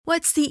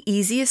What's the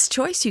easiest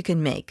choice you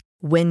can make?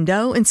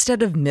 Window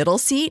instead of middle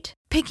seat?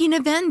 Picking a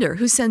vendor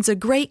who sends a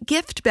great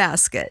gift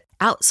basket?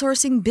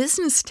 Outsourcing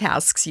business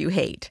tasks you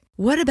hate?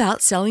 What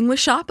about selling with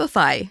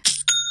Shopify?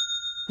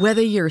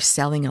 Whether you're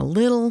selling a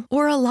little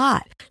or a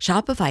lot,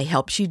 Shopify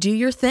helps you do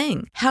your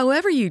thing,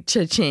 however you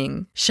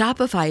cha-ching.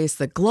 Shopify is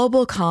the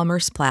global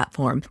commerce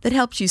platform that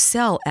helps you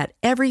sell at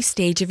every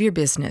stage of your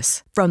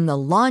business. From the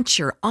launch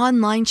your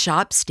online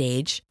shop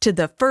stage to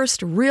the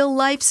first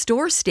real-life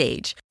store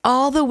stage,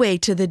 all the way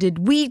to the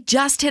did we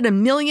just hit a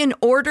million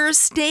orders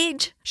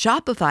stage.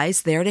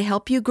 Shopify's there to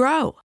help you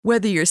grow.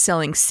 Whether you're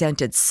selling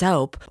scented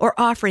soap or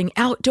offering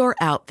outdoor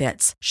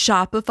outfits,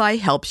 Shopify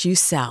helps you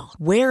sell.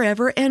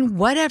 Wherever and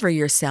whatever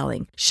you're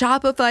selling,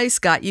 Shopify's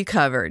got you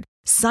covered.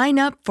 Sign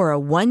up for a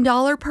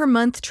 $1 per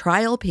month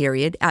trial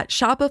period at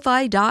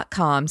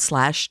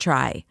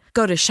shopify.com/try.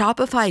 Go to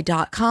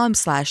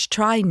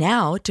shopify.com/try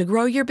now to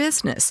grow your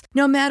business,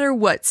 no matter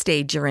what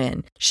stage you're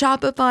in.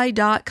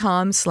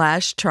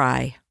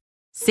 Shopify.com/try.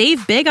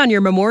 Save big on your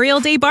Memorial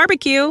Day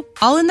barbecue,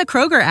 all in the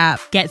Kroger app.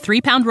 Get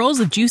 3-pound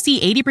rolls of juicy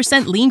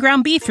 80% lean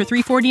ground beef for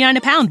 $3.49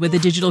 a pound with a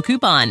digital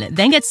coupon.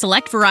 Then get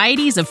select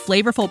varieties of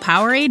flavorful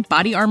Powerade,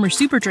 Body Armor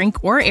Super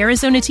Drink, or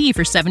Arizona tea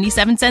for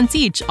 77 cents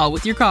each, all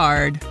with your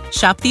card.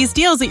 Shop these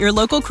deals at your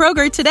local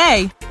Kroger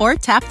today, or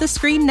tap the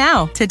screen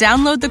now to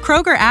download the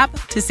Kroger app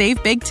to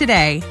save big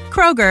today.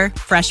 Kroger,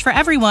 fresh for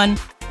everyone.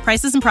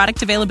 Prices and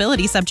product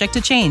availability subject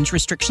to change.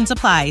 Restrictions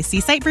apply. See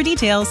site for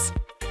details.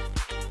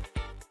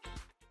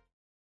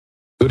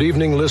 Good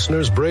evening,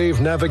 listeners, brave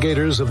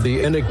navigators of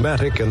the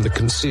enigmatic and the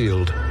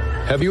concealed.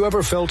 Have you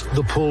ever felt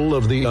the pull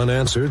of the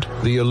unanswered,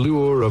 the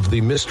allure of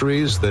the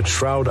mysteries that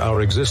shroud our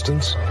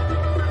existence?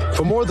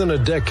 For more than a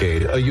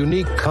decade, a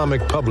unique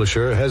comic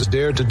publisher has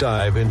dared to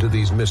dive into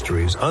these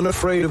mysteries,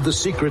 unafraid of the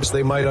secrets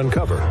they might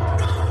uncover.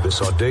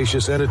 This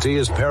audacious entity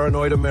is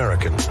Paranoid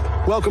American.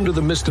 Welcome to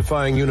the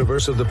mystifying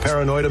universe of the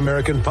Paranoid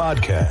American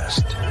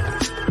podcast.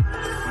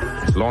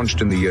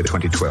 Launched in the year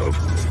 2012,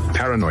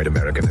 Paranoid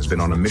American has been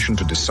on a mission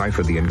to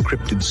decipher the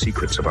encrypted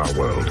secrets of our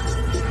world.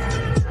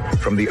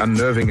 From the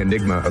unnerving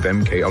enigma of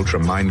MK Ultra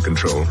mind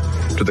control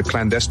to the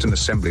clandestine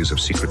assemblies of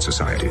secret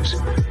societies.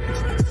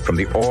 From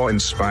the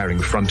awe-inspiring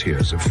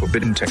frontiers of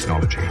forbidden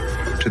technology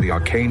to the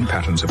arcane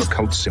patterns of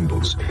occult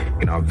symbols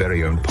in our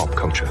very own pop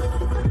culture.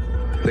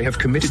 They have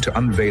committed to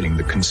unveiling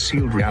the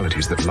concealed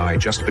realities that lie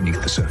just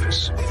beneath the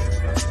surface.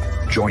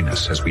 Join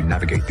us as we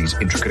navigate these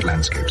intricate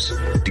landscapes,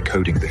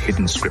 decoding the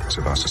hidden scripts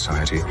of our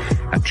society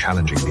and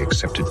challenging the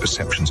accepted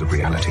perceptions of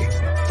reality.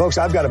 Folks,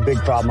 I've got a big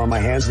problem on my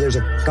hands. There's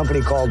a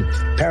company called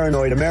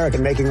Paranoid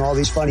American making all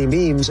these funny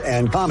memes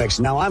and comics.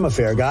 Now, I'm a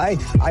fair guy.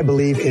 I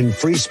believe in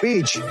free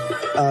speech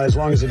as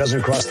long as it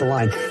doesn't cross the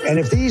line. And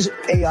if these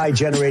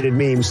AI-generated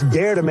memes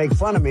dare to make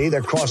fun of me,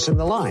 they're crossing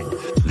the line.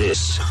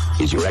 This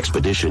is your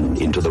expedition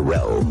into the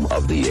realm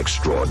of the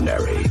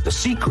extraordinary, the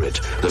secret,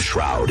 the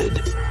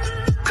shrouded.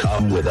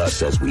 Come with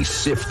us as we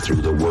sift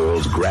through the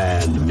world's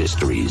grand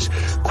mysteries,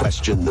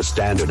 question the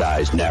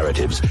standardized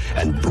narratives,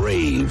 and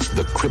brave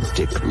the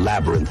cryptic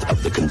labyrinth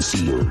of the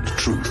concealed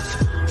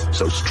truth.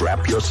 So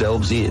strap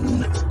yourselves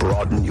in,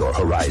 broaden your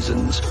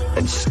horizons,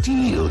 and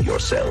steel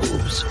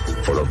yourselves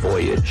for a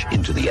voyage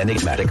into the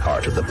enigmatic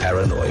heart of the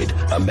Paranoid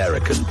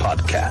American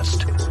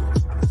podcast,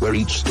 where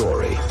each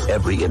story,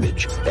 every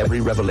image,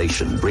 every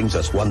revelation brings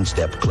us one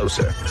step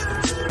closer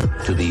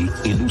to the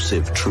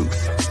elusive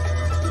truth.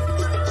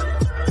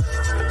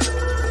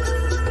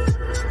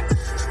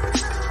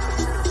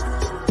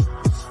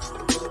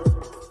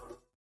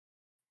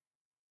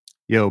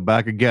 Yo,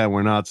 back again.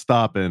 We're not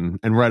stopping.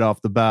 And right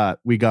off the bat,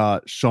 we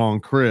got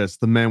Sean Chris,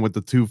 the man with the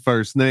two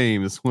first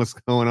names. What's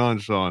going on,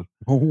 Sean?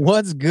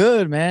 What's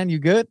good, man? You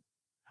good?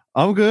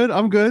 I'm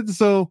good.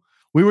 So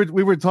we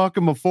were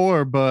talking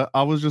before, but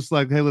I was just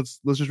like, hey, let's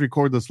just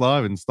record this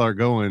live and start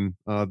going.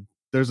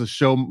 There's a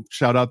show.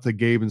 Shout out to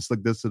Gabe and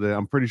Slick This today.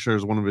 I'm pretty sure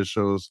it's one of his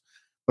shows,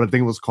 but I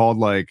think it was called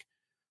like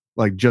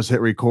Just Hit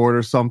Record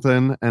or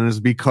something. And it's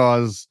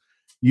because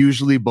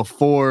usually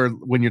before,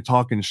 when you're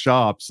talking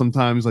shop,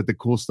 sometimes like the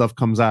cool stuff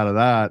comes out of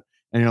that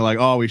and you're like,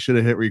 oh, we should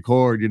have hit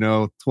record,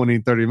 20,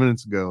 30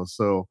 minutes ago.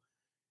 So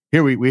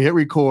here we hit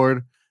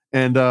record,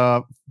 and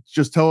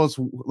just tell us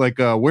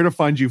where to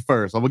find you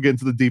first. I will get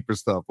into the deeper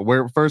stuff, but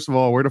first of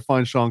all, where to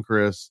find Sean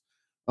Chris,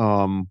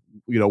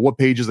 what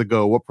pages to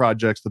go, what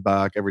projects to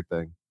back,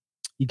 everything.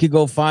 You could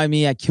go find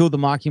me at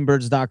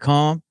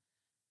killthemockingbirds.com.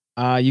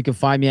 You can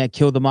find me at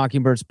Kill the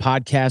Mockingbirds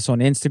podcast on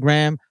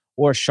Instagram,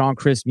 or Sean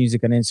Chris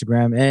Music on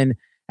Instagram. And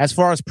as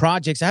far as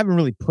projects, I haven't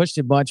really pushed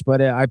it much, but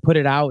I put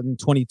it out in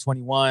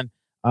 2021.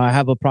 I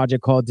have a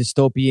project called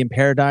Dystopian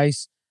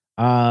Paradise.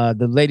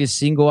 The latest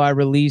single I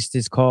released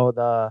is called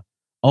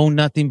Own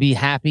Nothing, Be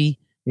Happy.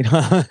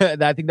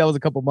 I think that was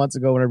a couple months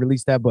ago when I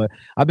released that, but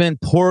I've been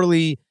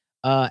poorly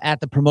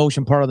at the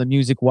promotion part of the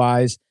music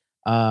wise.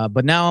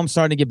 But now I'm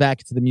starting to get back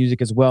into the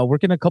music as well.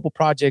 Working a couple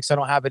projects. I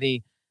don't have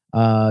any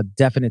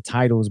definite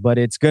titles, but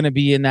it's going to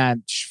be in that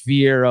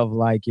sphere of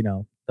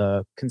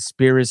the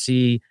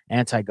conspiracy,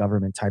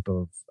 anti-government type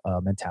of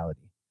mentality.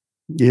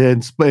 Yeah,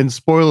 and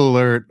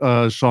spoiler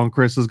alert, Sean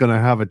Chris is going to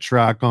have a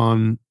track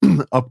on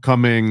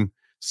upcoming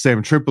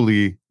Sam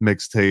Tripoli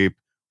mixtape,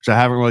 which I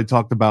haven't really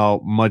talked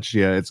about much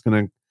yet. It's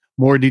going to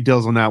more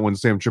details on that when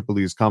Sam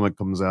Tripoli's comic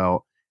comes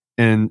out.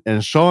 And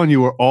Sean,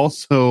 you were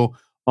also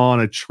on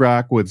a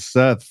track with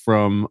Seth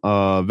from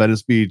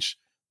Venice Beach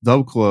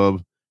Dub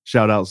Club.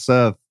 Shout out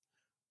Seth.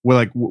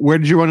 Where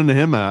did you run into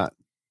him at?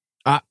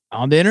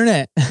 On the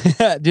internet.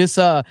 Just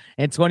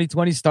in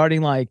 2020,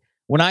 starting like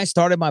when I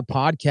started my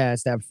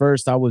podcast at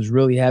first, I was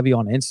really heavy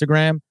on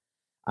Instagram.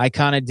 I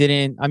kind of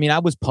didn't, I mean, I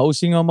was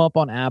posting them up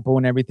on Apple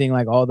and everything,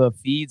 like all the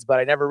feeds, but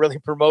I never really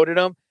promoted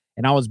them.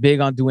 And I was big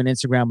on doing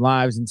Instagram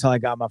lives until I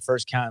got my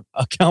first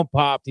account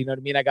popped. You know what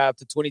I mean? I got up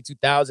to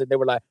 22,000. They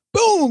were like,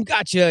 boom,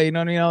 gotcha. You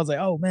know what I mean? I was like,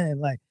 oh man,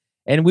 like,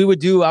 and I would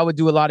do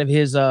a lot of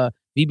his,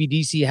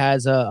 BBDC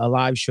has a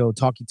live show,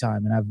 Talkie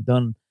Time. And I've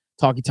done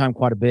Talkie Time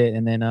quite a bit.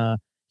 And then,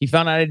 he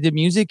found out I did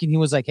music and he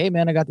was like, hey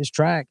man, I got this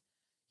track.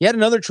 He had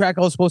another track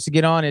I was supposed to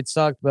get on. It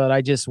sucked, but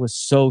I just was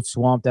so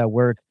swamped at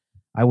work.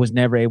 I was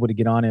never able to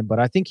get on it, but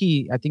I think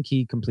he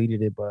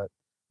completed it, but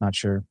not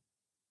sure.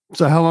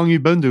 So how long you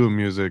been doing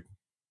music?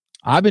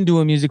 I've been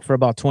doing music for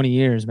about 20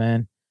 years,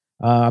 man.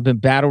 I've been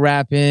battle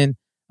rapping.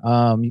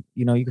 You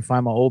can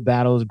find my old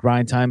battles,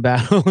 grind time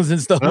battles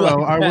and stuff.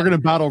 All right, we're gonna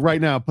battle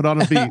right now. Put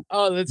on a beat.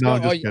 Let's go.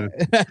 I'm just kidding.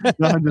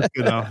 No, I'm just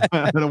kidding.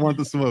 I don't want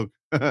the smoke.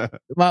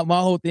 my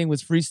whole thing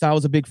was freestyle. I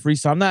was a big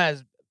freestyle. I'm not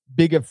as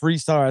big a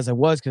freestyler as I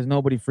was because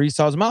nobody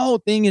freestyles. My whole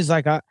thing is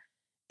like I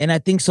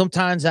think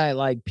sometimes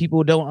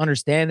people don't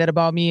understand that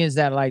about me is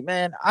that like,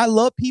 man, I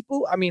love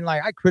people. I mean,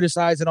 like I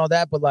criticize and all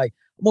that, but like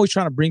I'm always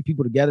trying to bring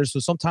people together. So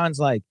sometimes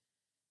like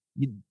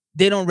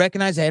they don't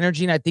recognize the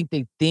energy, and I think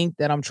they think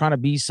that I'm trying to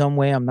be some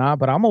way I'm not.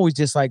 But I'm always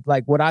just like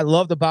what I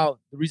loved about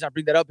the reason I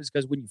bring that up is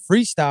because when you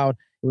freestyled,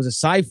 it was a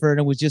cipher and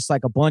it was just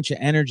like a bunch of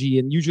energy.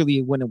 And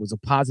usually when it was a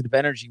positive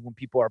energy, when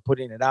people are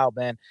putting it out,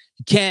 man,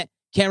 you can't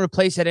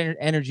replace that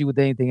energy with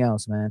anything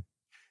else, man.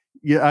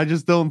 Yeah, I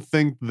just don't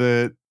think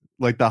that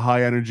like the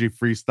high energy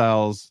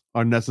freestyles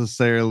are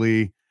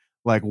necessarily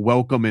like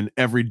welcome in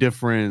every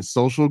different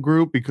social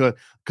group because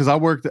I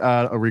worked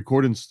at a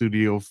recording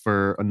studio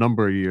for a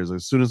number of years.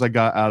 As soon as I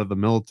got out of the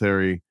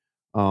military,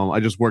 I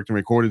just worked in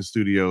recording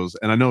studios,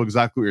 and I know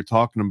exactly what you're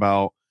talking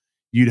about.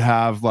 You'd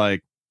have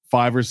like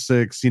 5 or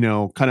 6,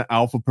 kind of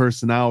alpha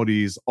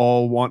personalities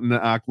all wanting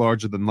to act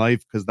larger than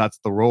life because that's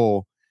the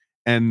role.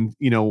 And,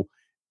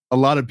 a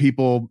lot of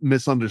people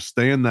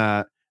misunderstand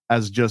that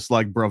as just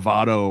like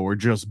bravado or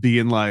just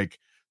being like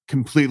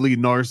completely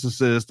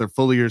narcissist or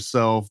full of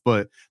yourself,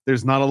 but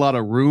there's not a lot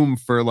of room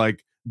for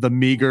like the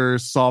meager,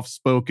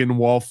 soft-spoken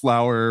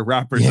wallflower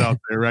rappers out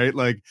there, right?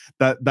 Like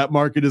that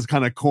market is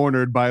kind of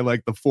cornered by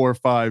like the 4 or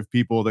 5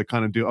 people that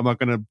kind of do. I'm not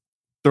going to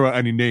throw out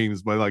any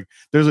names, but like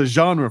there's a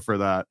genre for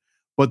that.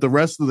 But the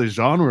rest of the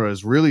genre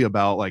is really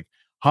about like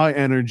high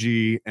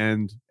energy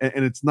and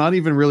it's not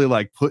even really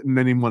like putting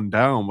anyone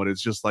down, but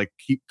it's just like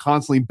keep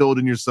constantly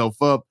building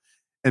yourself up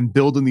and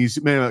building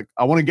these, man, like,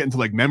 I want to get into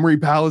like memory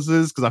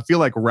palaces because I feel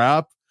like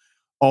rap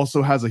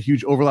also has a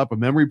huge overlap of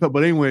memory. But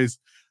anyways,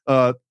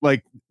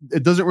 like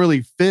it doesn't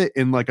really fit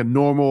in like a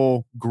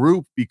normal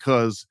group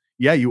because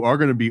you are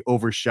going to be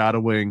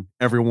overshadowing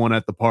everyone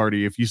at the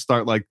party if you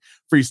start like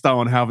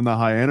freestyling, having the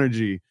high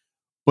energy.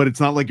 But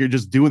it's not like you're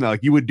just doing that.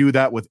 Like you would do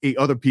that with 8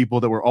 other people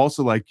that were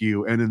also like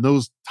you. And in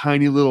those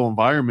tiny little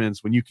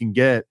environments, when you can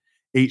get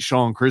 8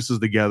 Sean Chris's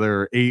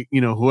together, or 8,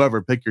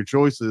 whoever, pick your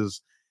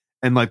choices,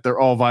 and like they're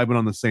all vibing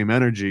on the same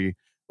energy,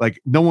 like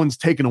no one's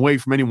taken away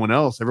from anyone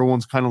else.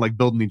 Everyone's kind of like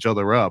building each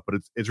other up.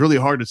 But it's really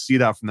hard to see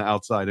that from the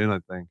outside in, I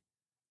think.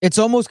 It's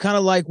almost kind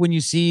of like when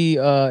you see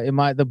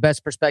the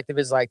best perspective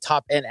is like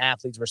top end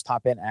athletes versus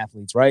top end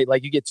athletes, right?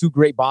 Like you get 2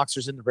 great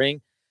boxers in the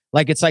ring.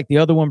 Like it's like the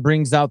other one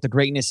brings out the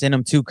greatness in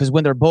them too. Because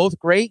when they're both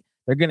great,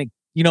 they're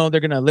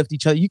gonna lift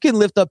each other. You can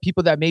lift up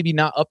people that maybe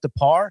not up to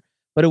par,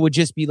 but it would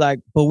just be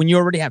like. But when you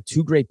already have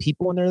 2 great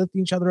people and they're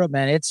lifting each other up,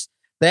 man,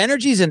 the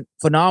energy is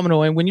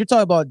phenomenal. And when you're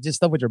talking about just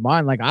stuff with your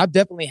mind, like I've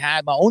definitely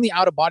had my only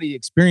out of body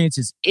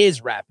experiences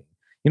is rapping.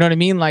 You know what I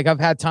mean? Like I've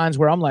had times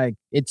where I'm like,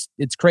 it's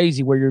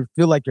crazy where you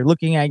feel like you're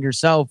looking at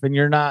yourself and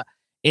you're not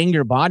in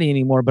your body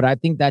anymore. But I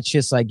think that's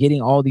just like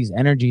getting all these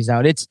energies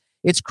out.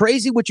 It's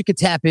crazy what you could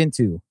tap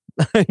into.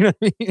 You know what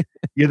I mean?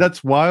 Yeah,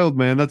 that's wild,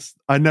 man.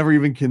 I never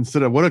even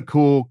considered. What a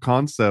cool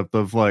concept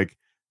of like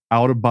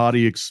out of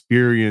body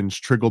experience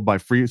triggered by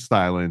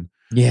freestyling.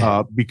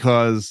 Yeah,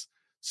 because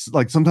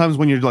like sometimes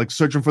when you're like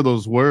searching for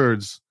those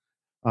words,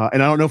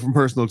 and I don't know from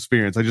personal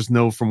experience, I just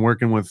know from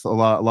working with a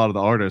lot of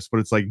the artists, but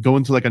it's like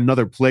going to like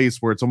another place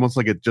where it's almost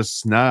like it just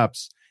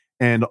snaps,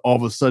 and all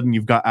of a sudden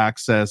you've got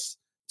access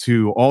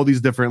to all these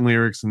different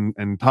lyrics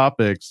and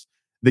topics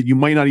that you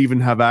might not even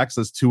have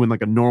access to in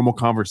like a normal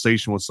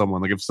conversation with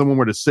someone. Like if someone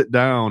were to sit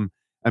down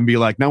and be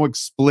like, now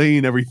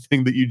explain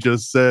everything that you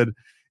just said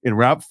in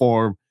rap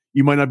form,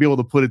 you might not be able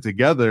to put it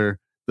together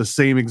the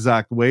same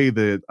exact way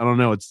that, I don't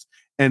know,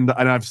 and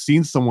I've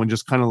seen someone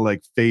just kind of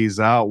like phase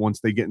out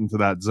once they get into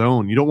that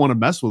zone. You don't want to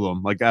mess with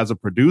them. Like as a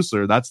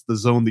producer, that's the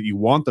zone that you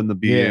want them to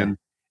be in.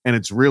 and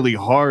it's really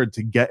hard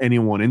to get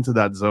anyone into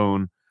that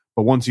zone.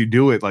 But once you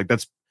do it, like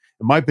that's,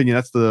 in my opinion,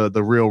 that's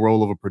the real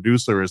role of a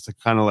producer, is to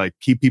kind of like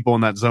keep people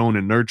in that zone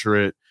and nurture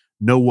it,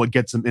 know what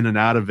gets them in and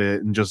out of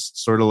it, and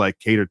just sort of like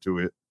cater to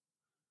it.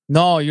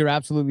 No, you're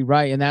absolutely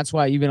right. And that's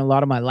why even a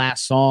lot of my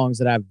last songs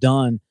that I've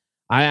done,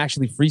 I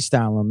actually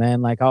freestyle them,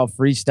 man. Like I'll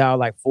freestyle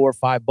like 4 or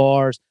 5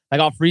 bars. Like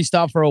I'll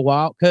freestyle for a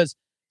while because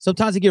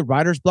sometimes I get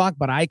writer's block,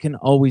 but I can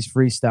always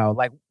freestyle.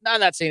 Like I'm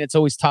not saying it's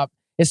always top.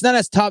 It's not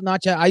as top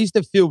notch. I used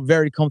to feel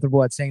very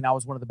comfortable at saying I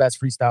was one of the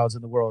best freestylers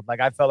in the world. Like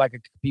I felt like I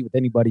could compete with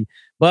anybody,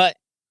 but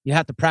you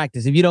have to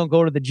practice. If you don't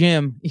go to the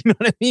gym, you know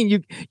what I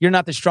mean? You're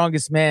not the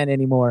strongest man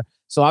anymore.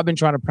 So I've been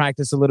trying to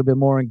practice a little bit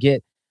more and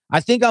get. I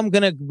think I'm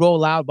gonna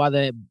roll out by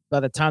the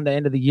time the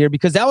end of the year,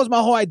 because that was my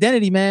whole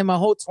identity, man. My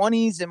whole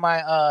 20s and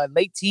my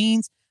late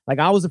teens. Like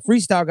I was a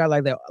freestyle guy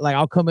like that. Like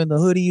I'll come in the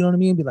hoodie, you know what I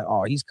mean? Be like,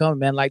 oh, he's coming,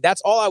 man. Like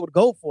that's all I would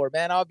go for,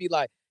 man. I'll be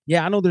like,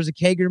 yeah, I know there's a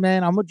kegger,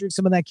 man. I'm gonna drink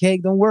some of that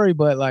keg. Don't worry.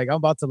 But like, I'm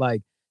about to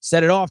like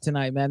set it off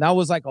tonight, man. That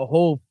was like a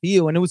whole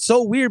feel, and it was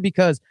so weird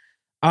because,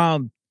 I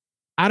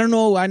don't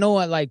know. I know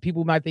like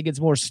people might think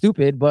it's more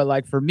stupid, but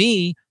like for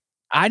me,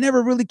 I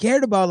never really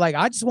cared about, like,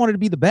 I just wanted to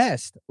be the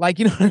best. Like,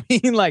 you know what I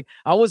mean? Like,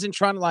 I wasn't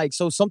trying to like,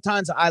 so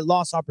sometimes I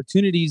lost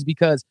opportunities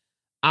because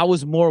I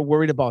was more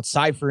worried about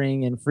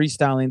ciphering and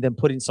freestyling than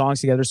putting songs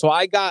together. So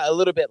I got a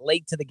little bit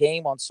late to the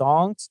game on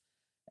songs.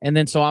 And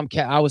then so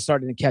I was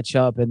starting to catch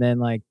up. And then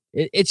like,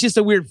 it's just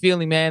a weird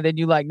feeling, man. Then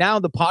you like, now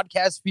the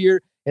podcast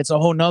sphere, it's a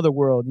whole nother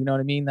world. You know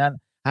what I mean? That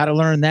how to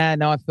learn that.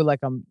 Now I feel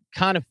like I'm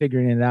kind of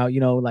figuring it out, you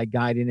know, like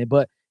guiding it.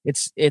 But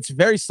it's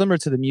very similar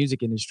to the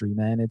music industry,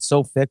 man. It's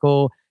so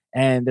fickle.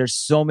 And there's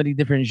so many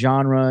different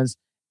genres,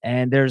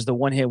 and there's the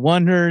one hit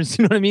wonders.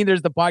 You know what I mean?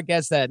 There's the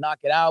podcasts that knock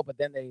it out, but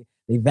then they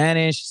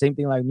vanish. Same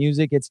thing like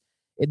music.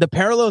 The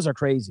parallels are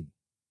crazy.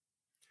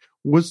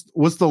 What's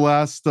the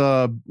last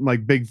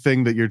like big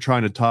thing that you're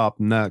trying to top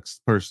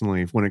next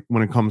personally when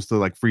it comes to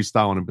like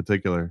freestyling in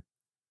particular?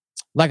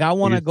 Like I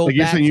want to go like back.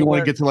 You're saying you want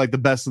to get to like the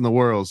best in the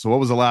world. So what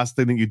was the last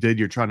thing that you did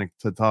you're trying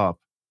to top?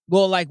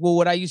 Well,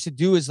 what I used to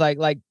do is like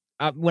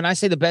when I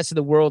say the best of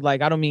the world,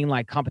 like I don't mean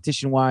like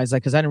competition wise,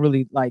 like because I didn't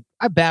really like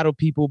I battle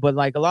people, but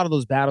like a lot of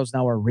those battles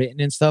now are written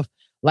and stuff.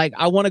 Like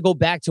I want to go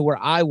back to where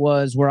I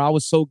was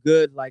so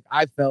good. Like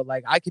I felt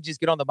like I could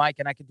just get on the mic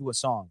and I could do a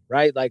song,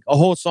 right? Like a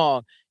whole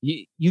song.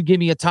 You give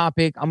me a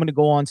topic, I'm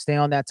gonna stay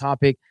on that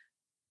topic.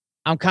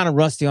 I'm kind of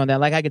rusty on that.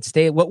 Like I could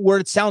stay what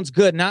word sounds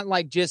good, not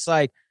like just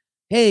like,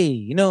 hey,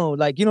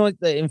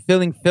 in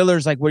filling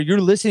fillers, like where you're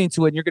listening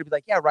to it and you're gonna be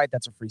like, yeah, right,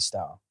 that's a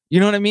freestyle. You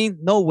know what I mean?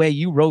 No way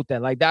you wrote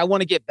that. Like that. I want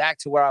to get back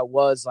to where I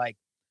was like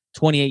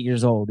 28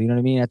 years old. You know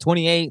what I mean? At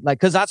 28, like,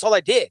 cause that's all I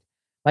did.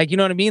 Like, you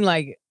know what I mean?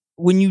 Like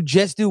when you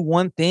just do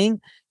one thing,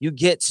 you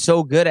get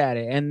so good at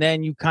it. And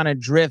then you kind of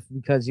drift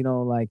because, you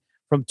know, like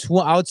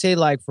I would say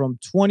like from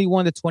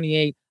 21 to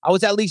 28, I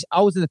was at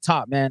the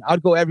top, man. I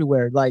would go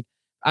everywhere. Like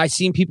I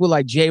seen people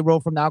like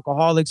J-Ro from the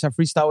Alcoholics. I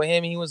freestyle with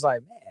him. And he was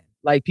like, man,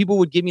 like people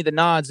would give me the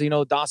nods, you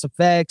know, DOS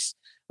Effects.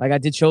 Like I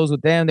did shows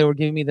with them. They were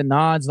giving me the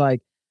nods.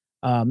 Like,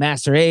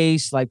 Master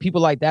Ace, like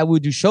people like that, we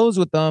would do shows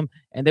with them,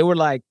 and they would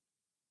hype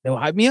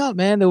me up,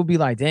 man. They would be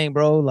like, dang,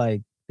 bro,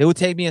 like they would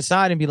take me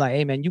aside and be like,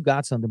 hey, man, you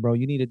got something, bro.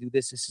 You need to do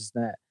this, this is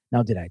that.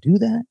 Now, did I do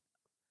that?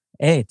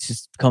 Hey, it's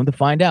just come to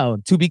find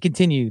out. To be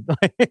continued.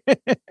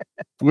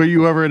 Were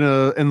you ever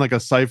in like a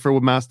cipher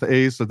with Master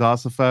Ace or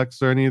DOS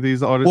Effects or any of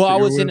these artists? Well, I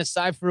was in a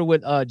cipher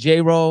with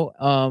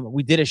J-Ro.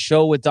 We did a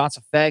show with DOS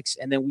Effects,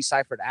 and then we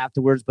ciphered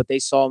afterwards, but they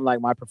saw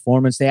like my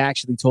performance. They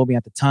actually told me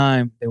at the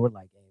time, they were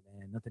like,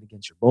 nothing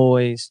against your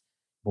boys.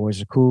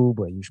 Boys are cool,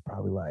 but you should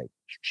probably like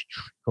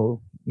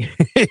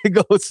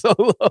go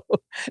solo.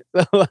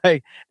 So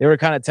like they were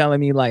kind of telling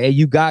me like, hey,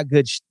 you got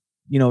good,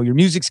 your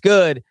music's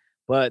good,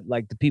 but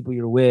like the people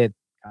you're with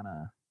kind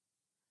of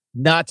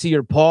not to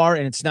your par,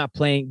 and it's not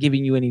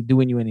doing you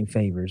any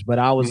favors. But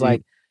I was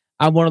like,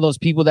 I'm one of those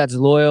people that's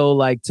loyal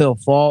like till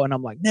fall, and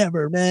I'm like,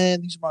 never,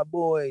 man, these are my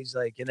boys.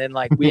 Like, and then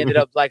like we ended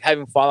up like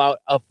having fallout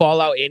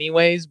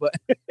anyways. But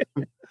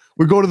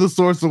we go to the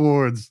Source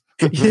Awards.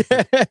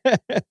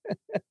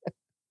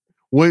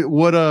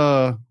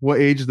 What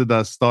age did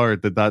that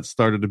start? That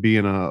started to be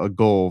in a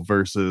goal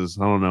versus,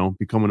 I don't know,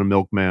 becoming a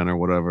milkman or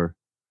whatever?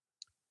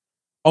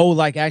 Oh,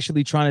 like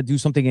actually trying to do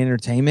something in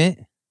entertainment?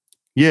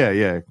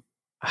 Yeah.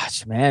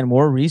 Gosh, man,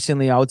 more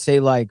recently, I would say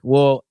like,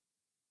 well,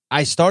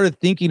 I started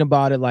thinking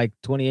about it like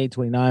 28,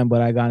 29,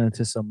 but I got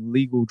into some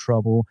legal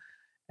trouble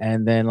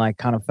and then like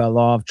kind of fell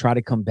off, tried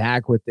to come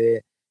back with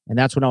it. And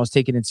that's when I was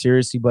taking it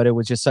seriously, but it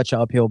was just such an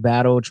uphill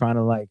battle trying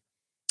to like,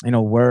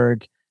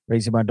 work,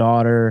 raising my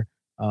daughter,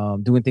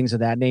 doing things of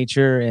that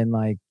nature and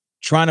like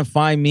trying to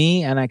find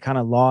me. And I kind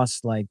of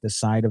lost like the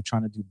side of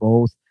trying to do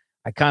both.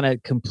 I kind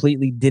of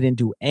completely didn't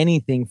do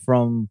anything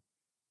from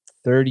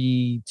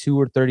 32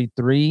 or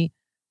 33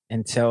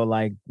 until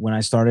like when I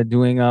started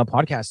doing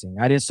podcasting.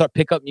 I didn't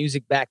pick up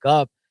music back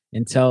up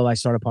until I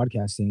started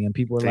podcasting, and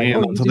people were like,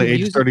 "Oh, until the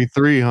age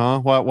 33, huh?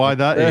 Why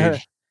that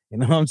age?" You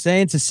know what I'm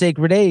saying? It's a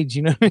sacred age,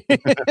 you know.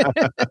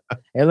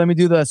 Hey, let me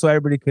do that so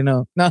everybody can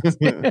know. No.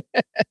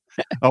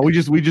 Oh, we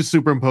just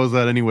superimpose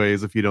that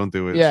anyways if you don't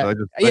do it. Yeah. So I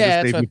just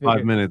That's saved what you I 5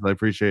 figured. minutes. I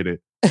appreciate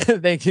it.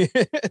 Thank you.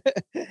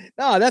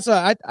 No, that's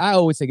why I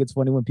always think it's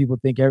funny when people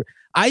think.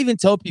 I even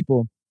tell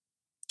people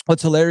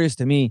what's hilarious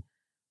to me.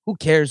 Who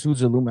cares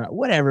who's Illuminati?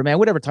 Whatever, man.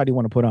 Whatever title you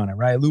want to put on it,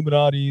 right?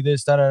 Illuminati,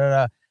 this, da da da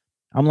da.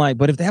 I'm like,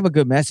 but if they have a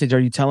good message, are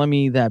you telling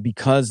me that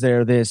because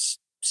they're this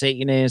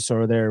Satanist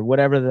or they're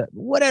whatever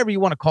you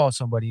want to call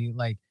somebody,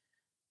 like,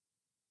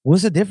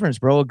 what's the difference,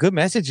 bro? A good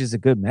message is a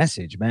good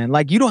message, man.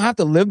 Like, you don't have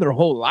to live their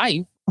whole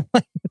life.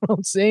 Like, you know what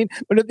I'm saying?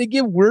 But if they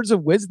give words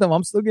of wisdom,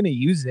 I'm still going to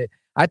use it.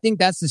 I think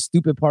that's the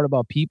stupid part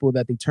about people,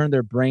 that they turn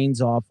their brains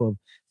off of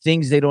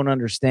things they don't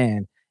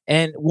understand.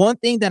 And one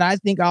thing that I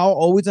think I'll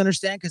always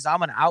understand, because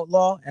I'm an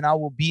outlaw and I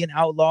will be an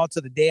outlaw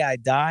to the day I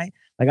die.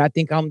 Like, I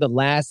think I'm the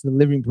last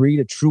living breed,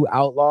 a true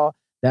outlaw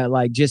that,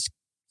 like, just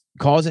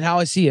calls it how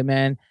I see it,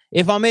 man.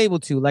 If I'm able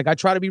to, like, I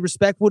try to be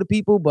respectful to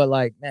people, but,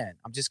 like, man,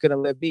 I'm just going to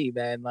let be,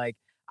 man. Like,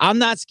 I'm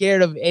not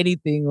scared of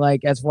anything,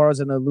 like, as far as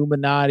an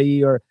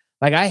Illuminati or,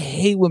 like, I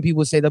hate when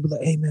people say that, but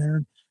like, hey,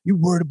 man, you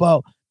worried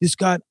about this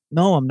guy?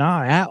 No, I'm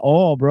not at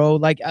all, bro.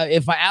 Like,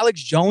 if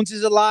Alex Jones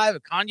is alive,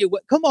 Kanye,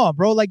 come on,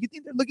 bro. Like, you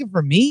think they're looking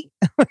for me?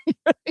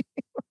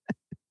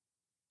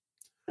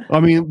 I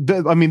mean,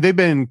 they've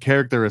been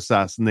character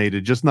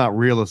assassinated, just not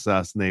real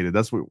assassinated.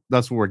 That's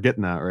what we're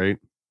getting at, right?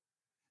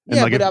 And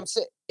Yeah, like, but I'm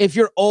saying, if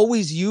you're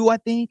always you, I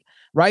think,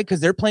 right? Because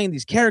they're playing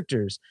these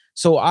characters.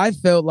 So I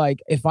felt like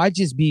if I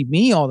just be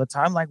me all the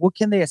time, like, what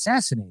can they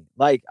assassinate?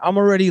 Like, I'm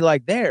already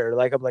like there.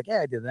 Like, I'm like,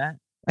 yeah, I did that.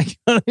 Like, you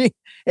know what I mean?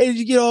 Hey, did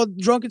you get all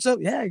drunk and stuff?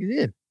 Yeah, you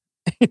did.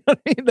 You know what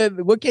I mean?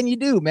 Then what can you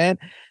do, man?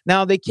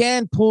 Now they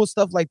can pull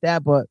stuff like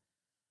that, but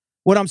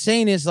what I'm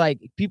saying is, like,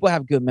 people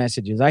have good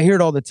messages. I hear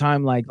it all the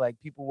time. Like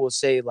people will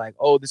say, like,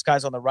 oh, this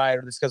guy's on the right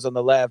or this guy's on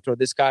the left, or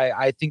this guy,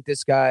 I think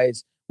this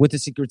guy's with the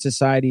secret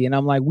society. And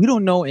I'm like, we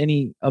don't know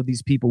any of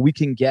these people. We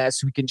can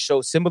guess, we can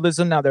show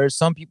symbolism. Now, there are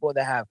some people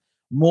that have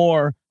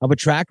more of a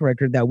track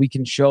record that we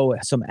can show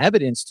some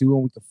evidence to,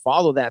 and we can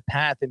follow that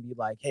path and be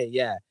like, hey,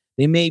 yeah,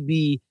 they may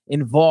be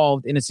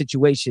involved in a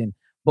situation.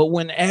 But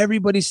when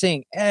everybody's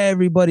saying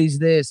everybody's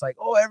this, like,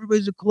 oh,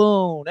 everybody's a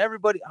clone,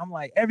 everybody, I'm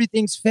like,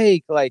 everything's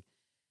fake. Like,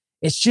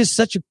 it's just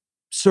such a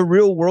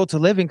surreal world to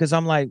live in, because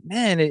I'm like,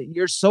 man,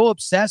 you're so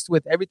obsessed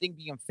with everything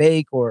being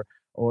fake or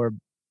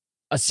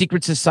a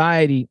secret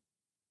society.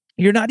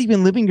 You're not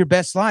even living your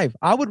best life.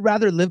 I would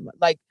rather live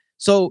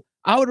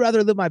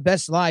my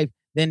best life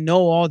than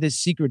know all this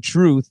secret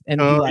truth and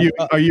be like,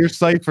 are you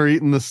psyched for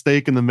eating the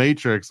steak in the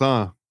Matrix,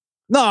 huh?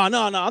 No. I'm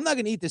not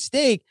going to eat the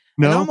steak.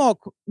 No,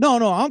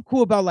 And I'm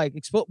cool about, like,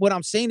 what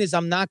I'm saying is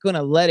I'm not going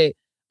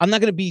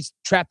to be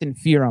trapped in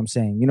fear. I'm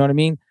saying, you know what I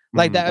mean?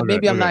 Like that. Okay,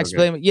 Maybe I'm not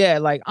explaining. Okay. Yeah.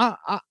 Like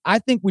I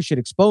think we should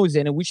expose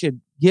it and we should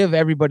give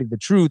everybody the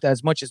truth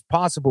as much as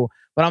possible.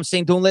 But I'm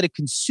saying, don't let it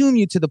consume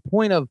you to the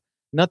point of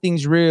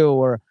nothing's real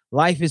or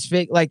life is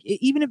fake. Like,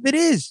 even if it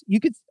is,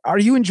 are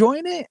you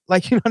enjoying it?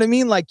 Like, you know what I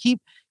mean? Like,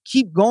 keep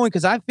going.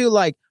 Cause I feel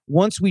like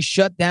once we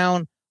shut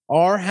down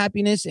our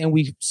happiness and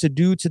we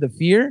subdue to the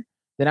fear,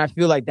 then I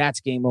feel like that's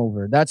game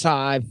over. That's how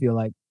I feel.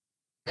 Like,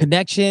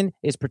 connection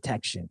is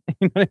protection.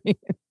 You know what I mean?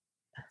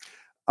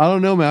 I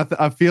don't know, man.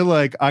 I feel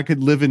like I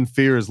could live in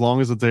fear as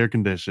long as it's air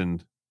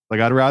conditioned. Like,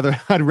 I'd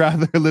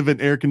rather live in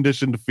air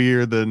conditioned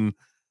fear than,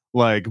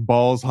 like,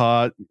 balls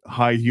hot,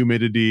 high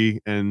humidity,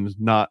 and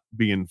not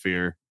be in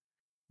fear.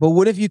 But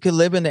what if you could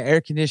live in the air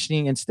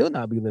conditioning and still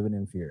not be living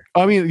in fear?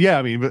 I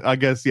mean, but I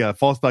guess, yeah,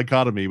 false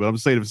dichotomy. But I'm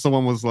saying, if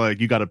someone was like,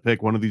 you got to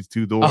pick one of these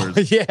two doors.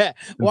 Oh, yeah.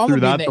 Well, I'm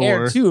gonna be in the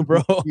air too,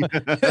 bro.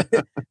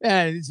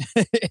 Man,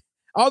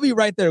 I'll be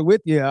right there with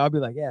you. I'll be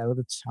like, yeah,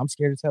 I'm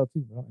scared as hell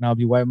too, bro. And I'll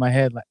be wiping my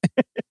head like.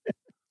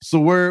 So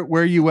where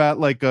are you at,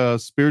 like,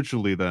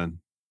 spiritually then?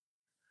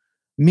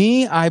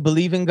 Me, I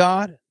believe in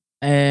God,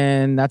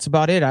 and that's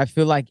about it. I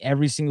feel like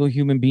every single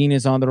human being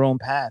is on their own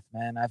path,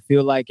 man. I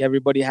feel like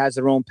everybody has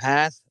their own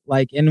path.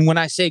 Like, and when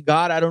I say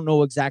God, I don't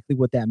know exactly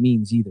what that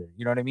means either.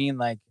 You know what I mean?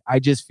 Like, I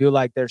just feel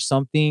like there's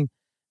something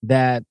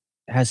that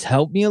has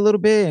helped me a little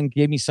bit and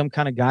gave me some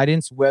kind of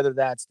guidance, whether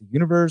that's the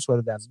universe,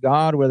 whether that's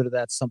God, whether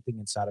that's something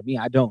inside of me.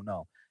 I don't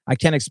know. I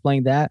can't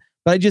explain that,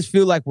 but I just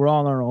feel like we're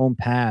all on our own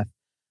path,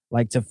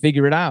 like, to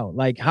figure it out.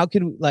 Like, how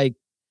could we, like,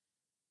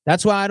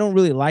 that's why I don't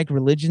really like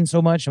religion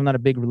so much. I'm not a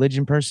big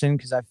religion person,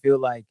 because I feel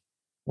like,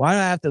 why do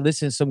I have to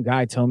listen to some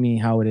guy tell me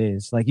how it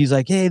is? Like, he's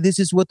like, hey, this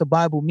is what the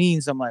Bible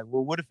means. I'm like,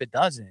 well, what if it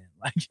doesn't?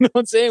 Like, you know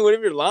what I'm saying? What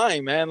if you're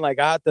lying, man? Like,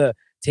 I have to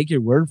take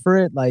your word for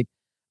it. Like,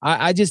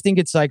 I just think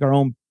it's like our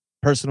own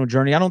personal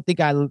journey. I don't think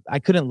I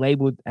couldn't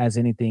label it as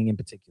anything in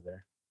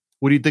particular.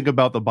 What do you think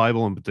about the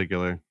Bible in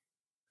particular?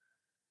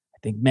 I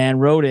think man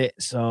wrote it.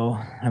 So,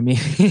 I mean,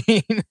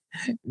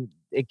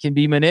 it can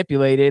be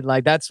manipulated.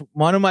 Like, that's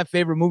one of my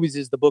favorite movies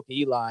is The Book of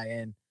Eli.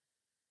 And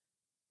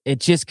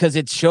it's just because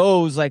it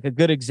shows, like, a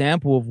good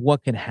example of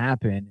what can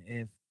happen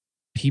if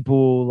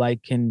people,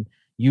 like, can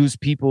use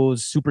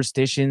people's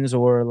superstitions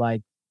or,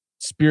 like,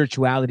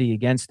 spirituality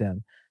against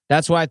them.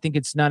 That's why I think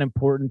it's not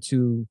important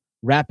to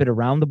wrap it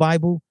around the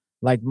Bible.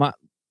 Like,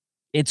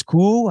 it's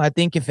cool, I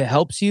think, if it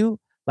helps you,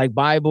 like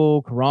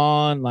Bible,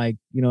 Quran, like,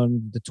 you know,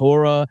 the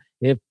Torah,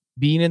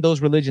 being in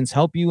those religions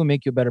help you and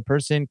make you a better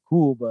person,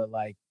 cool. But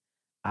like,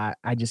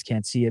 I just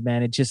can't see it,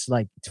 man. It just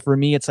like, for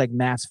me, it's like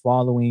mass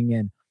following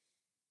and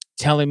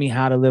telling me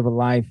how to live a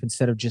life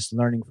instead of just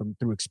learning from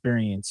through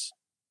experience.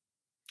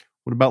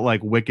 What about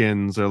like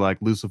Wiccans or like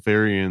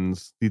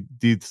Luciferians? Do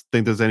you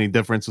think there's any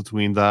difference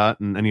between that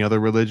and any other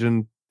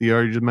religion you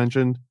already just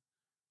mentioned?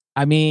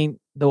 I mean,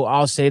 though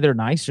I'll say they're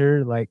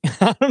nicer. Like,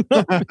 I don't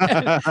know,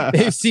 man.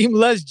 They seem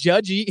less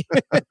judgy.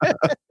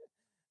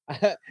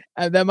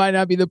 That might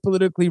not be the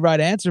politically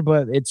right answer,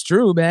 but it's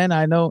true, man.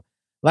 I know.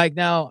 Like,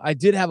 now, I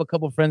did have a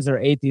couple of friends that are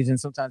atheists, and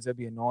sometimes they'd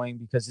be annoying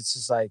because it's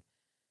just like,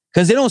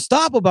 because they don't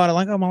stop about it.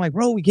 Like, I'm like,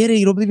 bro, we get it.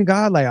 You don't believe in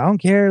God. Like, I don't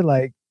care.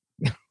 Like,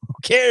 who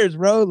cares,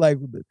 bro? Like,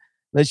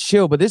 let's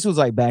chill. But this was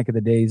like back in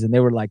the days, and they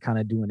were like kind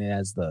of doing it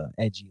as the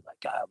edgy, like,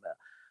 God,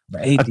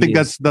 I'm atheist. I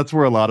think that's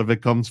where a lot of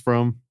it comes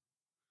from.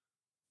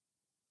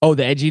 Oh,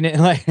 the edginess.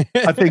 Like,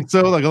 I think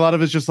so. Like, a lot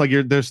of it's just like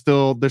they're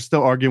still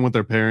arguing with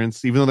their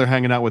parents, even though they're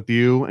hanging out with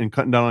you and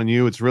cutting down on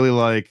you. It's really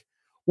like,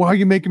 why are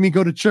you making me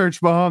go to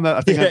church, Mom? I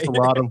think that's a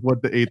lot of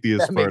what the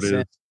atheist part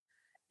is.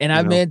 And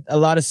I've met a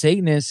lot of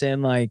Satanists,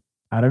 and like,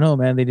 I don't know,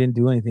 man. They didn't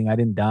do anything. I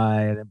didn't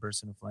die. I didn't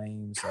burst into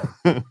flames.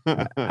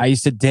 Like, I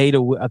used to date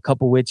a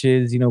couple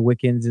witches,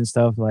 Wiccans and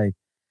stuff. Like,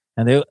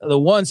 and the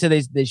one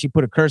said she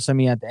put a curse on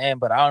me at the end,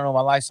 but I don't know.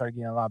 My life started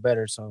getting a lot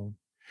better. So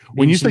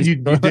when you said you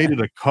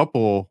dated a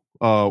couple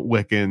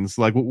Wiccans,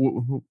 like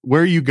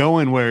where are you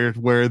going? Where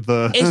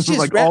the it's just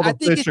like all the I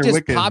think it's just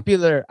Wiccan.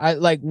 Popular. I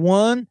like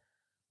one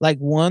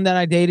that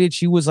I dated.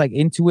 She was like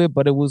into it,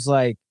 but it was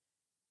like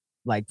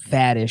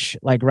faddish,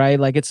 like, right?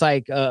 Like, it's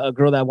like a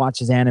girl that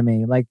watches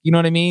anime, like, you know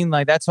what I mean?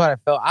 Like, that's what I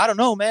felt. I don't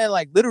know, man.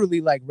 Like, literally,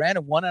 like,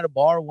 random, one at a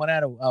bar, one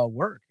at a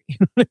work. You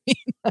know what I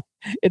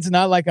mean? It's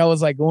not like I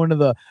was like going to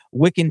the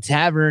Wiccan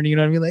tavern. You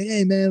know what I mean? Like,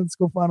 hey, man, let's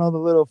go find all the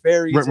little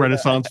fairies.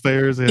 Renaissance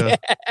fairs, yeah.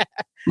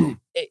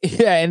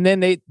 Yeah, and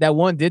then that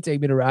one did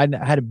take me to ride.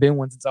 I hadn't been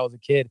one since I was a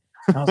kid.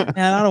 And I was like,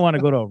 man, I don't want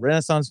to go to a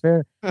Renaissance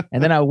fair.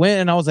 And then I went,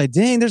 and I was like,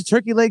 dang, there's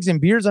turkey legs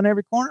and beers on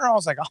every corner. I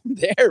was like, I'm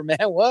there, man.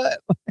 What?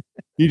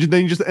 You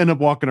just end up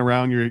walking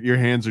around. Your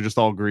hands are just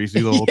all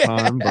greasy the whole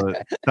time.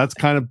 But that's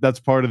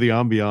part of the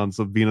ambiance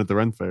of being at the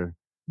Ren Fair.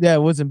 Yeah,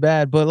 it wasn't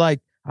bad, but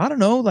like, I don't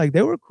know, like,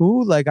 they were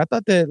cool. Like, I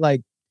thought that,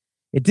 like,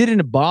 it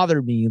didn't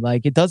bother me.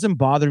 Like, it doesn't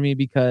bother me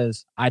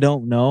because I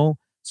don't know.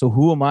 So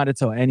who am I to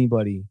tell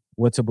anybody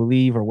what to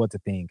believe or what to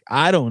think?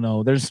 I don't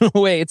know. There's no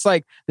way. It's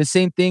like the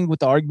same thing with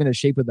the argument of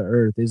shape of the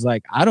earth. Is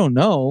like, I don't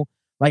know.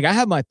 Like, I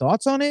have my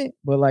thoughts on it,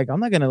 but like, I'm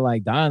not gonna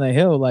like die on the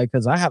hill, like,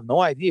 because I have no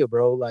idea,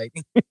 bro. Like.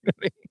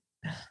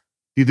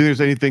 Do you think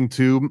there's anything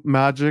to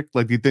magic?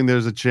 Like, do you think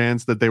there's a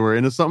chance that they were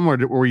into something,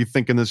 or were you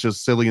thinking this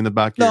just silly in the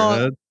back of your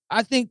head?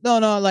 I think no.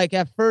 Like,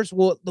 at first,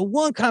 well, the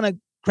one kind of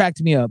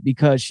cracked me up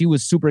because she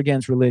was super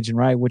against religion,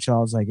 right? Which I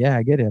was like, yeah,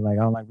 I get it. Like,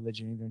 I don't like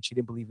religion either, and she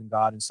didn't believe in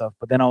God and stuff.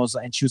 But then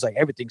and she was like,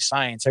 everything's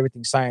science. And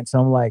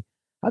I'm like,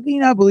 how can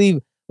you not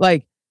believe?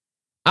 Like,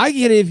 I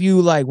get it if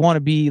you like want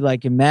to be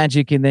like in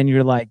magic, and then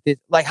you're like,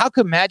 how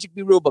could magic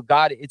be real, but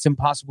God, it's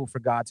impossible for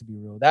God to be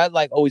real. That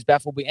like always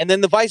baffled me. And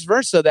then the vice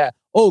versa, that,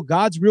 oh,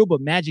 God's real, but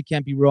magic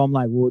can't be real. I'm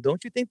like, well,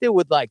 don't you think they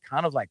would like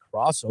kind of like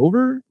cross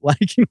over?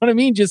 Like, you know what I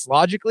mean? Just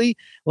logically,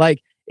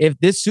 like, if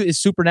this is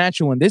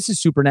supernatural and this is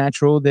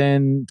supernatural,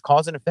 then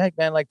cause and effect,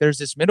 man. Like, there's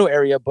this middle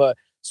area, but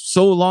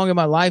so long in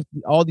my life,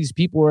 all these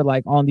people are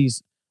like on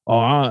these,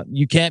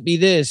 you can't be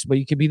this, but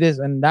you can be this.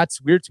 And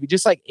that's weird to me.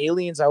 Just like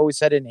aliens, I always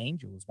said, in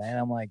angels, man.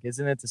 I'm like,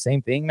 isn't it the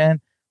same thing, man?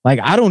 Like,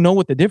 I don't know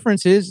what the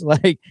difference is.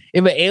 Like,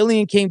 if an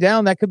alien came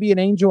down, that could be an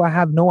angel. I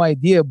have no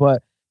idea.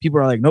 But people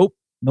are like, nope,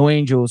 no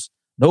angels.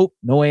 Nope,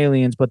 no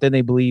aliens. But then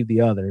they believe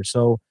the other.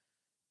 So,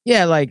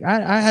 yeah, like,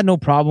 I had no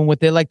problem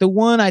with it. Like, the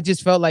one, I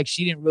just felt like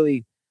she didn't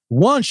really,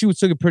 she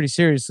took it pretty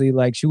seriously.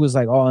 Like, she was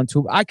like all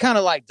into it. I kind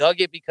of like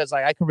dug it because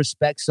like I can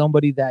respect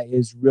somebody that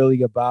is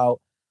really about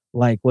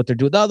like what they're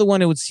doing. The other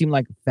one, it would seem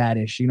like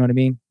faddish, you know what I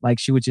mean? Like,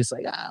 she was just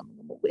like, I'm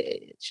a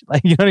witch,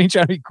 like, you know what I mean,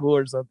 trying to be cool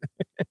or something.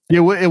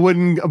 Yeah, it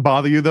wouldn't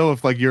bother you though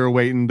if like you're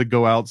waiting to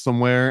go out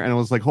somewhere and it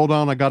was like, hold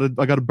on, I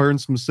gotta burn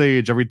some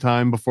sage every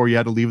time before you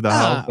had to leave the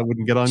house. That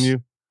wouldn't get on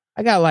you.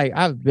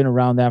 I've been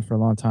around that for a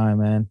long time,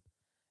 man.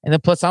 And then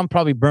plus I'm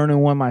probably burning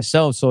one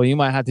myself, so you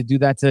might have to do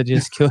that to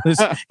just kill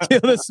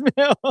the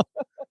smell.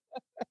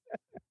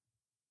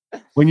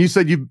 When you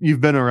said you've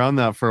been around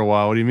that for a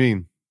while, what do you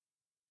mean?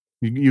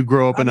 You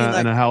grow up in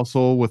a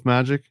household with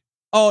magic?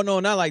 Oh no,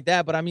 not like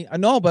that. But I mean,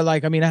 no, but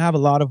like, I mean, I have a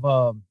lot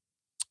of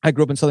I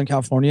grew up in Southern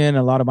California, and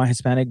a lot of my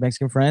Hispanic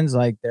Mexican friends,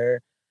 like,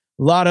 they're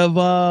a lot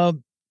of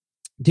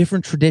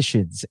different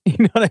traditions. You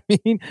know what I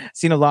mean?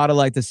 Seen a lot of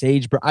like the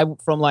sage, but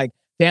from like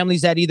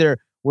families that either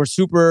were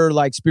super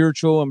like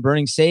spiritual and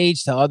burning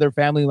sage to other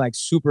family like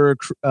super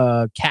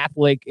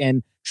Catholic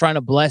and trying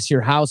to bless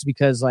your house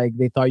because like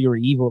they thought you were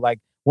evil. Like,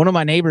 one of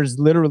my neighbors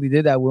literally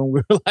did that when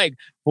we were like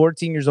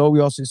 14 years old. We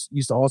also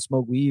used to all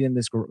smoke weed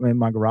in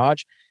my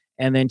garage.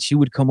 And then she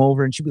would come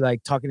over and she'd be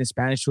like talking in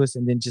Spanish to us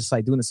and then just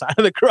like doing the sign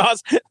of the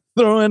cross,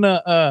 throwing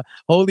a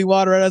holy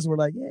water at us. We're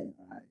like, yeah,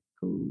 all right,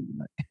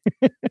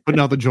 cool. Putting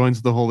out the joints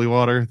of the holy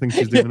water. I think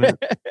she's doing it.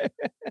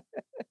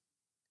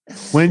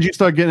 When did you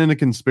start getting into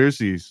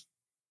conspiracies?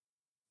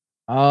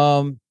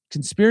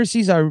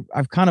 Conspiracies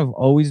I've kind of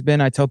always been.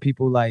 I tell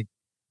people like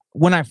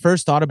when I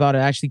first thought about it,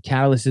 actually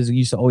catalysts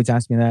used to always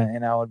ask me that,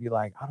 and I would be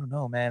like, I don't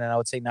know, man, and I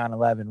would say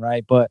 9/11,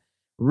 right? But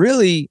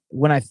really,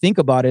 when I think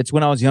about it, it's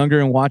when I was younger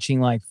and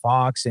watching like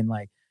Fox and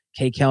like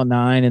KCAL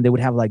 9, and they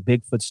would have like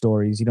Bigfoot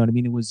stories. You know what I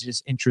mean? It was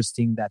just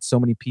interesting that so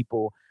many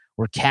people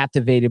were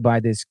captivated by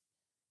this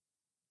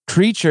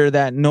creature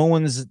that no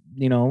one's,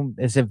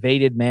 has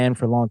evaded man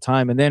for a long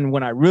time. And then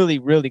when I really,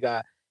 really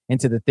got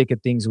into the thick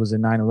of things was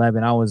in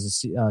 9/11. I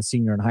was a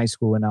senior in high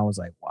school, and I was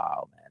like,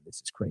 wow, man, this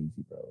is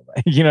crazy, bro.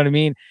 Like, you know what I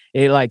mean?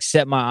 It like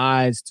set my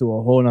eyes to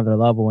a whole nother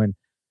level. And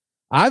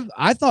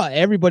I thought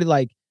everybody,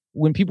 like,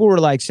 when people were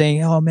like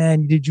saying, oh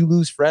man, did you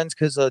lose friends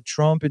because of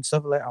Trump and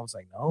stuff like that? I was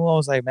like, no. I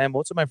was like, man,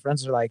 most of my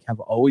friends are like, have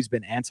always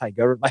been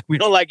anti-government. Like, we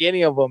don't like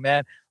any of them,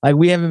 man. Like,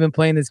 we haven't been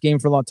playing this game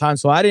for a long time.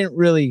 So I didn't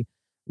really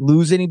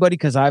lose anybody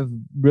because I've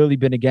really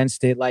been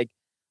against it. Like,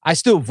 I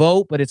still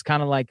vote, but it's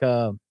kind of like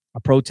a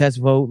protest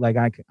vote. Like,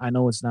 I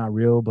know it's not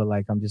real, but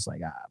like, I'm just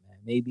like, man,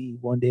 maybe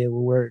one day it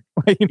will work.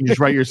 You just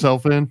write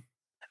yourself in?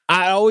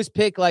 I always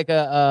pick like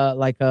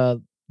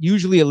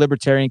usually a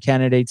libertarian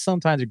candidate,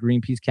 sometimes a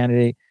Greenpeace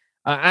candidate.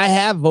 I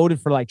have voted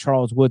for like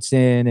Charles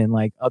Woodson and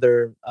like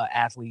other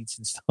athletes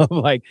and stuff,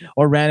 like,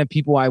 or random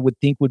people I would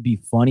think would be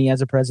funny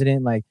as a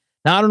president. Like,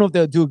 now I don't know if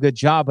they'll do a good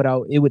job, but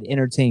it would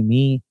entertain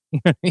me.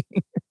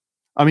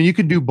 I mean, you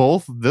could do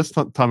both this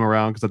time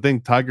around, because I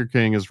think Tiger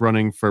King is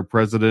running for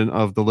president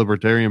of the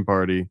Libertarian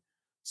Party.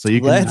 So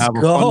you can have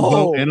a fun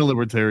vote and a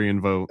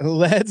libertarian vote.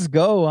 Let's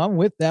go. I'm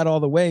with that all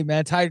the way,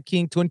 man. Tiger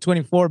King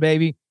 2024,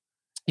 baby.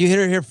 You hit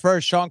it here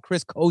first. Sean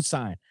Chris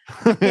cosign.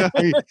 You're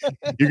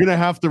going to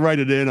have to write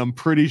it in. I'm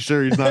pretty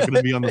sure he's not going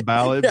to be on the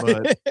ballot,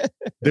 but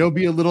there'll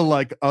be a little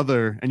like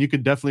other, and you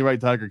could definitely write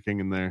Tiger King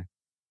in there.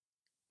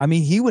 I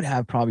mean, he would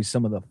have probably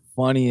some of the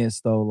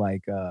funniest, though,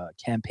 like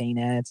campaign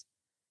ads.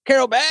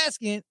 Carol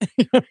Baskin.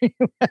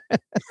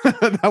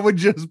 It would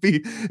just be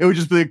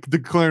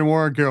declaring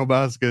war on Carol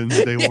Baskin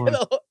day one.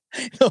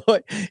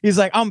 He's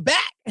like, I'm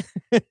back.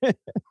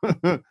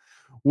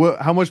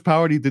 How much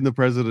power do you think the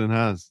president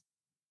has?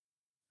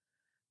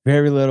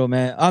 Very little,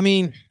 man. I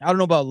mean, I don't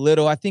know about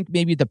little. I think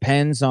maybe it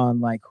depends on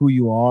like who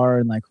you are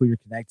and like who you're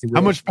connected with.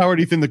 How much power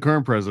do you think the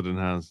current president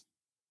has?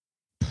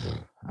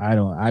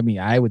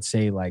 I would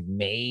say like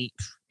maybe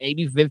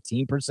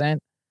 15%.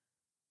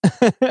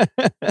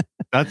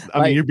 I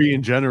mean, you're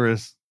being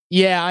generous.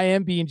 Yeah, I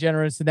am being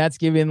generous, and that's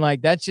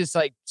just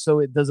like so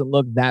it doesn't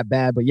look that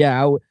bad. But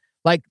yeah, I would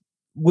like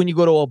when you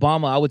go to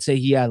Obama, I would say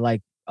he had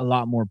like a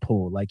lot more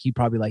pull. Like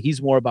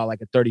he's more about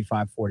like a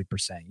 35-40%.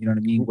 You know what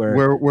I mean?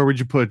 Where would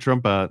you put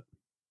Trump at?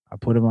 I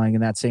put him like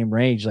in that same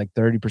range, like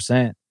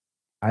 30%.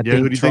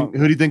 Who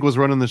do you think was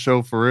running the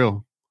show for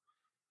real?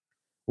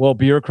 Well,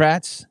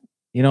 bureaucrats,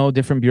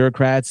 different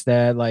bureaucrats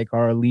that like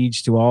are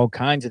alleged to all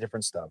kinds of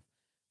different stuff,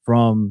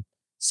 from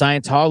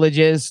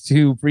Scientologists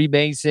to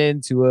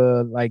Freemason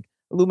to like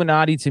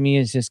Illuminati. To me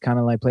is just kind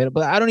of like played up,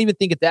 but I don't even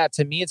think of that.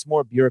 To me, it's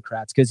more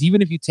bureaucrats, because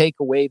even if you take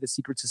away the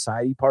secret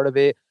society part of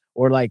it,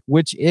 or like,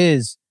 which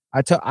is,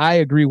 I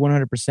agree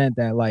 100%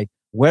 that like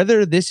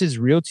whether this is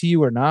real to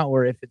you or not,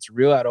 or if it's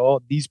real at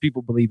all, these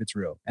people believe it's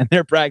real and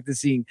they're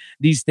practicing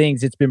these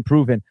things. It's been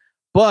proven.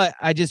 But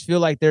I just feel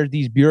like there's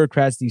these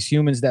bureaucrats, these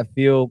humans that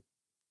feel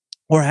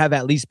or have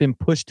at least been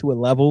pushed to a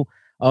level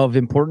of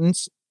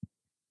importance,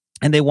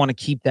 and they want to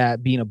keep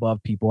that being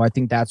above people. I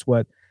think that's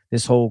what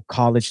this whole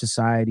college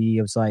society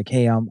is like.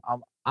 Hey,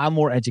 I'm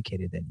more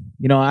educated than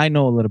you. I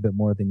know a little bit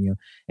more than you.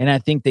 And I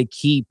think they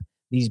keep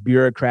these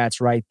bureaucrats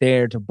right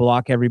there to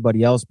block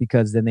everybody else,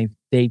 because then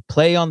they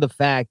play on the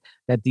fact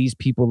that these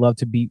people love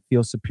to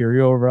feel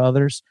superior over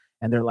others.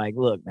 And they're like,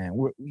 look, man,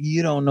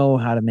 you don't know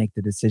how to make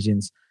the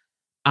decisions.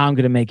 I'm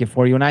going to make it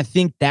for you. And I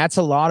think that's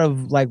a lot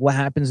of like what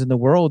happens in the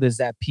world, is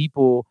that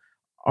people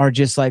are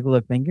just like,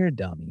 look, man, you're a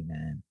dummy,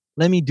 man.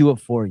 Let me do it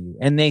for you.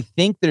 And they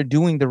think they're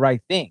doing the right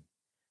thing,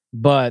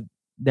 but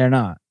they're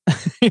not.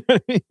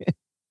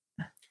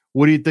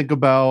 What do you think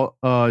about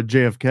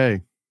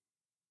JFK?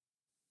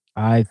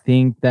 I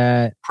think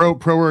that pro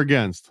or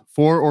against,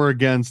 for or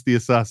against the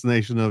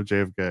assassination of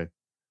JFK.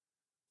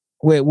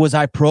 Wait, was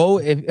I pro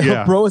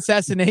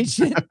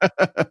assassination?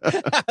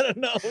 I don't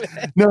know,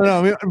 man. No.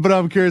 I mean, but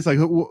I'm curious, like,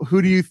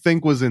 who do you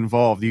think was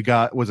involved?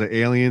 Was it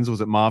aliens?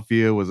 Was it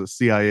mafia? Was it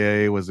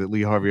CIA? Was it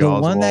Lee Harvey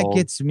Oswald? The one that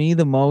gets me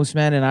the most,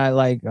 man, and I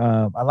like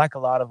a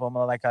lot of them.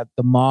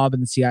 The mob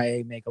and the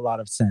CIA make a lot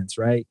of sense,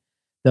 right?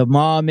 The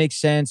mob makes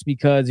sense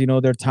because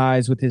their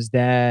ties with his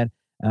dad.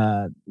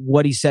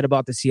 What he said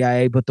about the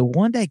CIA, but the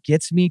one that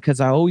gets me, because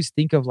I always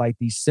think of like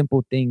these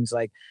simple things,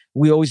 like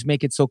we always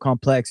make it so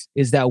complex,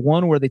 is that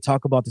one where they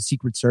talk about the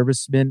Secret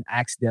Serviceman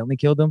accidentally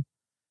killed him.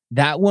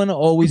 That one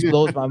always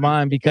blows my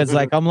mind, because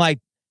like I'm like,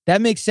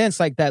 that makes sense.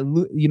 Like that,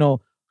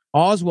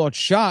 Oswald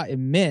shot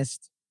and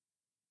missed,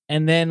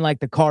 and then like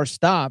the car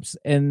stops,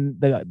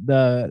 and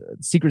the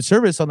Secret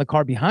Service on the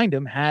car behind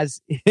him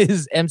has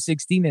his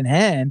M16 in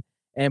hand,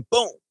 and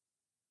boom,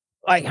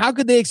 like, how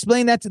could they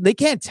explain that they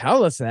can't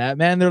tell us that,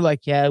 man. They're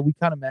like, yeah, we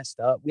kind of messed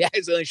up. We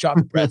accidentally shot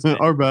the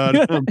president. Our bad.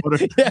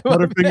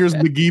 Butterfingers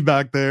McGee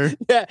back there.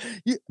 Yeah.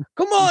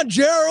 Come on,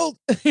 Gerald.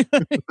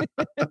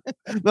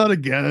 Not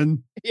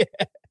again. Yeah.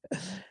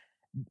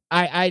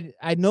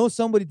 I know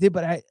somebody did,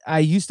 but I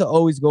used to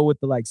always go with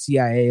the like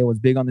CIA. I was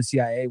big on the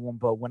CIA one,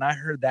 but when I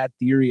heard that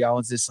theory, I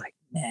was just like,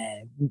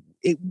 man,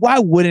 why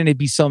wouldn't it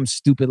be something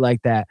stupid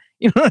like that?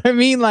 You know what I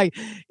mean? Like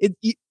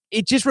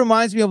it just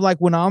reminds me of like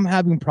when I'm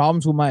having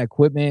problems with my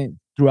equipment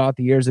throughout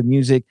the years of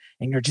music,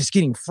 and you're just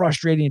getting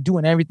frustrated and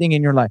doing everything,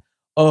 and you're like,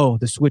 oh,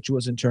 the switch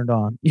wasn't turned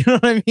on. You know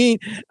what I mean?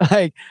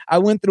 Like I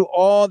went through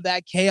all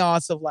that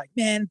chaos of like,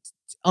 man,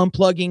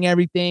 unplugging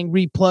everything,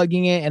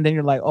 replugging it, and then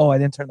you're like, oh, I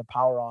didn't turn the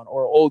power on,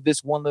 or oh,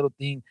 this one little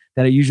thing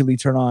that I usually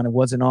turn on, it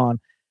wasn't on.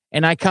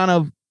 And I kind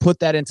of put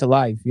that into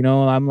life. You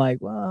know, I'm like,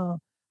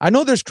 well, I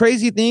know there's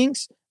crazy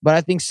things, but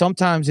I think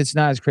sometimes it's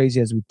not as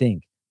crazy as we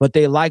think. But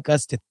they like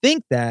us to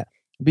think that,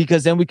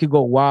 because then we could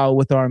go wild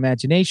with our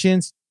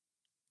imaginations,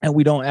 and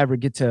we don't ever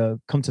get to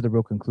come to the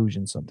real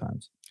conclusion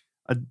sometimes.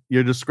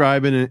 You're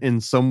describing it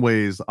in some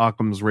ways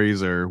Occam's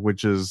razor,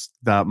 which is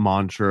that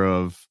mantra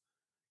of,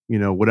 you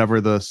know,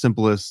 whatever the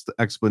simplest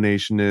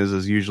explanation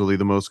is usually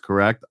the most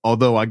correct.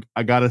 Although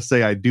I gotta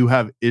say, I do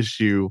have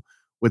issue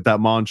with that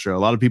mantra. A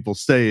lot of people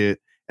say it,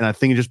 and I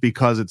think just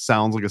because it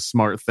sounds like a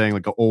smart thing,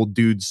 like an old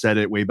dude said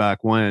it way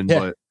back when. Yeah.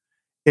 But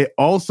it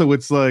also,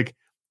 it's like,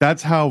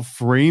 that's how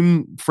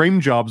frame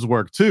jobs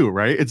work too,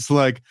 right? It's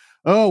like,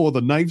 oh, well, the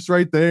knife's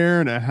right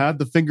there, and it had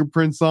the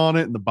fingerprints on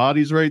it, and the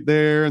body's right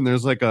there, and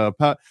there's like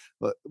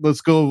let's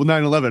go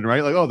 9/11,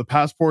 right? Like, oh, the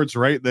passport's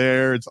right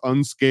there, it's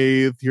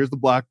unscathed. Here's the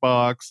black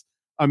box.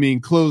 I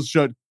mean, closed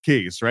shut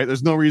case, right?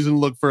 There's no reason to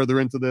look further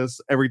into this.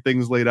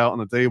 Everything's laid out on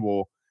the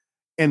table,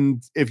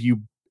 and if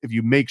you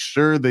make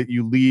sure that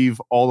you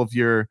leave all of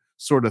your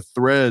sort of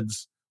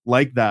threads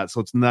like that,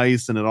 so it's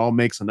nice and it all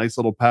makes a nice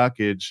little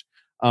package.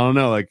 I don't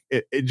know, like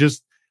it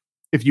just,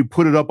 if you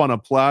put it up on a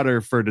platter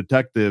for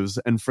detectives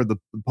and for the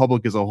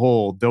public as a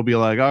whole, they'll be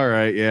like, all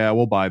right, yeah,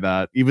 we'll buy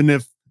that. Even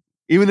if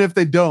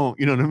they don't,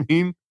 you know what I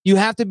mean? You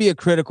have to be a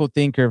critical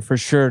thinker for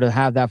sure to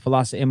have that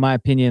philosophy, in my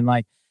opinion,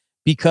 like,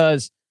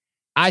 because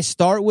I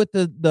start with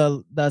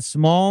the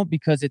small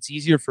because it's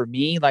easier for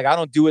me. Like, I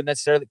don't do it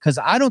necessarily because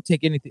I don't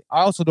take anything.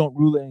 I also don't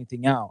rule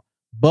anything out,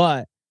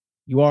 but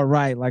you are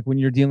right. Like when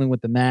you're dealing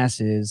with the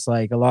masses,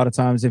 like a lot of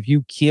times if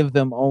you give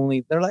them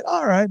only, they're like,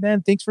 all right,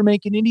 man, thanks for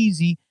making it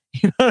easy.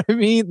 You know what I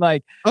mean?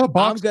 Like, oh,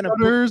 box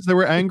cutters, they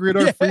were angry at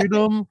our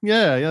freedom.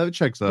 Yeah, that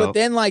checks out. But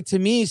then, like, to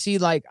me, see,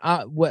 like,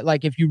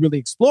 like if you really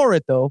explore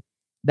it, though,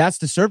 that's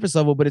the surface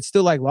level, but it's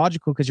still like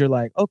logical because you're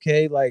like,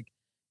 okay, like,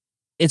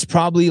 it's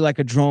probably like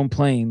a drone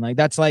plane. Like,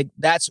 that's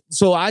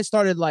so I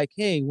started like,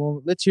 hey,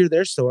 well, let's hear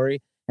their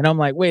story. And I'm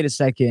like, wait a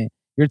second,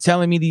 you're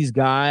telling me these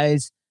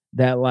guys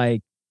that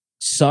like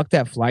sucked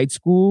at flight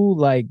school,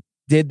 like,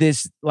 did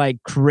this like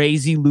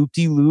crazy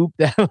loop-de-loop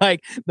that like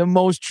the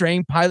most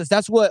trained pilots.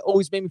 That's what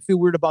always made me feel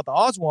weird about the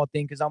Oswald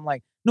thing, because I'm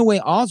like, no way,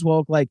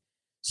 Oswald, like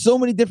so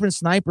many different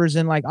snipers,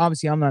 and like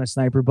obviously I'm not a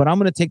sniper, but I'm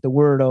gonna take the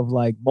word of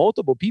like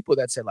multiple people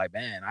that said like,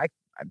 man,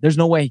 there's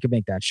no way he could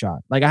make that shot.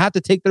 Like I have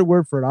to take their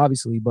word for it,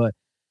 obviously, but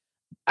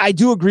I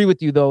do agree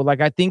with you though.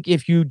 Like I think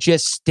if you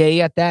just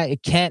stay at that,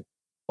 it can't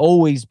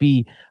always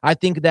be. I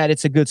think that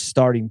it's a good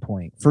starting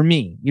point for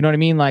me. You know what I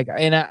mean? Like,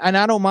 and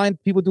I don't mind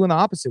people doing the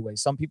opposite way.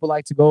 Some people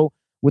like to go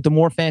with the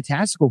more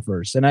fantastical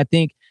first. And I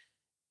think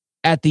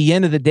at the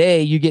end of the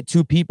day, you get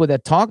two people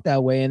that talk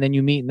that way, and then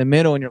you meet in the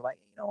middle and you're like,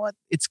 you know what?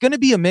 It's going to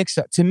be a mix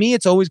up. To me,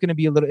 it's always going to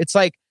be a little, it's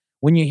like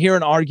when you hear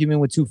an argument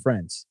with two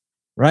friends,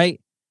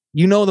 right?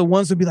 You know, the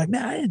ones will be like,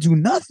 man, I didn't do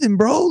nothing,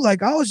 bro.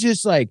 Like, I was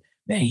just like,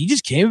 man, he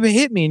just came and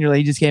hit me. And you're like,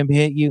 he just came and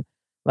hit you.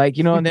 Like,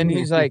 you know, and then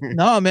he's like,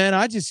 no, man,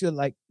 I just feel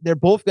like they're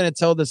both going to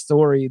tell the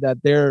story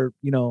that they're,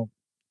 you know,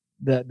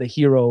 the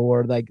hero,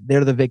 or like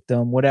they're the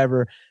victim,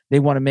 whatever they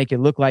want to make it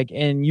look like.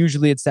 And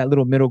usually it's that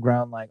little middle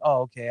ground, like,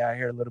 oh, okay, I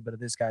hear a little bit of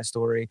this guy's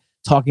story.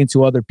 Talking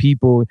to other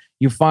people,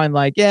 you find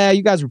like, yeah,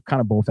 you guys were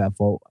kind of both at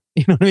fault.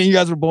 You know what I mean? You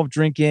guys were both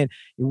drinking.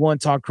 You one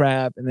talked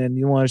crap, and then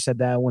you one said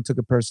that, one took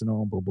it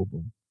personal, boom, boom,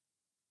 boom.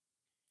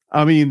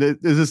 I mean, is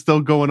this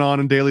still going on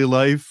in daily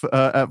life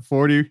at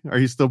 40? Are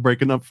you still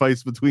breaking up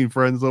fights between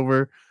friends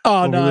over?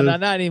 Oh, no,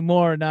 not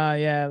anymore. Nah,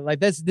 yeah. Like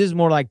this is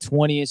more like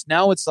 20s.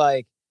 Now it's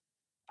like,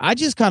 I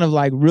just kind of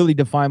like really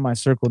define my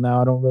circle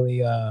now. I don't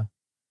really, I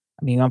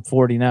mean, I'm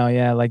 40 now.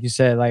 Yeah. Like you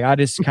said, like I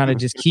just kind of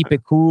just keep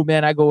it cool,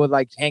 man. I go with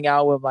like hang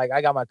out with, like,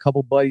 I got my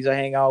couple buddies I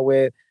hang out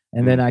with,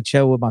 and then I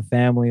chill with my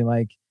family.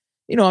 Like,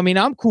 you know, I mean,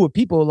 I'm cool with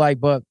people,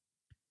 like, but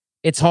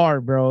it's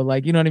hard, bro.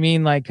 Like, you know what I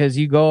mean? Like, cause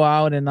you go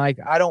out and like,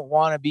 I don't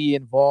want to be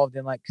involved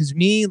in like, cause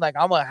me, like,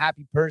 I'm a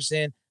happy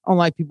person. I don't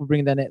like people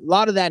bringing that in. A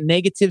lot of that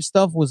negative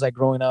stuff was like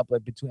growing up,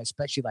 like between,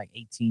 especially like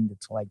 18 to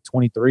like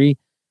 23.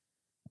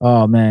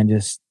 Oh man,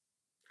 just,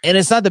 and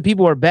it's not that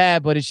people are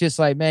bad, but it's just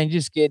like, man, you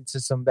just get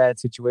into some bad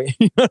situation.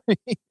 You know what I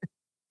mean?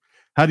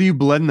 How do you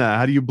blend that?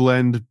 How do you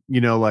blend,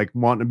 you know, like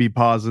wanting to be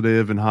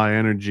positive and high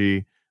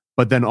energy,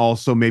 but then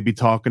also maybe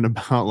talking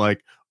about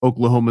like,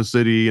 Oklahoma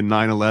City and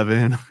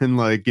 9/11 and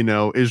like, you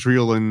know,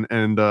 Israel and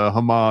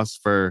Hamas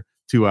for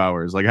 2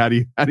 hours. Like how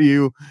do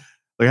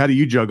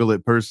you juggle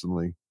it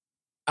personally?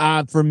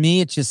 For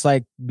me, it's just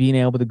like being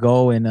able to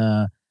go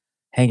and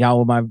hang out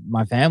with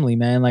my family,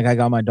 man. Like I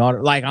got my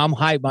daughter. Like I'm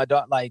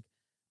hyped.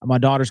 My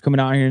daughter's coming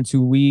out here in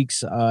 2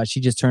 weeks.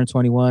 She just turned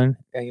 21,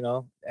 you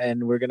know,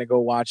 and we're gonna go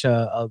watch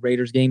a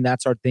Raiders game.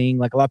 That's our thing.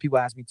 Like a lot of people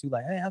ask me too,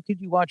 like, hey, how could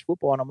you watch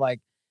football? And I'm like,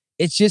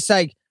 it's just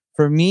like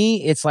for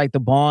me, it's like the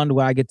bond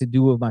where I get to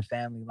do with my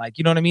family. Like,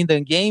 you know what I mean?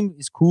 The game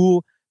is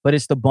cool, but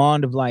it's the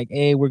bond of like,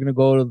 hey, we're gonna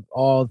go to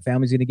all the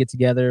family's gonna get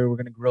together. We're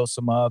gonna grill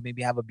some up,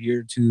 maybe have a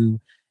beer or two,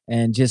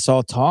 and just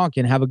all talk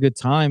and have a good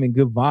time and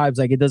good vibes.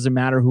 Like it doesn't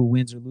matter who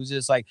wins or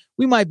loses. Like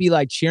we might be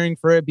like cheering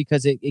for it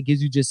because it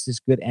gives you just this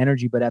good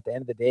energy. But at the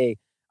end of the day,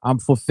 I'm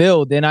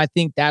fulfilled. And I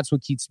think that's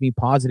what keeps me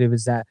positive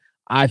is that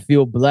I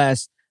feel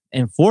blessed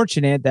and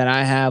fortunate that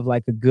I have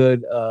like a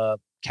good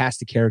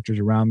cast of characters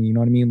around me. You know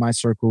what I mean? My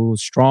circle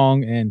is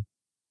strong and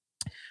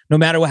no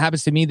matter what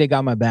happens to me, they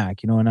got my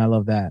back, you know, and I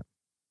love that.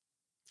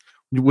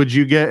 Would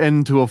you get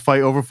into a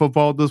fight over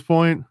football at this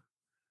point?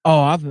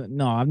 Oh,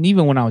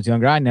 even when I was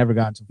younger, I never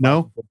got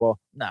into football.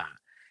 Nah.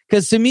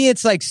 Because to me,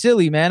 it's like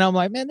silly, man. I'm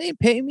like, man, they ain't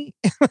pay me.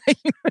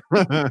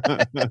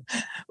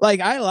 Like,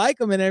 I like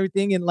them and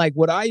everything. And like,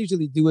 what I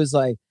usually do is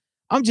like,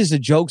 I'm just a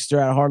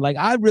jokester at heart. Like,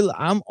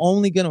 I'm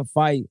only going to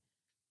fight.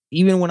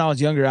 Even when I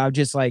was younger, I was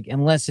just like,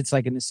 unless it's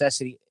like a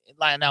necessity.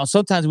 Like now,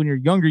 sometimes when you're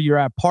younger, you're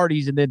at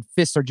parties and then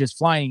fists are just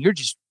flying. You're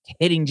just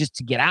hitting just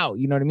to get out.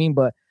 You know what I mean?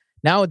 But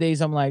nowadays,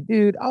 I'm like,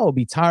 dude, I will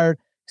be tired.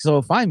 So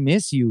if I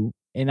miss you,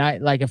 and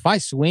if I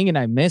swing and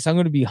I miss, I'm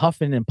going to be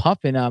huffing and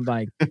puffing. I'm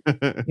like,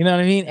 you know what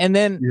I mean? And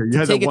then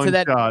to take it to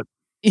that shot.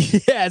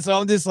 Yeah. So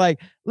I'm just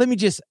like,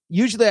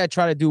 usually I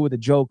try to do it with a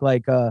joke.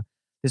 Like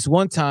this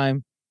one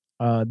time,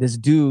 this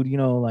dude, you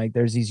know, like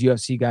there's these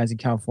UFC guys in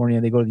California.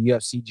 They go to the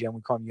UFC gym.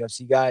 We call them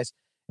UFC guys.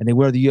 And they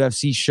wear the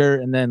UFC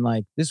shirt. And then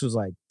like, this was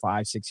like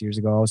 5-6 years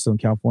ago. I was still in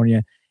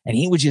California. And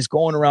he was just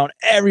going around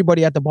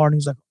everybody at the bar.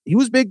 And he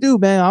was big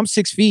dude, man. I'm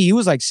 6 feet. He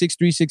was like 6'3",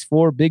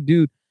 6'4", big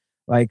dude.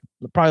 Like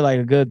probably like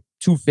a good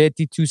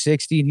 250,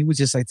 260. And he was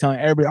just like telling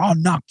everybody, I'll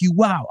knock you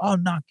out. I'll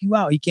knock you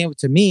out. He came up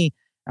to me.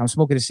 I'm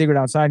smoking a cigarette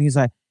outside. And he's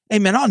like, hey,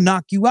 man, I'll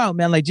knock you out,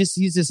 man. Like,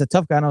 he's just a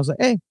tough guy. And I was like,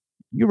 hey,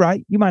 you're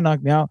right. You might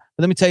knock me out.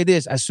 But let me tell you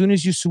this. As soon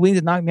as you swing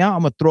to knock me out,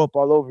 I'm going to throw up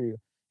all over you.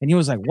 And he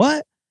was like,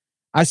 what?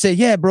 I said,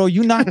 yeah, bro,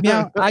 you knock me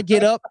out. I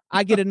get up.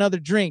 I get another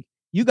drink.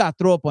 You got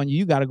throw up on you.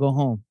 You got to go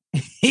home.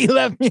 He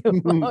left me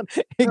alone.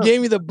 He gave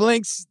me the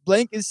blankest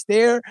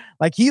stare.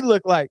 Like he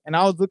looked like, and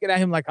I was looking at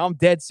him like I'm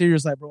dead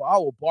serious. Like, bro, I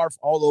will barf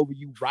all over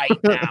you right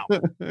now.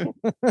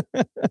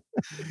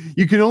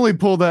 You can only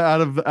pull that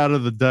out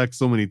of the deck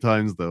so many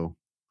times, though.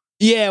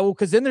 Yeah, well,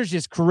 because then there's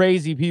just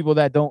crazy people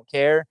that don't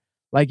care.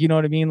 Like, you know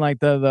what I mean? Like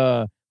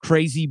the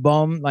crazy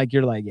bum. Like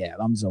you're like, yeah,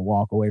 I'm just gonna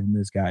walk away from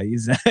this guy.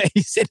 He's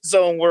in his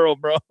own world,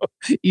 bro.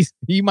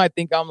 He might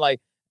think I'm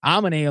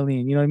an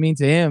alien. You know what I mean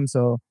to him.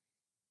 So.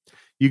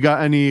 You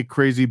got any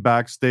crazy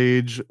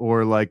backstage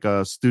or like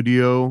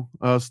studio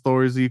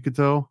stories that you could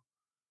tell?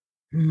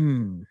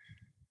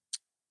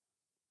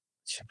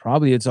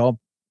 Probably it's all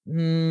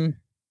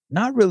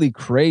not really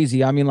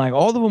crazy. I mean, like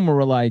all of them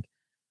were like,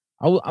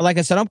 like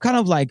I said, I'm kind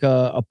of like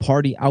a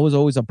party. I was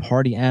always a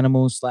party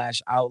animal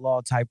 /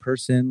 outlaw type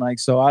person. Like,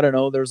 so I don't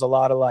know. There's a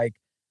lot of like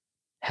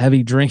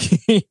heavy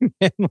drinking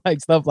and like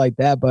stuff like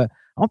that, but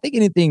I don't think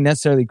anything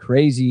necessarily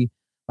crazy.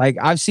 Like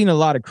I've seen a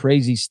lot of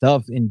crazy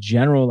stuff in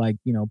general, like,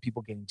 you know,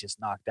 people getting just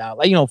knocked out,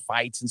 like, you know,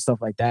 fights and stuff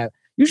like that,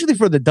 usually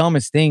for the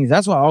dumbest things.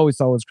 That's what I always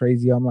thought was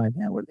crazy. I'm like,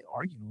 man, what are they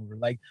arguing over?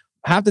 Like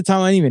half the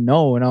time I didn't even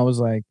know. And I was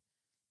like,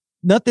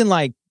 nothing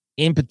like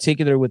in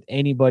particular with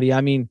anybody.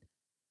 I mean,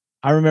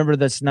 I remember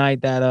this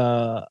night that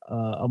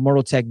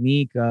Immortal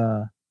Technique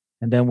and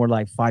then we're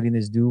like fighting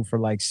this dude for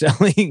like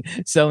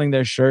selling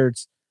their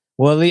shirts.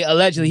 Well,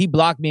 allegedly he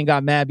blocked me and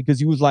got mad because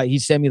he was like, he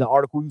sent me the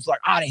article. He was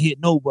like, I didn't hit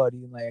nobody.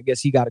 And like, I guess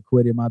he got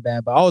acquitted, my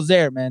bad. But I was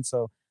there, man.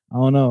 So I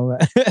don't know.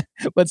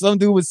 But some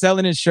dude was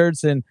selling his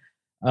shirts and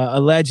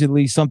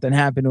allegedly something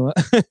happened to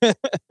him.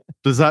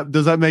 Does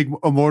that make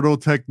Immortal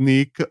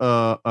Technique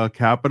a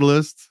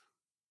capitalist?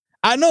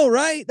 I know,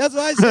 right? That's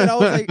what I said. I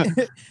was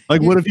like,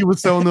 like, what if he was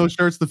selling those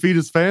shirts to feed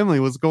his family?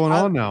 What's going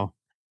on now?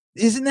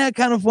 Isn't that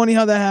kind of funny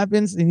how that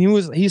happens? And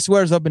he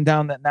swears up and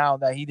down that now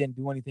that he didn't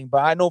do anything, but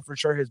I know for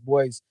sure his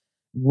boys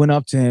went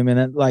up to him and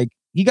it, like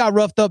he got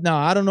roughed up. Now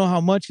I don't know how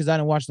much because I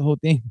didn't watch the whole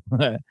thing.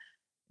 But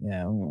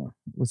yeah, we'll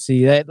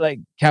see. That like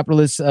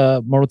capitalist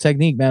Mortal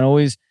Technique, man,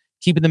 always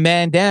keeping the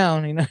man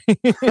down. You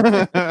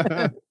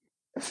know.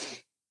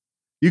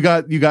 You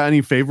got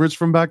any favorites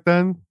from back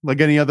then?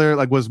 Like any other,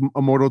 like was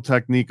Immortal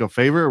Technique a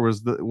favorite,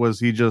 or was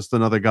he just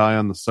another guy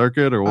on the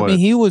circuit, or what? I mean,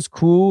 he was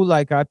cool.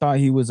 Like I thought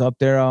he was up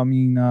there. I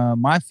mean,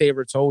 my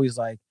favorite's always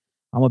like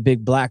I'm a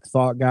big Black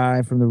Thought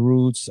guy from the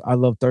Roots. I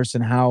love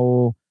Thurston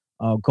Howell.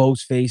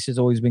 Ghostface has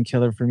always been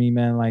killer for me,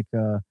 man. Like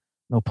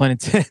no pun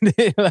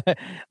intended.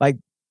 Like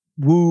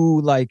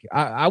Wu. Like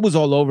I was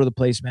all over the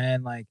place,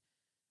 man. Like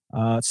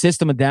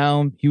System of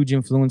Down, huge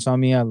influence on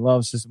me. I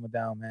love System of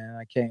Down, man.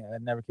 I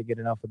never could get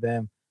enough of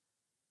them.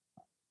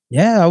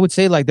 Yeah, I would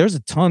say like there's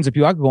a tons of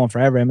people. I could go on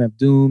forever. MF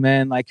Doom,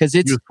 man. Like, cause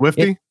it's You a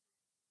Swifty?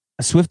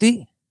 a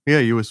Swifty. Yeah,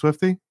 you a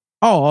Swifty?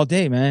 Oh, all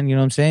day, man. You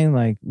know what I'm saying?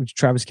 Like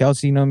Travis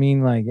Kelce, you know what I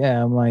mean? Like,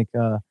 yeah, I'm like,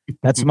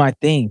 that's my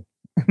thing.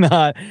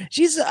 Nah,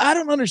 I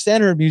don't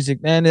understand her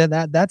music, man.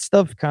 That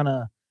stuff kind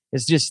of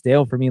is just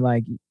stale for me.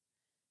 Like,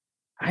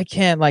 I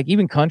can't, like,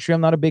 even country.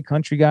 I'm not a big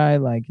country guy.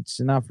 Like, it's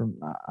not from,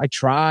 I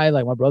try,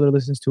 like, my brother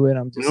listens to it.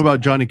 I'm just, What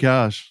about Johnny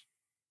Cash?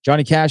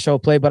 Johnny Cash, I'll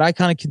play, but I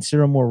kind of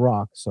consider him more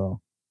rock. So,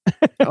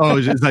 Oh,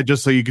 is that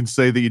just so you can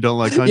say that you don't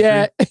like country?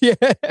 yeah.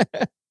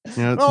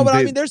 Yeah, No, but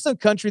I mean, there's some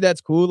country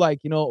that's cool, like,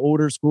 you know,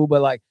 older school,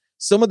 but like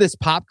some of this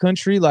pop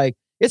country, like,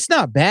 it's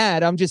not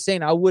bad. I'm just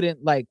saying I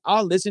wouldn't, like,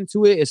 I'll listen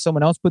to it if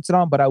someone else puts it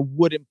on, but I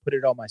wouldn't put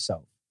it on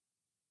myself.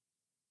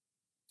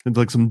 It's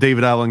like some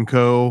David Allen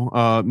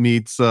Coe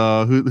meets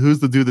who's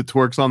the dude that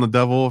twerks on the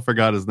devil? I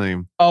forgot his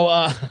name.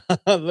 Oh,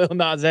 Lil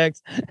Nas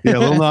X. Yeah,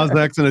 Lil Nas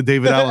X and a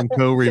David Allen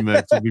Coe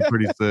remix would be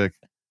pretty sick.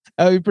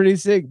 That'd be pretty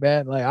sick,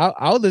 man. Like,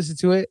 I'll listen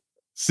to it.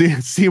 See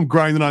him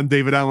grinding on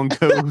David Allen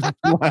Coe.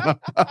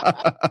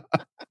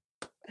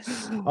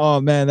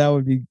 Oh man, that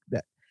would be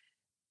that.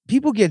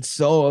 People get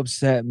so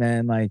upset,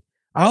 man. Like,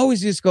 I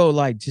always just go,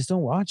 like, just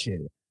don't watch it.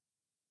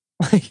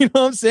 Like, you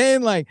know what I'm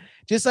saying? Like,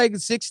 just like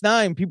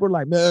 6ix9ine, people are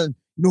like, man,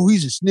 you know,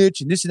 he's a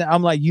snitch and this and that.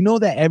 I'm like, you know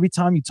that every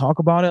time you talk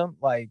about him,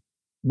 like,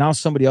 now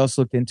somebody else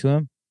looked into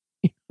him.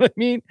 You know what I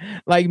mean?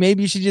 Like,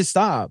 maybe you should just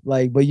stop.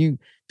 Like, but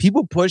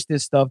people push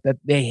this stuff that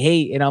they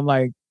hate, and I'm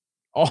like,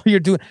 all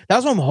you're doing.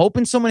 That's why I'm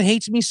hoping someone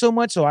hates me so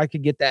much so I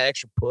could get that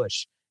extra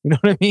push. You know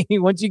what I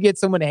mean? Once you get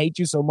someone to hate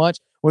you so much,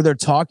 where they're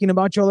talking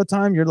about you all the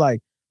time, you're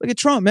like, look at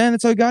Trump, man.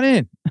 That's how he got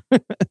in.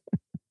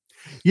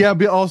 Yeah,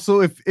 but also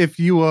if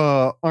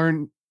you're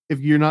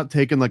not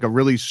taking like a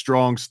really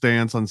strong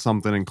stance on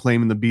something and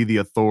claiming to be the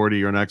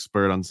authority or an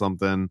expert on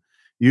something,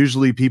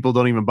 usually people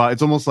don't even buy.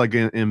 It's almost like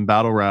in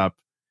battle rap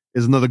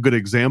is another good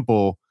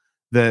example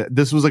that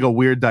this was like a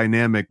weird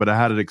dynamic, but I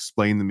had it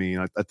explained to me.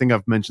 I think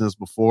I've mentioned this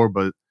before,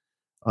 but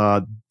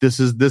this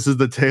is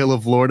the tale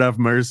of Lord Have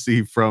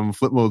Mercy from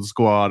Flip Mode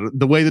Squad.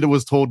 The way that it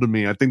was told to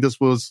me, I think this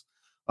was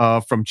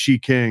from Chi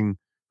King,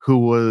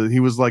 he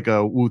was like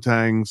a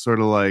Wu-Tang sort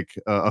of like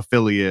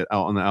affiliate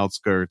out on the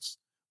outskirts.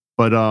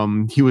 But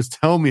he was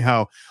telling me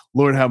how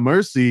Lord Have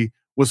Mercy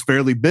was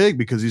fairly big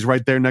because he's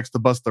right there next to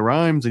Busta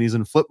Rhymes and he's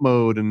in flip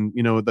mode, and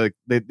you know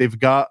they've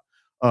got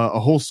a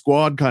whole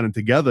squad kind of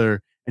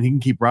together, and he can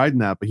keep riding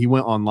that. But he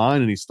went online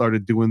and he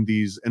started doing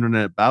these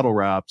internet battle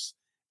raps,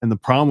 and the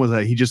problem was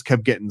that he just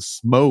kept getting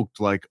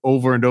smoked like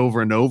over and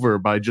over and over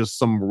by just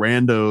some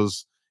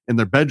randos in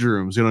their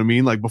bedrooms. You know what I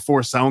mean? Like before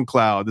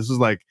SoundCloud, this is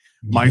like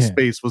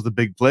MySpace was the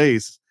big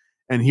place,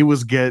 and he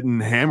was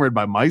getting hammered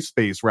by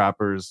MySpace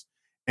rappers.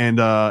 And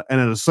at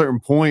a certain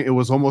point, it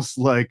was almost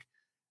like,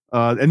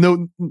 and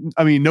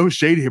no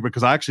shade here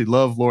because I actually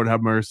love Lord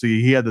Have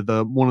Mercy. He had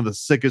the one of the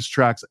sickest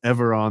tracks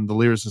ever on the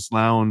Lyricist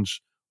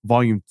Lounge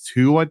Volume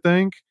 2, I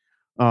think.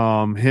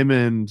 Him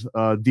and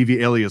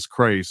DV Alias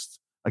Christ.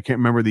 I can't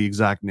remember the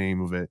exact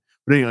name of it,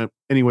 but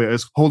anyway,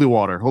 it's Holy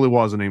Water. Holy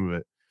Water is the name of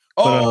it.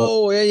 Yeah.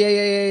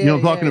 You know what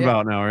I'm talking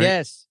about now, right?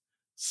 Yes.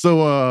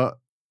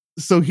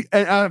 So he,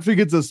 after he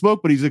gets the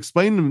smoke, but he's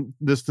explaining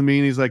this to me,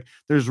 and he's like,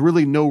 there's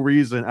really no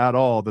reason at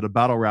all that a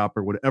battle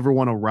rapper would ever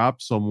want to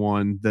rap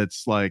someone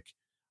that's like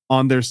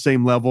on their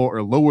same level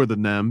or lower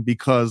than them,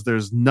 because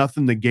there's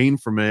nothing to gain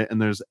from it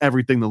and there's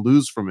everything to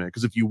lose from it.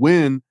 Because if you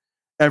win,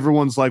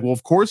 everyone's like, well,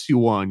 of course you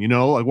won, you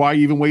know, like, why are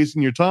you even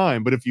wasting your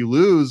time? But if you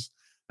lose,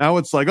 now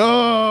it's like,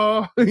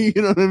 oh, you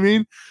know what I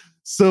mean?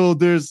 So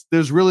there's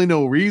really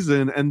no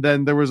reason. And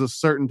then there was a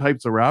certain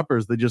types of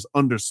rappers that just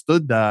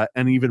understood that,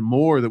 and even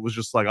more that was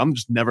just like, I'm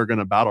just never going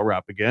to battle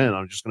rap again.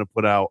 I'm just going to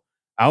put out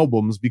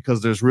albums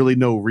because there's really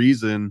no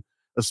reason,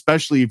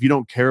 especially if you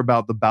don't care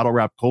about the battle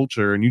rap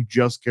culture and you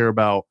just care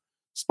about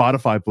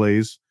Spotify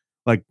plays.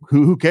 Like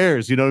who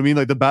cares? You know what I mean?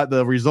 Like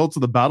the results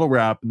of the battle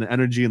rap and the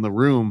energy in the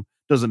room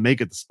doesn't make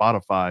it to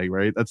Spotify,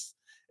 right?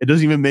 It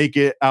doesn't even make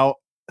it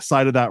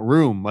outside of that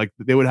room. Like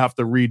they would have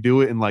to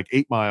redo it in like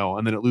 8 Mile,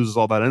 and then it loses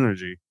all that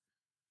energy.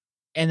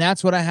 And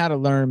that's what I had to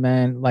learn,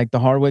 man, like the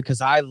hard way.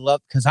 Cause I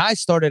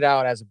started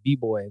out as a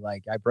B-boy.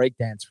 Like I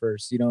breakdance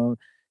first, you know,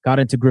 got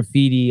into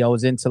graffiti. I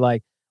was into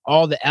like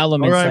all the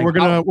elements. All right,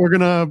 like,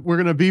 we're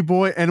gonna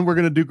B-boy and we're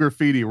gonna do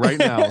graffiti right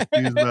now.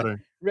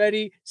 Better.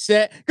 Ready,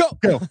 set, go.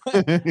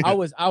 Yeah. I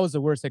was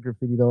the worst at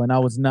graffiti though, and I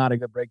was not a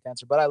good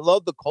breakdancer, but I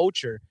love the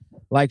culture.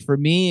 Like for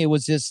me, it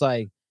was just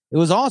like, it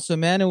was awesome,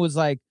 man. It was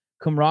like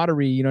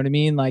camaraderie, you know what I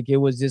mean? Like it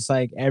was just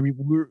like we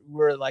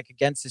were like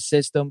against the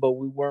system, but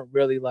we weren't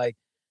really like,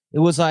 it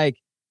was like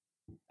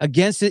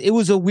against it. It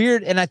was a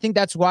weird, and I think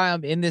that's why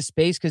I'm in this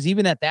space, because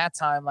even at that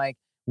time, like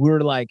we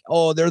were like,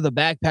 oh, they're the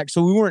backpack.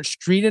 So we weren't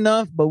street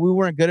enough, but we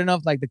weren't good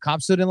enough. Like the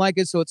cops didn't like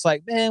it. So it's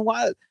like, man,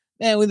 why?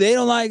 Man, when they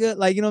don't like it,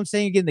 like, you know what I'm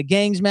saying? You're getting the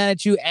gangs mad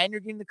at you and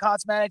you're getting the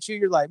cops mad at you.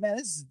 You're like, man,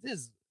 this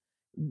is,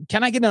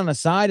 can I get on the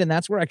side? And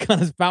that's where I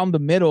kind of found the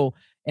middle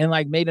and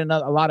like made a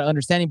lot of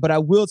understanding. But I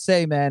will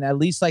say, man, at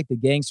least like the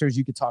gangsters,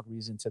 you could talk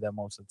reason to them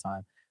most of the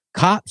time.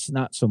 Cops,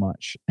 not so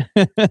much.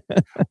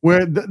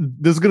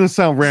 This is gonna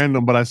sound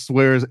random, but I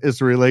swear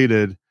it's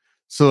related.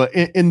 So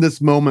in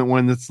this moment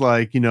when it's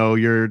like,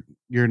 you're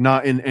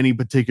not in any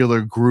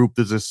particular group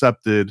that's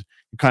accepted,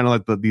 kind of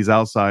like these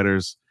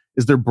outsiders.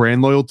 Is there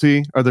brand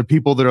loyalty? Are there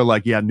people that are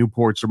like, yeah,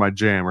 Newports are my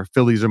jam, or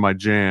Phillies are my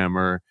jam,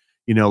 or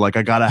like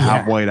I gotta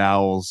have White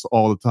Owls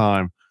all the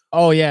time?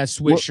 Oh yeah,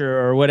 Swisher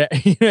or whatever.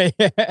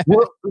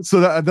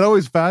 So that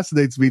always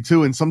fascinates me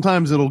too. And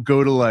sometimes it'll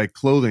go to like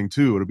clothing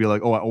too. It'll be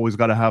like, oh, I always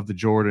got to have the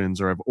Jordans,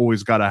 or I've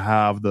always got to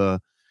have the,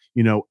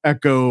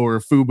 Echo or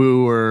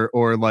Fubu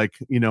or like,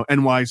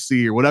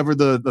 NYC or whatever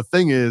the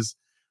thing is.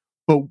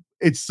 But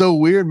it's so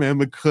weird, man,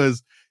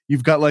 because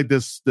you've got like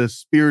this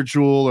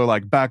spiritual or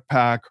like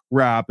backpack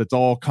rap. It's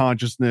all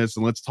consciousness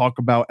and let's talk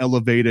about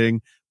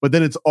elevating. But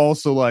then it's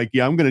also like,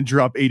 yeah, I'm going to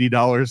drop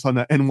 $80 on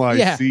that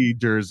NYC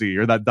jersey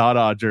or that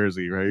Dada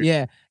jersey, right?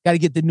 Yeah. Got to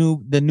get the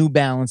New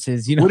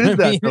Balances. What is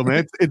that though,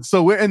 man? It's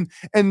so weird.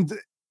 And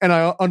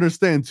I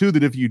understand too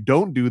that if you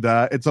don't do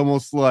that, it's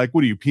almost like,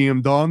 what are you,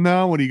 PM Dawn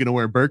now? What are you going to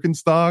wear,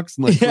 Birkenstocks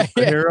and like flip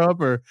the hair up?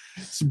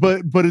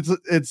 But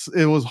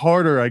it was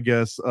harder, I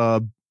guess,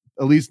 at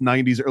least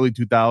 90s, early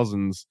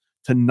 2000s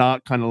to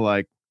not kind of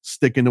like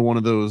stick into one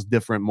of those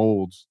different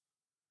molds.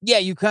 Yeah,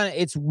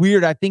 it's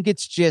weird. I think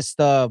it's just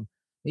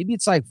maybe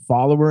it's like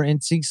follower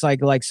instincts, like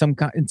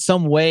in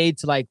some way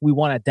to like we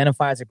want to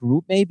identify as a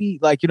group, maybe,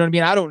 like, you know what I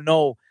mean? I don't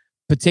know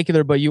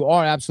particular, but you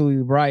are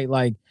absolutely right.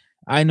 Like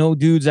I know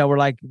dudes that were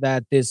like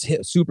that,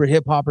 super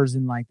hip hoppers,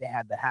 and like they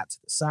had the hat to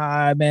the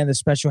side, man, the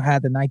special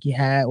hat, the Nike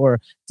hat, or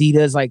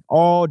Adidas, like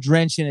all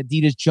drenched in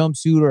Adidas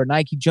jumpsuit or a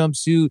Nike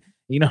jumpsuit.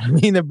 You know what I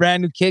mean? The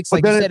brand new kicks,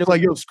 but like you said, it's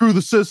like, yo, screw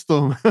the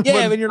system.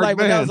 Yeah, when you're like,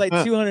 that was like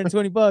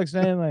 $220,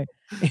 man. Like,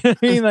 you know what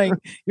I mean? Like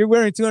you're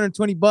wearing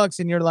 $220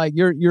 and you're like,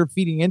 you're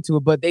feeding into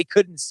it, but they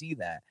couldn't see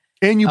that.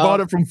 And you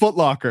bought it from Foot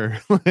Locker.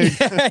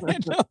 Yeah,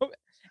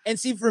 and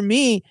see, for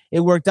me,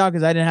 it worked out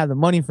because I didn't have the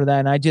money for that,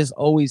 and I just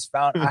always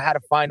found I had to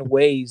find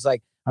ways.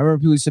 Like I remember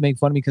people used to make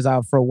fun of me because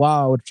for a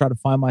while I would try to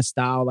find my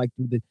style, like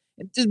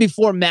just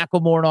before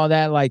Macklemore and all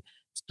that, like.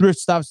 Thrift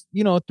stuff,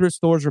 thrift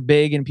stores were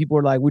big and people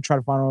were like, we try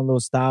to find all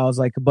those styles.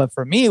 Like, but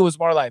for me, it was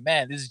more like,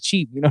 man, this is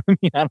cheap. You know what I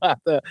mean?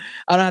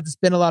 I don't have to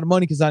spend a lot of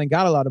money because I didn't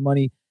got a lot of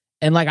money.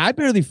 And like, I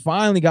barely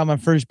finally got my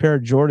first pair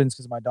of Jordans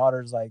because my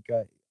daughter's like,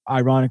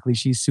 ironically,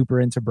 she's super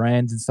into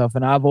brands and stuff.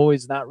 And I've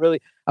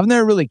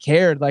never really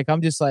cared. Like,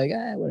 I'm just like,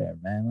 whatever,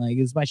 man. Like,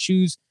 it's my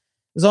shoes.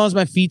 As long as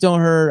my feet don't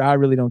hurt, I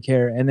really don't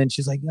care. And then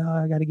she's like, no,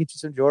 I got to get you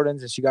some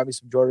Jordans. And she got me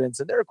some Jordans.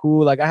 And they're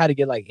cool. Like, I had to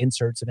get, like,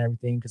 inserts and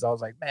everything because I was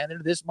like, man,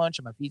 they're this much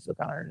and my feet still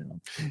kind of hurting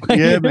them.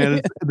 Yeah,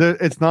 man.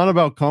 It's not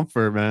about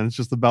comfort, man. It's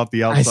just about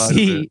the outside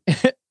of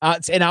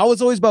it. And I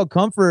was always about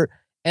comfort.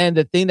 And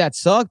the thing that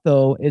sucked,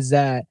 though, is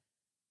that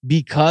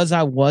because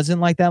I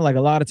wasn't like that, like,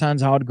 a lot of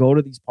times I would go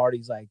to these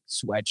parties, like,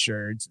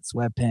 sweatshirts and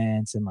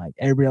sweatpants, and, like,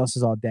 everybody else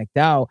is all decked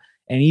out.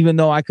 And even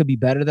though I could be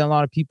better than a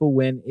lot of people,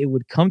 when it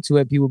would come to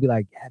it, people would be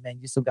like, yeah, man,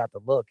 you still got the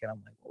look. And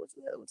I'm like, what's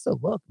the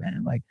look,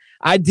 man? Like,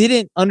 I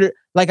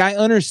I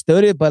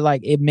understood it, but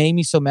like, it made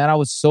me so mad.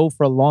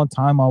 For a long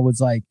time, I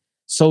was like,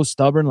 so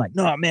stubborn, like,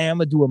 no, man, I'm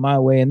gonna do it my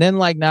way. And then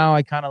like, now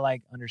I kind of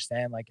like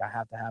understand, like, I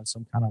have to have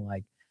some kind of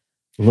like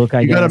look,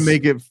 I guess. You gotta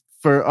make it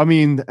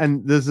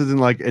and this isn't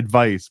like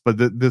advice, but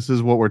this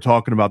is what we're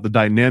talking about. The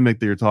dynamic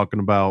that you're talking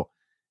about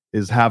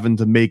is having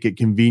to make it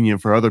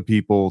convenient for other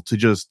people to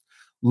just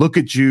look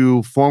at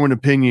you, form an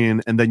opinion,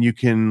 and then you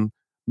can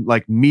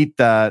like meet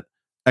that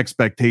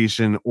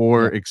expectation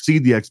or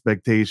exceed the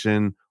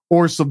expectation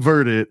or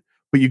subvert it,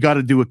 but you got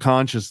to do it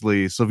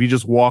consciously. So if you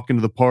just walk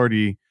into the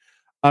party,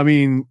 I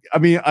mean,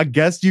 I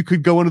guess you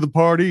could go into the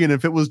party, and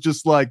if it was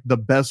just like the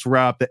best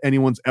rap that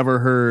anyone's ever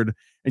heard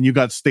and you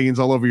got stains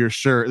all over your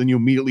shirt, then you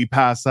immediately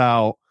pass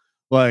out,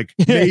 like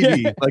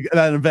maybe like at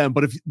that event.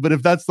 But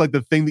if that's like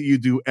the thing that you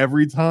do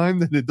every time,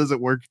 then it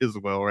doesn't work as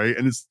well, right?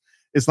 And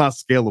it's not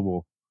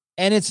scalable.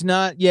 And it's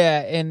not,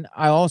 and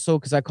I also,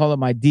 because I call it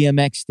my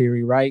DMX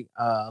theory, right?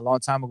 A long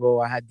time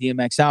ago, I had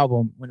DMX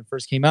album when it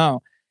first came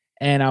out,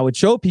 and I would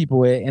show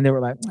people it, and they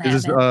were like,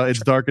 it's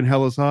dark and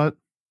hell is hot?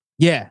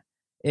 Yeah,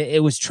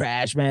 it was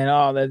trash, man.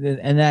 Oh,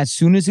 and as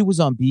soon as it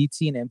was on BET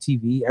and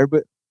MTV,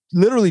 everybody,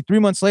 literally 3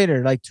 months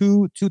later, like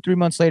 3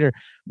 months later,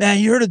 man,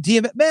 you heard of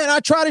DMX? Man,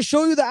 I tried to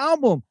show you the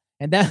album.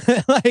 And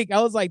that, like,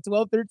 I was like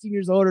 12, 13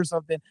 years old or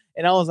something,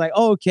 and I was like,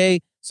 oh, okay,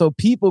 so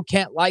people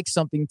can't like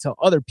something till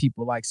other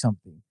people like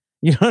something.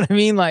 You know what I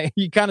mean? Like,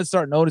 you kind of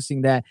start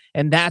noticing that.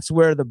 And that's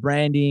where the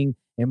branding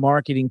and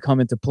marketing come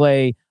into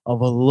play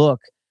of a look.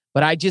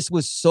 But I just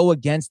was so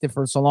against it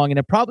for so long. And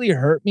it probably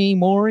hurt me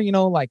more,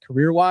 like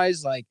career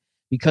wise, like,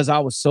 because I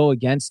was so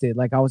against it.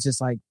 Like, I was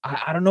just like,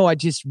 I don't know.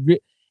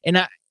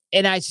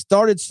 And I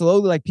started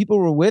slowly, like, people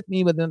were with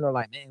me, but then they're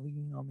like,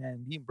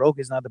 man, being broke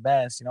is not the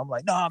best. I'm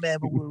like, no, man,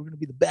 but we're going to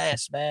be the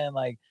best, man.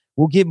 Like,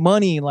 we'll get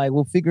money. Like,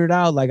 we'll figure it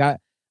out. Like,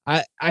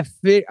 I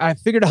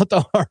figured out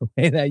the hard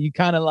way that you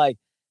kind of like,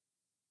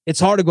 it's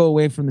hard to go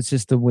away from the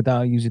system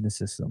without using the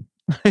system.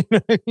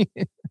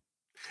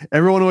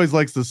 Everyone always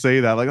likes to say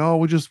that, like, oh,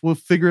 we'll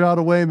figure out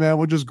a way, man.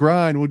 We'll just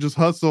grind. We'll just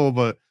hustle.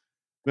 But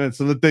Man,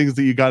 some of the things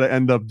that you got to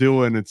end up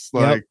doing, it's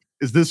like,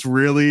 is this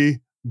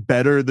really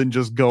better than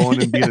just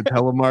going and being a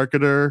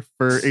telemarketer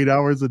for 8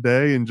 hours a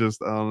day and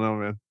just, I don't know,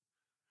 man.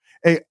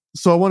 Hey,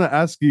 so I want to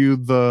ask you,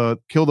 the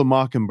Kill the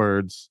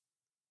Mockingbirds,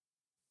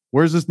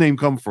 where's this name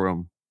come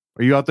from?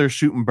 Are you out there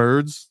shooting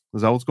birds?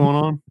 Is that what's going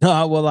on?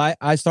 Well,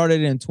 I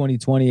started in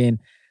 2020, and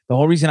the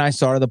whole reason I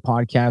started the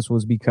podcast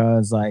was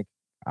because like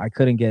I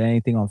couldn't get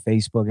anything on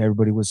Facebook.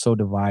 Everybody was so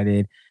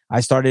divided.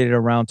 I started it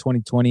around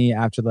 2020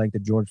 after like the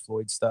George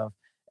Floyd stuff,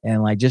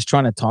 and like just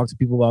trying to talk to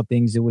people about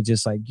things. It was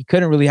just like you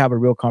couldn't really have a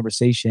real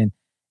conversation.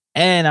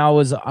 And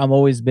I've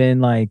always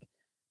been like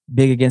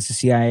big against the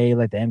CIA,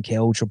 like the MK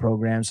Ultra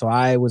program. So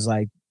I was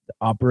like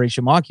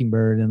Operation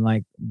Mockingbird, and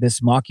like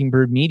this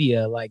Mockingbird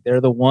media, like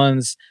they're the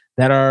ones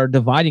that are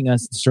dividing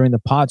us, stirring the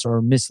pots,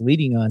 or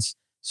misleading us.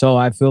 So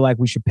I feel like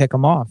we should pick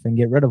them off and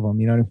get rid of them.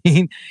 You know what I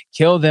mean?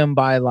 Kill them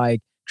by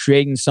like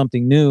creating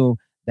something new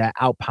that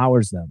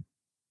outpowers them.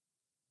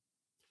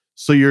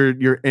 So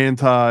you're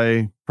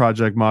anti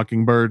Project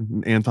Mockingbird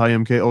and anti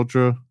MK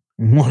Ultra?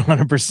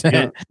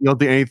 100%. You don't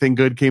think anything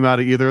good came out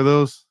of either of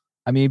those?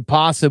 I mean,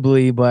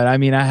 possibly, but I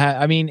mean,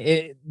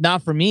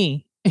 not for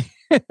me.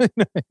 I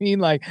mean,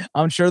 like,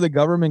 I'm sure the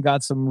government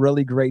got some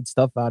really great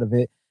stuff out of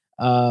it.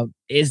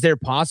 Is there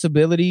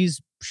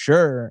possibilities?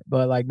 Sure,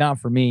 but like not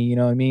for me. You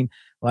know what I mean?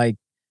 Like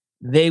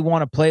they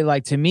want to play.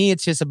 Like to me,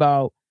 it's just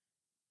about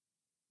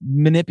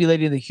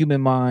manipulating the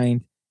human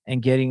mind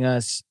and getting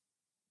us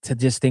to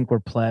just think we're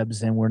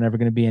plebs and we're never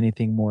going to be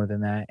anything more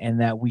than that,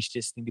 and that we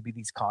just need to be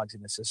these cogs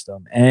in the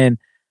system. And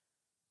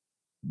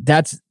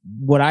that's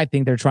what I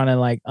think they're trying to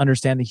like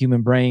understand the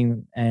human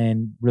brain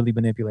and really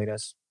manipulate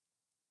us.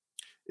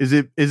 Is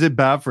it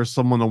bad for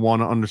someone to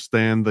want to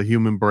understand the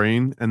human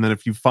brain, and then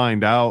if you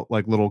find out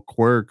like little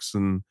quirks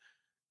and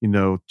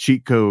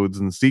cheat codes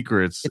and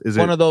secrets, is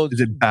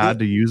it bad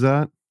to use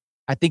that?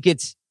 I think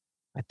it's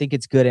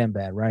good and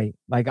bad, right?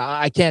 Like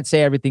I can't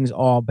say everything's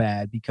all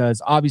bad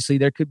because obviously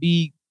there could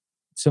be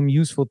some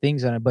useful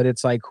things in it, but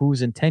it's like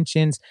whose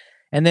intentions,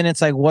 and then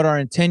it's like what are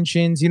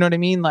intentions? You know what I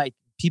mean? Like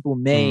people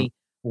may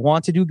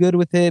want to do good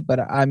with it, but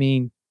I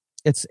mean,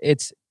 it's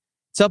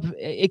up.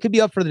 It could be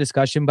up for the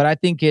discussion, but I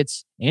think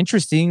it's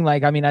interesting.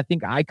 Like, I mean, I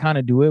think I kind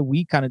of do it.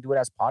 We kind of do it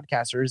as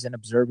podcasters and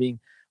observing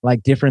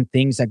like different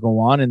things that go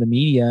on in the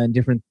media and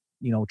different,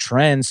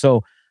 trends.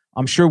 So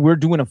I'm sure we're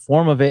doing a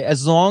form of it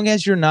as long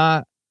as you're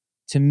not,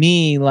 to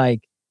me,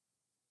 like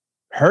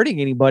hurting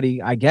anybody.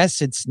 I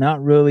guess it's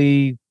not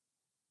really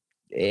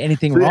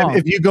anything wrong.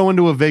 If you go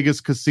into a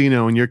Vegas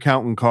casino and you're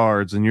counting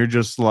cards and you're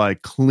just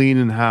like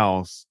cleaning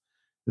house,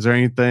 is there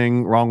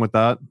anything wrong with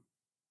that?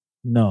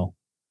 No.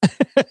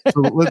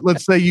 So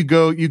let's say you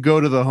go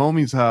to the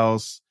homie's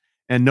house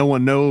and no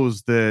one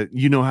knows that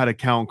you know how to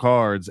count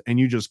cards, and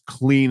you just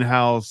clean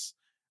house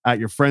at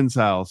your friend's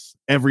house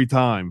every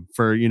time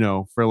for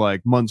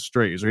like months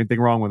straight. Is there anything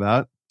wrong with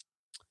that?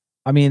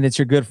 I mean, it's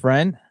your good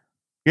friend.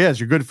 Yes,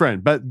 your good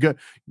friend, but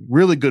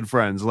really good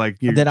friends. Like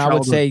then I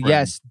would say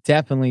yes,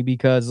 definitely,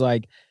 because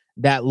like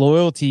that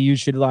loyalty, you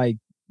should like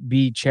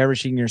be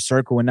cherishing your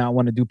circle and not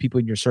want to do people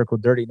in your circle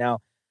dirty. Now,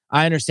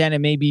 I understand it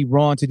may be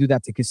wrong to do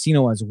that to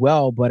casino as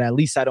well, but at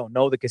least I don't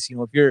know the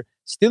casino. If you're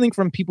stealing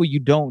from people you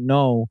don't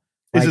know,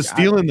 is it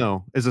stealing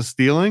though? Is it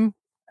stealing?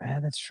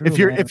 That's true.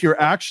 If you're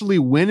actually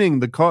winning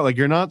the card, like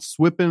you're not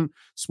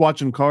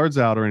swatching cards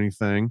out or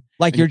anything,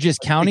 like you're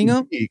just counting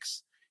them.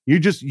 You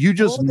just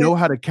know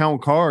how to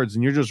count cards,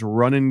 and you're just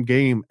running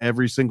game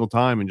every single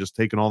time and just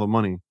taking all the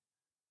money.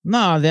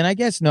 No, then I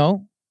guess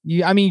no.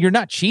 You're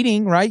not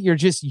cheating, right?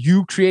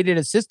 You created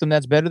a system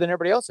that's better than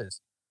everybody else's.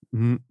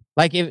 Mm-hmm.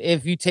 Like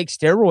if you take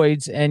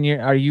steroids and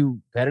are you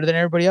better than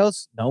everybody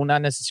else? No,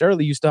 not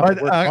necessarily. You still have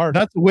to work hard.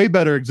 That's a way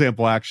better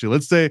example, actually.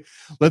 Let's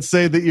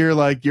say that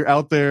you're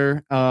out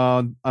there.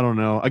 I don't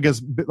know. I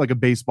guess like a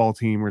baseball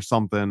team or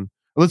something.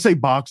 Let's say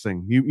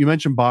boxing. You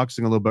mentioned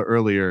boxing a little bit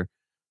earlier.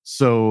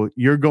 So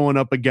you're going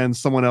up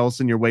against someone else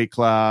in your weight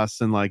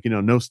class, and like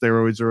no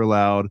steroids are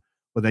allowed.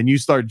 But then you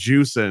start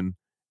juicing,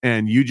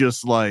 and you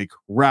just like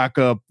rack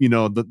up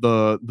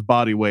the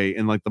body weight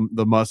and like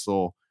the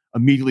muscle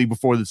immediately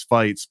before this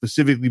fight,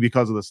 specifically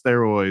because of the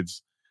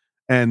steroids,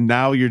 and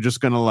now you're just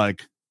gonna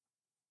like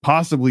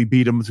possibly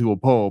beat him to a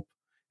pulp.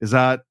 Is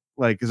there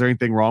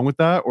anything wrong with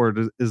that, or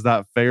is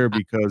that fair?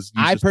 Because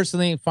I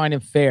personally find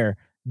it fair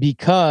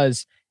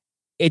because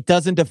it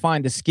doesn't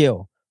define the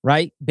skill,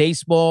 right?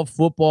 Baseball,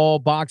 football,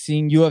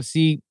 boxing,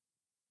 UFC,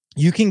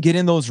 you can get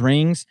in those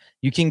rings,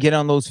 you can get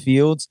on those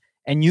fields,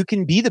 and you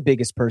can be the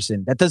biggest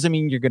person. That doesn't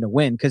mean you're gonna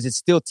win because it's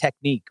still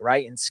technique,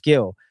 right, and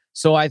skill.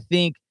 So I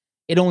think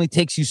it only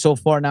takes you so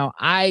far. Now,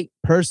 I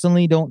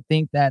personally don't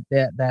think that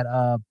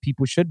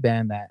people should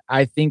ban that.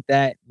 I think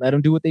that let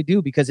them do what they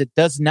do because it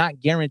does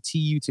not guarantee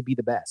you to be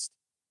the best.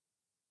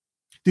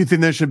 Do you think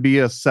there should be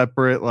a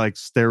separate like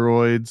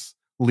steroids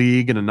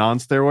league and a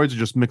non-steroids, or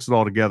just mix it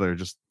all together?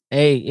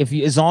 Hey,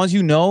 as long as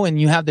you know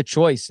and you have the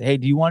choice. Hey,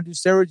 do you want to do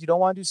steroids? You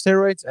don't want to do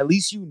steroids? At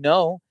least you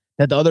know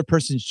that the other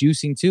person's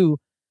juicing too.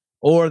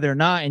 or they're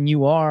not and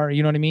you are,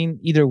 you know what I mean?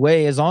 Either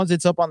way, as long as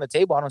it's up on the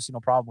table, I don't see no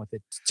problem with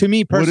it. To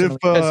me personally,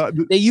 because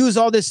they use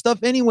all this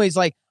stuff anyways,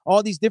 like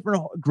all these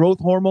different growth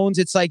hormones.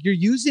 It's like you're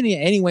using it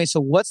anyway. So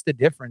what's the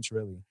difference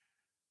really?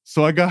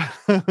 So I got,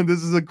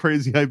 this is a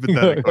crazy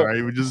hypothetical,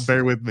 right? Just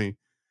bear with me.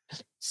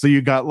 So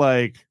you got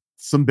like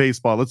some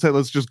baseball.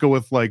 Let's just go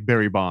with like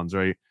Barry Bonds,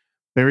 right?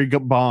 Barry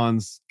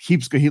Bonds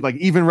like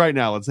even right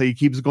now, let's say he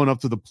keeps going up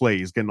to the plate.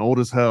 He's getting old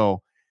as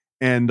hell.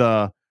 And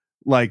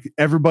like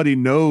everybody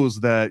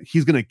knows that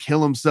he's gonna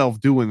kill himself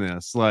doing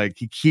this. Like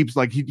he keeps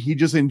like he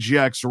just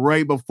injects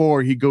right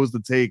before he goes to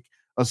take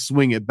a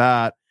swing at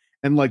bat,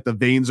 and like the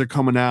veins are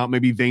coming out,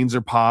 maybe veins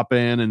are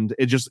popping, and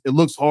it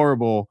looks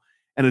horrible.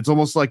 And it's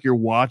almost like you're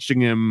watching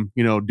him,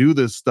 do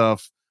this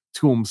stuff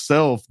to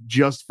himself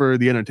just for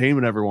the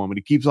entertainment of everyone, but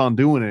he keeps on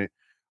doing it.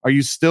 Are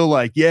you still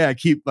like, yeah,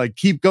 keep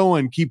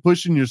going, keep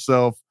pushing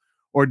yourself?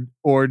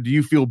 Or do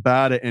you feel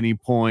bad at any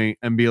point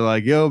and be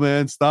like, yo,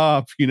 man,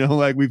 stop,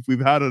 like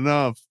we've had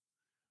enough?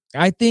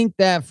 I think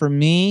that for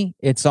me,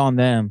 it's on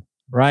them,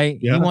 right?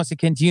 Yeah. He wants to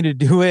continue to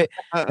do it.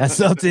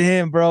 That's up to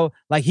him, bro.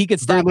 Like he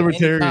could stop at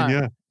any time.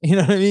 Yeah. You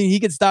know what I mean? He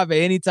could stop at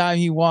any time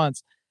he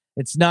wants.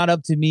 It's not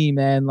up to me,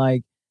 man.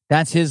 Like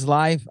that's his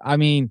life. I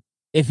mean,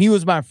 if he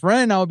was my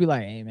friend, I would be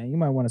like, hey, man, you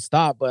might want to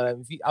stop. But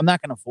I'm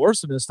not going to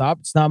force him to stop.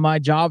 It's not my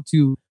job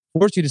to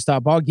force you to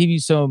stop. I'll give you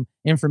some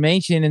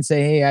information and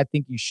say, hey, I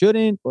think you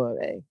shouldn't. But,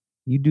 hey,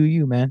 you do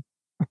you, man.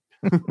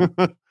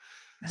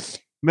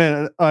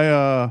 Man,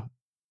 I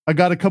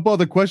got a couple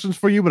other questions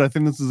for you, but I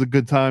think this is a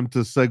good time to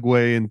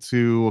segue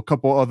into a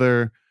couple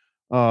other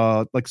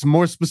like some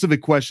more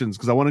specific questions,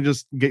 because I want to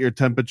just get your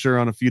temperature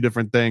on a few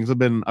different things. I've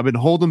been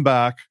holding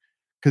back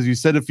because you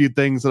said a few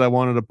things that I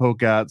wanted to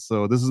poke at,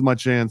 so this is my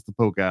chance to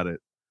poke at it.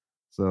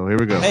 So here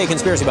we go. Hey,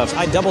 conspiracy buffs,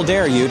 I double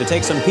dare you to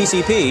take some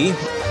PCP,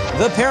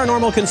 the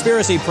Paranormal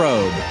Conspiracy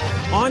Probe.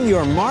 On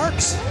your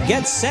marks,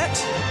 get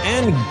set,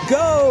 and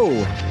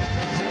go!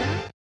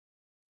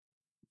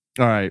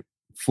 All right,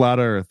 Flat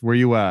Earth, where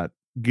you at?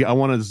 I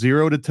want a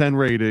 0 to 10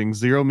 rating.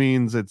 0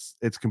 means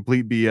it's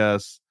complete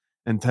BS,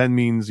 and 10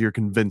 means you're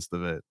convinced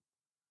of it.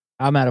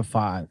 I'm at a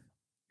 5.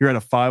 You're at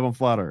a 5 on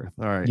Flat Earth.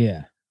 All right.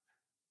 Yeah.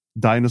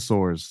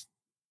 Dinosaurs.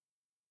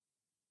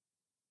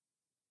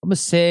 I'm going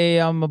to say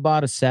I'm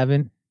about a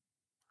 7.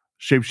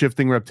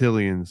 Shape-shifting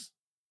reptilians.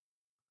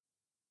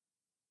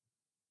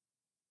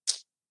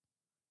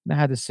 I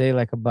had to say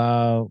like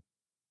about,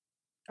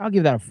 I'll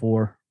give that a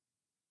 4.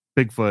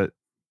 Bigfoot.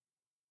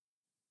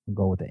 I'll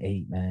go with the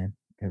 8, man.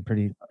 They're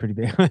pretty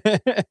big.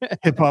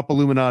 Hip-hop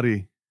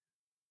Illuminati.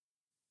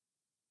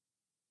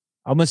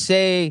 I'm going to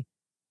say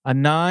a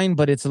 9,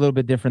 but it's a little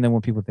bit different than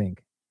what people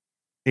think.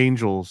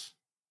 Angels.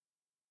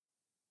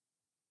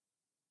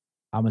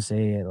 I'm going to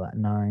say a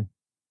 9.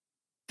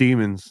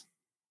 Demons.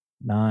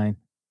 9.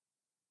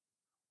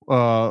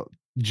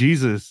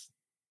 Jesus.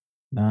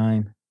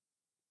 9.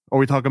 Are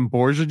we talking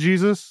Borgia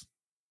Jesus?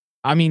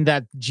 I mean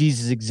that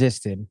Jesus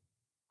existed.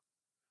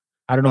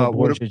 I don't know.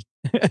 What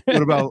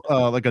about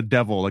like a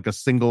devil, like a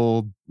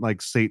single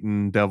like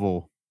Satan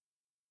devil?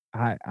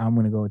 I'm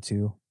gonna go with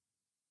 2.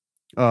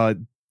 Do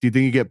you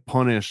think you get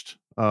punished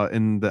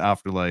in the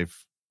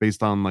afterlife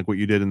based on like what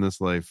you did in this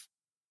life?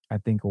 I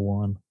think a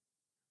 1.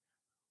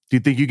 Do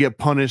you think you get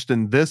punished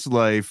in this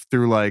life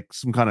through like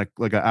some kind of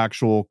like an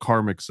actual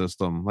karmic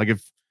system? Like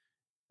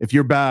if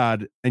you're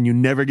bad and you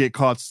never get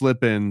caught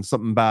slipping,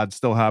 something bad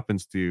still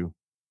happens to you.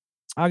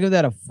 I'll give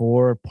that a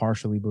 4.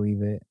 Partially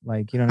believe it.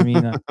 Like, you know what I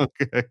mean?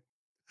 Okay.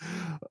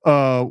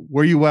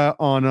 Where you at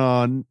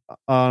on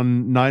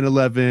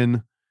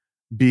 9/11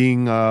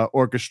 being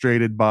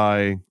orchestrated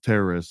by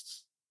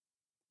terrorists,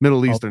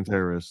 Middle Eastern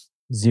terrorists?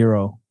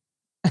 0.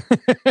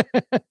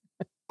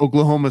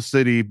 Oklahoma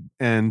City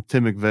and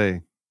Tim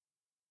McVeigh.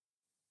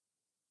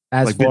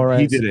 As like far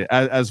he as did it,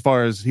 as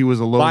far as he was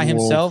a lone by wolf,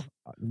 himself,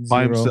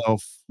 by 0.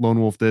 himself, lone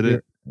wolf did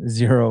it.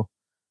 0.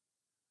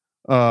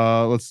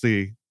 Let's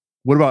see.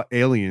 What about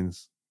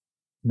aliens?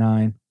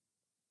 9.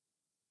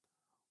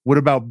 What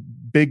about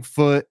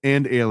Bigfoot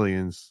and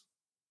aliens?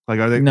 Like,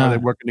 are they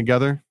working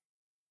together?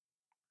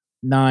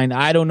 9.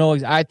 I don't know.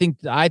 I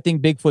think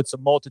Bigfoot's a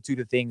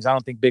multitude of things. I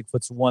don't think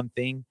Bigfoot's one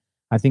thing.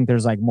 I think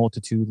there's like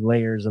multitude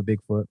layers of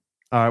Bigfoot.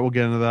 All right, we'll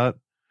get into that.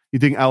 You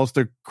think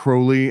Aleister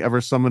Crowley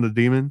ever summoned a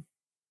demon?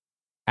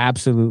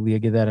 Absolutely. I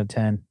give that a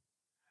 10.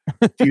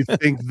 Do you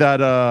think that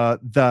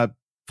that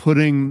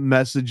putting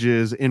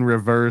messages in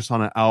reverse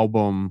on an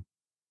album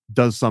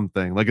does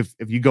something? Like if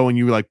you go and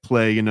you like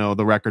play,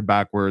 the record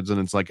backwards and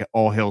it's like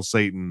all hail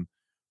Satan,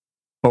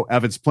 but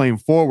if it's playing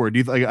forward,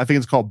 I think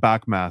it's called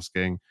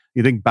backmasking.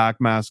 You think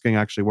backmasking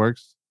actually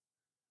works?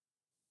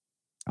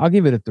 I'll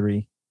give it a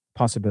 3.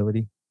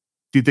 Possibility.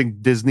 Do you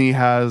think Disney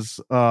has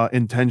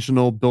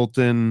intentional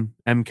built-in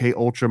MK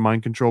Ultra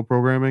mind control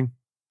programming?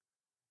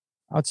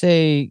 I'd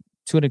say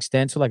to an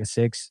extent, so like a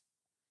 6.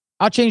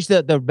 I'll change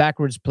the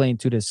backwards playing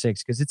 2 to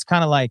 6 because it's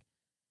kind of like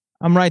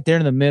I'm right there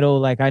in the middle.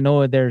 Like I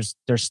know there's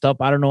stuff.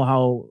 I don't know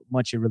how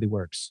much it really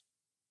works.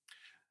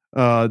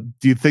 Do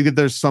you think that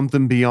there's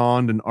something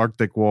beyond an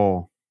Arctic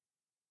wall?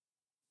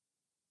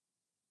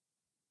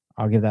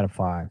 I'll give that a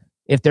 5.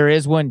 If there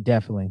is one,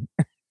 definitely.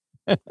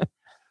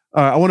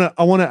 I want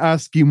to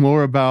ask you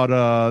more about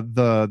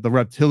the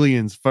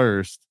reptilians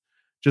first,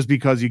 just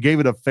because you gave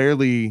it a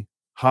fairly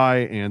high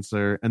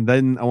answer, and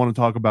then I want to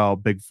talk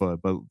about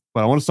Bigfoot. But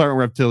I want to start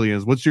with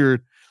reptilians. What's your,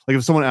 like,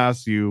 if someone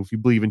asks you if you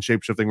believe in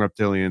shape-shifting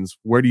reptilians,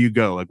 where do you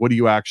go? Like, what are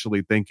you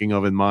actually thinking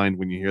of in mind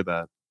when you hear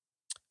that?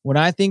 When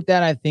I think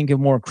that, I think of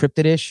more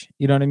cryptid-ish.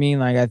 You know what I mean?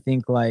 Like, I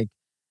think like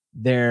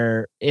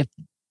if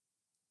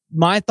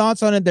my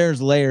thoughts on it,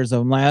 there's layers of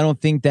them. Like, I don't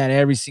think that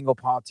every single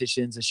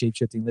politician's a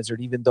shape-shifting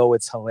lizard, even though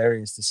it's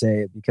hilarious to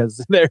say it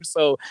because they're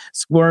so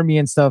squirmy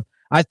and stuff.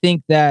 I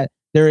think that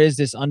there is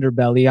this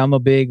underbelly. I'm a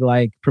big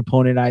like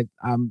proponent.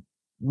 I'm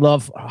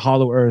love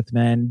Hollow Earth,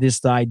 man.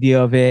 This the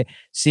idea of it,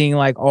 seeing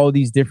like all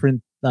these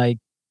different like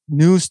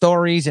news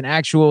stories and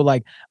actual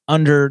like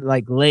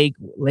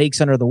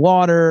lakes under the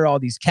water, all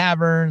these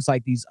caverns,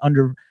 like these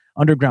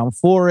underground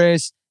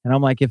forests. And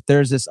I'm like, if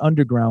there's this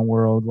underground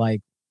world,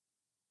 like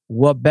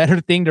what better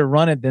thing to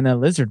run it than a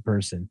lizard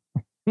person?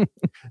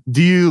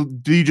 Do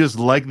you just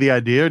like the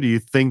idea, or do you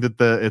think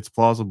that it's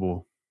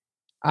plausible?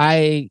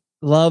 I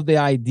love the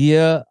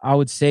idea. I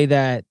would say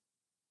that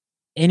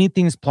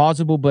anything's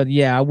plausible, but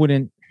yeah,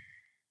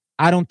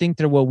 I don't think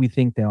they're what we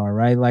think they are,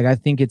 right? Like, I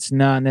think it's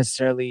not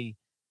necessarily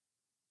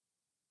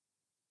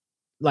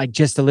like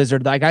just a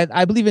lizard. Like,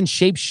 I believe in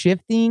shape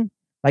shifting.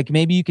 Like,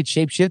 maybe you could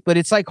shape shift, but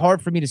it's like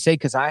hard for me to say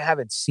because I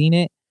haven't seen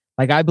it.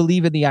 Like, I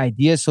believe in the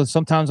idea. So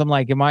sometimes I'm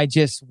like, am I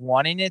just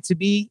wanting it to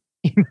be?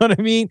 You know what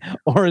I mean?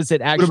 Or is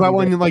it actually? What about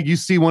when like you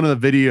see one of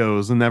the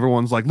videos and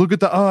everyone's like, look at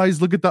the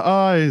eyes,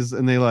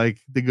 and they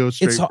go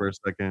straight for a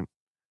second.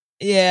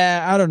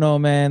 Yeah, I don't know,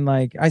 man.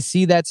 Like, I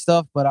see that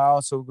stuff, but I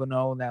also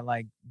know that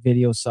like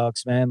video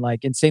sucks, man.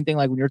 Like, and same thing,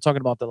 like when you're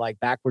talking about the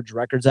like backwards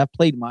records, I've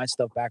played my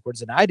stuff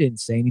backwards and I didn't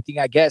say anything.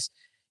 I guess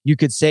you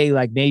could say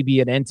like maybe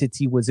an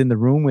entity was in the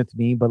room with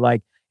me, but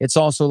like it's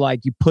also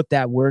like you put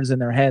that words in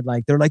their head,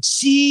 like they're like,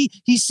 see,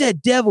 he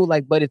said devil,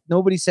 like, but if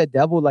nobody said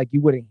devil, like you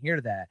wouldn't hear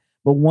that.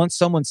 But once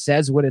someone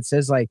says what it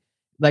says, like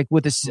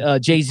with this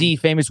Jay-Z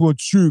famous one,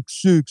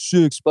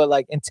 666, but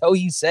like until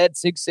he said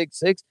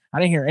 666, I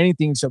didn't hear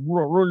anything except like,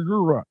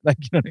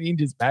 you know what I mean,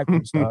 just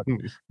backwards talk.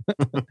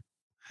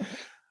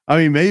 I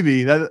mean,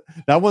 maybe that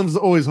one's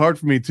always hard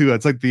for me too.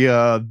 It's like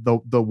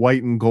the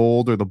white and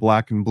gold or the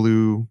black and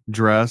blue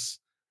dress,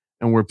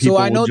 and where people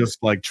will just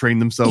like train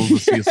themselves to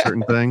see a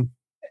certain thing.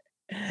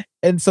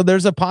 And so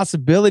there's a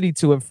possibility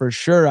to it for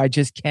sure. I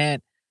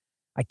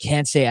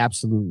can't say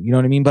absolute, you know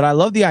what I mean? But I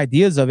love the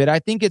ideas of it. I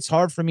think it's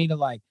hard for me to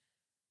like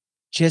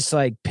just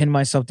like pin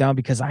myself down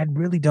because I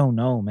really don't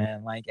know,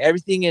 man. Like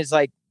everything is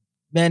like,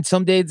 man,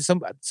 someday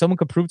someone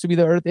could prove to me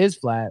the earth is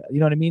flat. You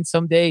know what I mean?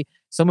 Someday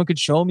someone could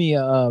show me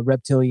a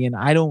reptilian.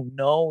 I don't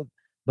know,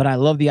 but I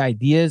love the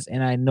ideas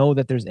and I know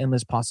that there's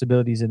endless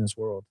possibilities in this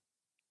world.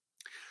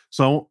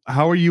 So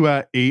how are you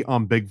at 8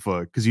 on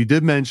Bigfoot? Because you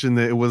did mention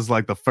that it was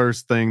like the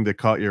first thing that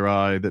caught your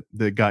eye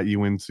that got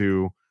you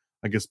into,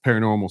 I guess,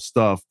 paranormal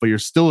stuff, but you're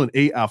still an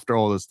 8 after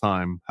all this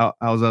time.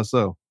 How's that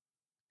so?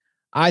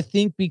 I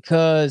think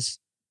because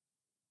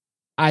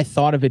I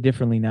thought of it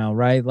differently now,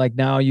 right? Like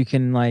now you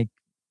can like,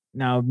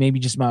 now maybe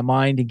just my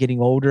mind and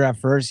getting older at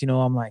first, you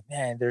know, I'm like,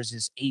 man, there's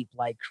this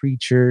ape-like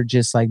creature,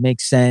 just like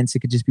makes sense. It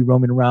could just be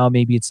roaming around.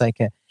 Maybe it's like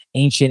an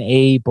ancient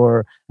ape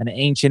or an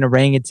ancient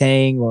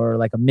orangutan or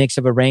like a mix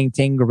of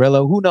orangutan,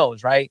 gorilla, who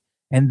knows, right?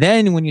 And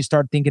then when you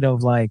start thinking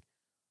of like,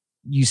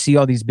 you see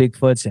all these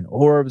Bigfoots and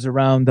orbs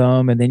around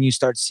them, and then you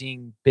start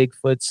seeing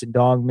Bigfoots and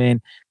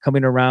dogmen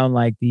coming around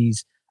like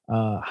these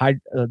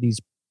these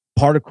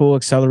particle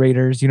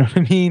accelerators, you know what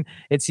I mean?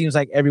 It seems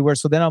like everywhere.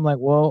 So then I'm like,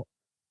 well,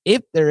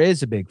 if there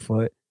is a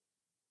Bigfoot,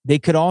 they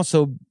could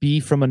also be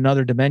from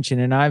another dimension.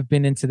 And I've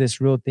been into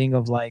this real thing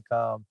of like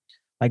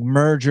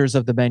mergers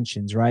of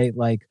dimensions, right?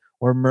 Like,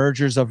 or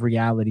mergers of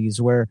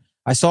realities, where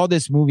I saw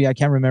this movie, I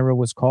can't remember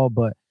what it's called,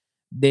 but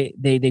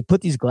they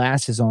put these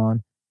glasses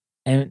on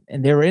and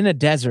they were in a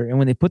desert. And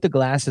when they put the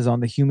glasses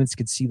on, the humans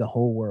could see the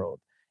whole world.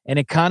 And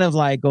it kind of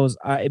like goes,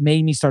 it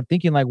made me start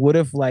thinking like, what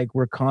if like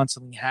we're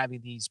constantly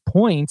having these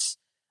points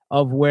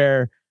of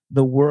where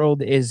the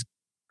world is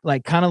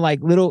like kind of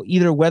like little,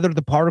 either whether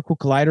the particle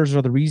colliders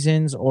are the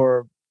reasons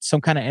or some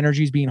kind of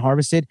energy is being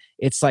harvested,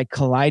 it's like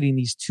colliding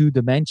these two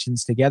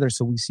dimensions together.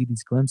 So we see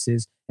these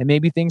glimpses and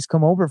maybe things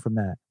come over from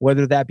that,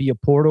 whether that be a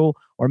portal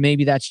or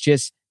maybe that's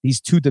just these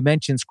two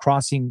dimensions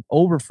crossing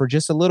over for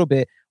just a little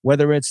bit,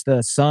 whether it's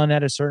the sun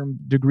at a certain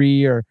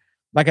degree or,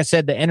 like I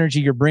said, the energy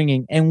you're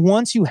bringing. And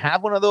once you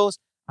have one of those,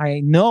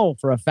 I know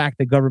for a fact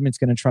the government's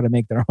going to try to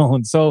make their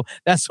own. So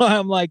that's why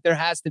I'm like, there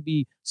has to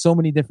be so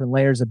many different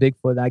layers of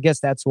Bigfoot. I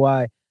guess that's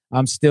why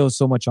I'm still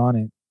so much on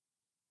it.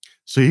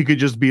 So he could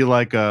just be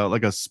like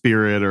a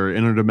spirit or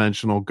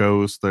interdimensional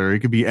ghost, or it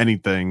could be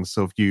anything.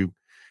 So if you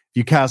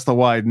cast a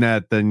wide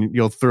net, then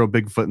you'll throw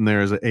Bigfoot in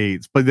there as an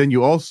 8. But then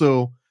you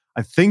also,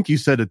 I think you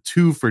said a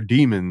 2 for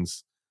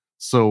demons.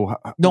 So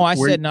no, I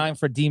said 9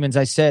 for demons.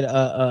 I said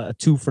a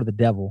 2 for the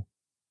devil.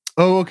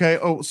 Oh, okay.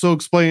 Oh, so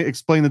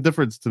explain the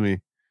difference to me.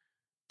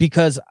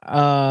 Because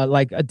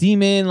like a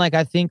demon, like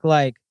I think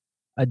like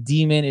a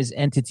demon is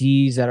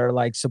entities that are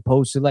like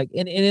supposed to like,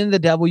 and in the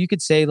devil, you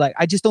could say like,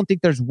 I just don't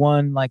think there's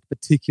one like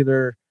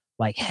particular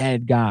like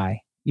head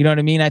guy. You know what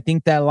I mean? I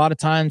think that a lot of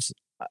times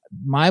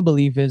my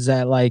belief is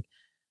that like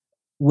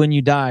when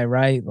you die,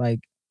 right?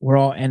 Like we're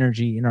all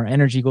energy and our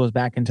energy goes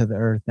back into the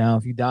earth. Now,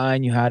 if you die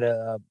and you had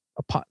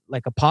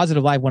like a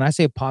positive life, when I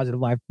say a positive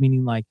life,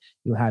 meaning like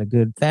you had a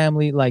good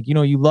family, like, you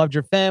know, you loved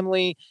your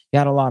family, you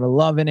had a lot of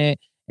love in it.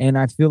 And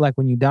I feel like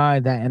when you die,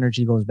 that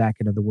energy goes back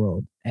into the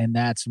world. And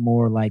that's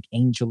more like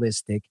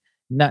angelistic,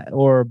 not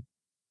or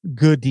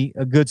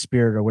a good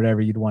spirit or whatever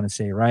you'd want to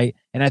say, right?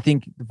 And I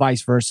think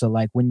vice versa,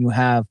 like when you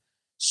have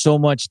so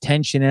much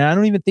tension, and I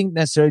don't even think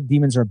necessarily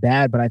demons are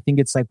bad, but I think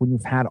it's like when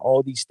you've had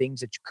all these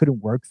things that you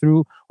couldn't work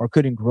through or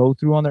couldn't grow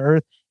through on the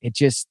earth, it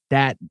just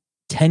that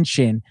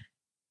tension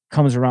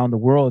comes around the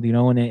world, you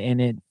know,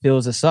 and it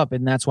fills us up.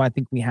 And that's why I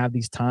think we have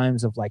these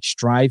times of like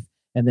strife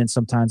and then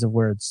sometimes of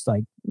where it's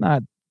like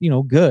not, you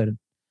know, good.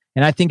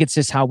 And I think it's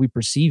just how we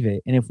perceive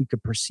it. And if we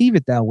could perceive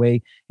it that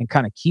way and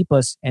kind of keep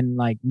us and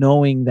like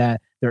knowing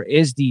that there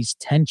is these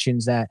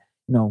tensions that,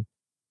 you know,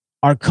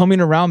 are coming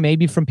around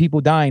maybe from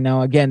people dying.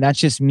 Now, again, that's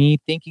just me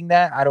thinking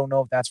that. I don't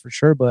know if that's for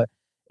sure, but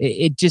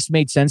it just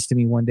made sense to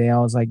me one day. I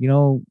was like, you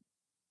know,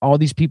 all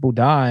these people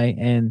die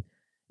and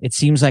it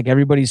seems like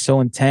everybody's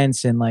so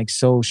intense and like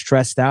so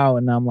stressed out.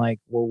 And I'm like,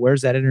 well,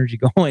 where's that energy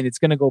going? It's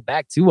going to go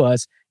back to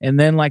us. And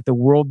then like the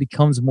world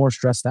becomes more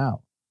stressed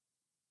out.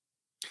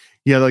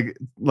 Yeah,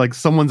 like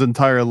someone's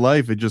entire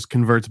life, it just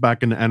converts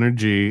back into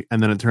energy,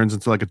 and then it turns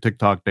into like a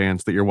TikTok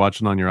dance that you're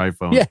watching on your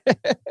iPhone.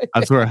 Yeah,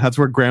 that's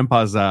where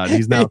Grandpa's at.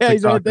 He's now yeah,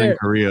 he's right TikTok in there.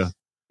 Korea.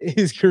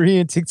 He's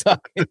Korean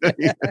TikTok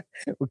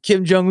with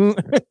Kim Jong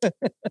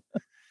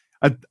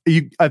Un.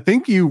 I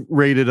think you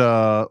rated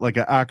like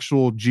an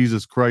actual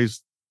Jesus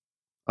Christ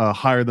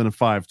higher than a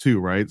 5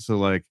 too, right? So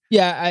like,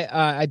 yeah,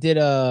 I did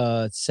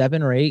a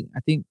 7 or 8. I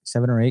think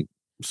 7 or 8.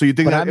 So you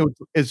think But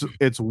that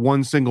it's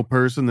one single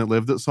person that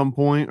lived at some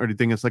point, or do you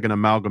think it's like an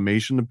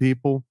amalgamation of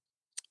people?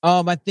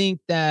 I think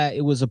that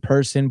it was a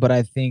person, but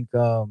I think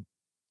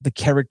the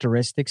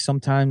characteristics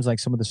sometimes, like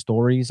some of the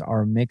stories,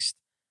 are mixed.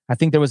 I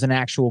think there was an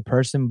actual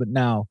person, but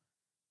now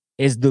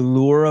is the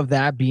lure of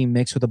that being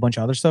mixed with a bunch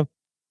of other stuff?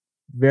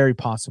 Very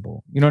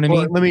possible. You know what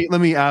I mean?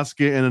 Let me ask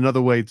it in another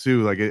way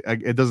too. Like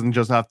it doesn't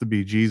just have to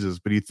be Jesus,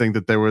 but you think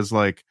that there was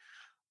like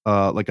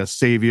a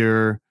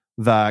savior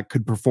that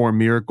could perform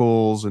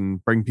miracles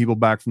and bring people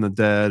back from the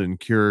dead and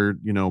cure,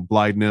 you know,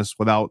 blindness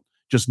without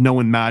just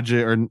knowing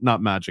magic, or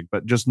not magic,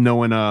 but just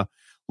knowing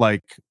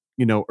like,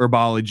 you know,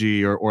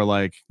 herbology or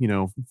like, you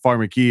know,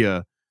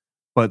 pharmakia.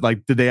 But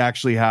like, did they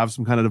actually have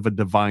some kind of a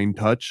divine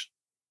touch?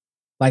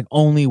 Like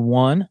only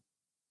one?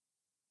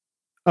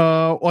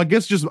 Well, I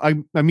guess just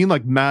I mean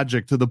like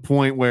magic to the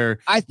point where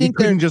I think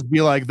couldn't just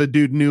be like the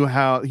dude knew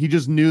how, he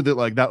just knew that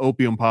like that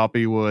opium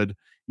poppy would,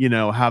 you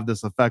know, have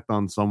this effect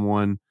on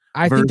someone.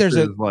 I think there's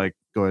like,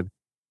 go ahead.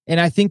 And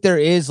I think there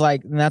is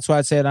like, and that's why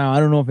I said, I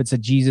don't know if it's a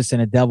Jesus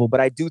and a devil,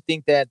 but I do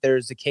think that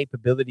there's a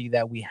capability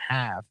that we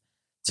have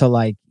to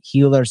like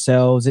heal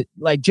ourselves. It,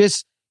 like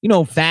just, you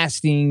know,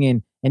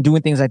 fasting and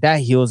doing things like that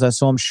heals us.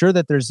 So I'm sure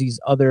that there's these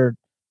other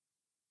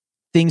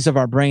things of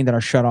our brain that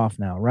are shut off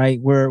now, right?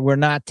 We're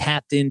not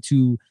tapped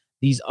into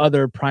these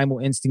other primal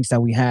instincts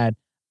that we had.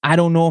 I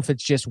don't know if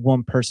it's just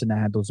one person that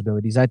had those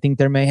abilities. I think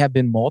there may have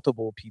been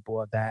multiple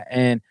people at that.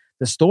 And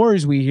the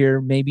stories we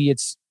hear, maybe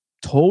it's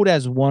told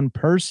as one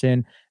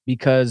person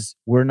because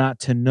we're not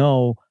to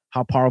know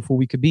how powerful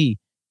we could be.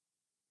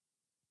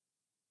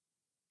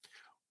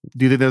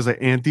 Do you think there's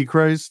an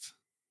antichrist?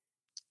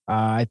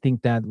 I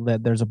think that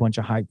there's a bunch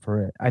of hype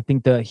for it. I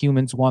think the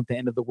humans want the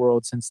end of the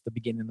world since the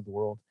beginning of the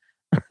world.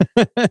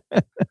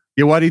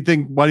 Yeah, why do you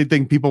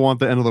think people want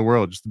the end of the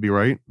world? Just to be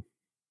right?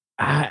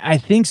 I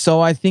think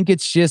so. I think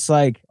it's just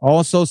like,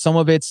 also some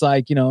of it's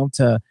like, you know,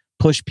 to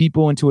push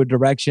people into a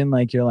direction.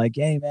 Like you're like,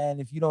 hey man,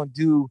 if you don't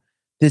do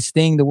this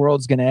thing, the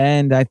world's going to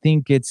end. I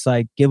think it's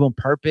like give them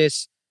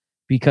purpose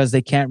because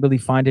they can't really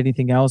find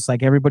anything else.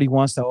 Like everybody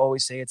wants to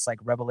always say it's like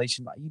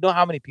revelation. You know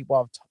how many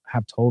people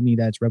have told me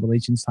that it's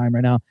Revelations time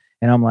right now?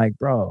 And I'm like,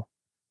 bro,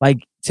 like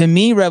to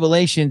me,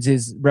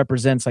 Revelations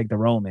represents like the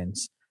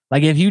Romans.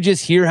 Like if you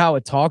just hear how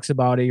it talks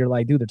about it, you're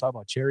like, dude, they're talking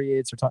about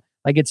chariots or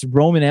like it's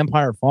Roman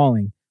Empire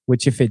falling,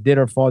 which if it did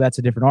or fall, that's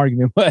a different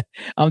argument. But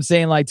I'm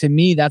saying like, to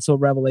me, that's what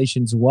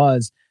Revelations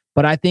was.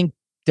 But I think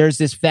there's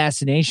this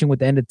fascination with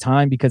the end of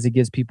time because it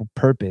gives people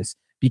purpose,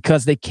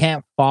 because they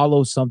can't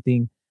follow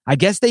something. I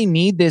guess they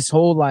need this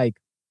whole like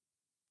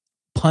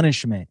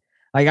punishment.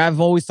 Like I've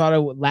always thought I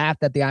would laugh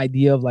at the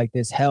idea of like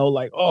this hell,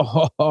 like,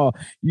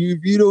 if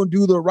you don't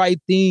do the right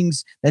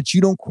things, that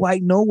you don't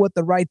quite know what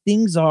the right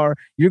things are,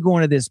 you're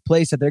going to this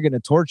place that they're going to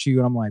torture you.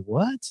 And I'm like,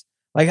 what?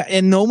 Like,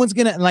 and no one's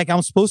going to, like,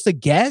 I'm supposed to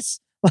guess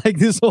like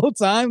this whole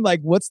time,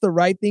 like what's the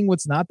right thing,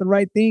 what's not the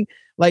right thing.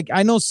 Like,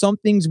 I know some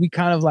things we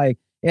kind of like,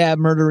 yeah,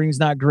 murdering's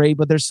not great,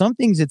 but there's some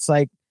things it's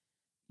like,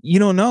 you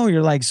don't know.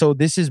 You're like, so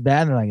this is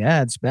bad. And they're like,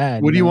 yeah, it's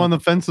bad. What are you on the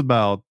fence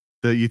about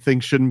that you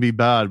think shouldn't be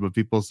bad, but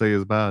people say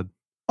is bad?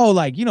 Oh,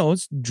 like, you know,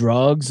 it's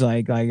drugs,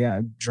 like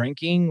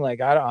drinking. Like,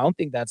 I don't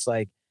think that's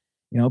like,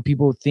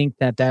 people think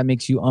that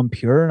makes you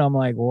impure. And I'm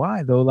like,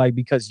 why though? Like,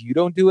 because you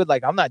don't do it.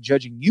 Like, I'm not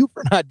judging you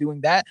for not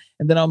doing that.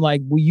 And then I'm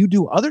like, well, you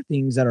do other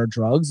things that are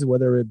drugs,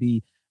 whether it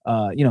be,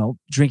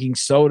 drinking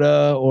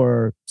soda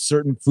or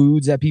certain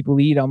foods that people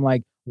eat. I'm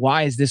like,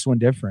 why is this one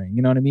different?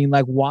 You know what I mean?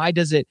 Like, why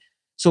does it?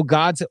 So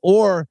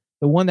or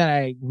the one that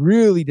I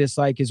really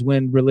dislike is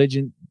when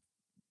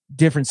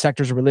different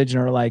sectors of religion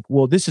are like,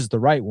 well, this is the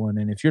right one.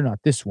 And if you're not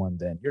this one,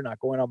 then you're not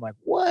going. I'm like,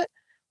 what?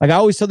 Like, I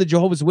always tell the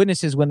Jehovah's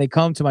Witnesses when they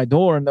come to my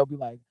door and they'll be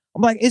like,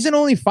 I'm like, isn't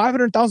only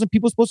 500,000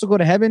 people supposed to go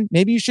to heaven?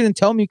 Maybe you shouldn't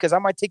tell me because I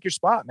might take your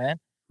spot, man.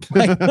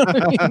 Like, you know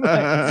what I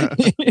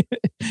mean?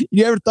 Like,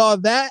 you ever thought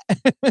of that?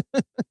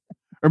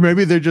 Or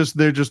maybe they're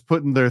just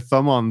putting their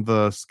thumb on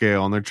the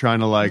scale and they're trying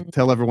to like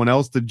tell everyone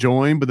else to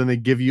join, but then they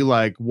give you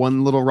like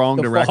one little wrong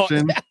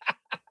direction.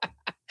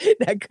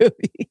 That could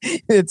be.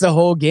 It's a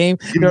whole game.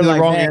 They're the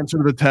wrong answer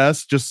to the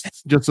test, just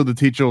so the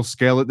teacher will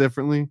scale it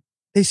differently.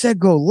 They said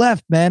go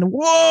left, man.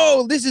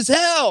 Whoa, this is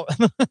hell.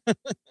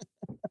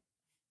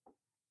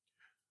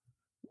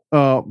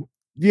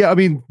 Yeah, I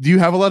mean, do you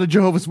have a lot of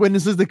Jehovah's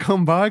Witnesses that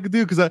come by,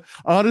 dude? Because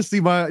honestly,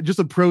 just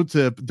a pro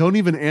tip: don't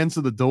even answer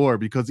the door,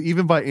 because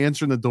even by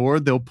answering the door,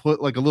 they'll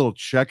put like a little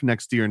check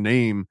next to your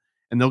name,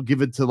 and they'll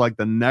give it to like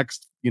the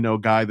next,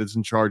 guy that's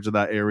in charge of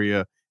that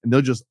area, and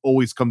they'll just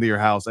always come to your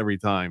house every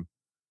time.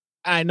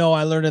 I know,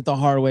 I learned it the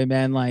hard way,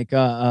 man. Like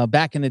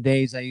back in the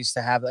days, I used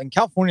to have in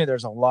California.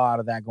 There's a lot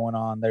of that going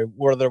on there,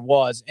 where there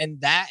was,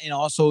 and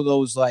also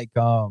those like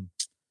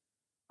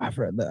I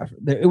forgot,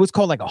 it was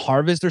called like a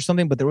harvest or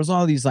something, but there was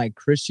all these like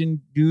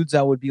Christian dudes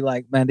that would be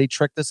like, man, they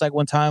tricked us like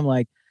one time,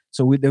 like,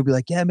 so they'll be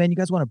like, yeah, man, you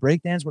guys want to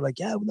break dance? We're like,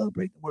 yeah, we love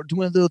break. We're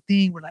doing a little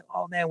thing. We're like,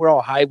 oh man, we're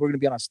all hyped. We're gonna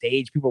be on a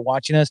stage. People are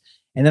watching us.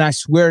 And then I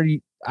swear,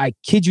 I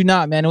kid you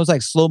not, man, it was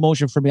like slow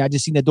motion for me. I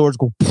just seen the doors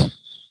go,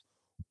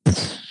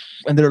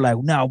 and they're like,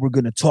 now we're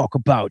gonna talk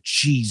about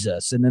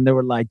Jesus. And then they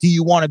were like, do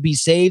you want to be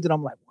saved? And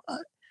I'm like,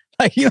 what?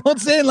 Like, you know what I'm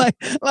saying?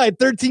 Like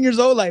 13 years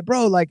old, like,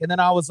 bro, like, and then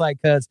I was like,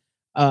 cause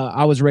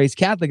I was raised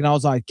Catholic, and I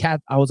was like,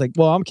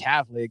 well, I'm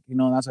Catholic, and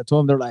that's what I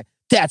told them. They're like,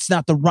 that's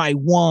not the right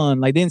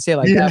one. Like, they didn't say it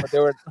like that, but they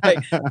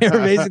were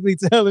basically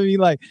telling me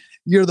like,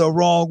 you're the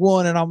wrong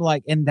one. And I'm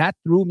like, and that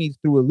threw me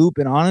through a loop.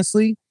 And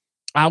honestly,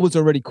 I was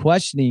already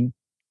questioning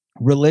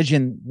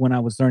religion when I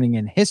was learning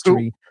in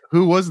history.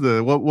 Who was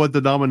what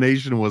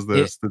denomination was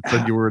this that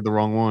said you were the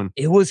wrong one?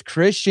 It was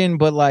Christian,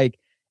 but like,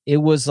 it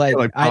was like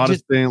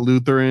Protestant,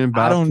 Lutheran,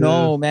 Baptist. I don't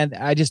know, man.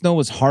 I just know it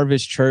was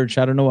Harvest Church.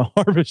 I don't know what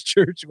Harvest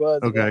Church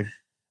was. Okay.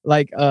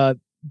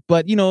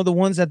 But the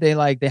ones that they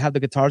have the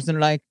guitars and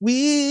they're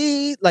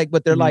like,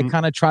 but they're like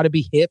kind of try to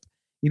be hip.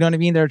 You know what I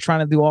mean? They're trying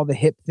to do all the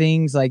hip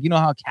things. Like, you know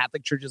how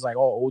Catholic church is like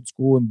all old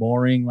school and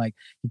boring. Like,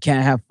 you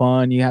can't have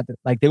fun. You have to,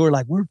 like, they were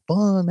like, we're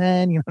fun,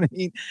 man. You know what I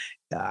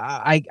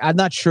mean? I'm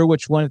not sure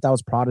which one, if that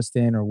was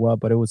Protestant or what,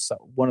 but it was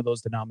one of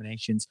those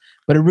denominations.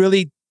 But it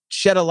really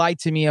shed a light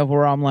to me of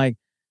where I'm like,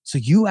 so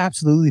you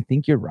absolutely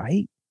think you're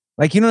right?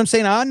 Like, you know what I'm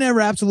saying? I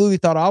never absolutely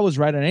thought I was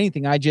right on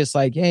anything. I just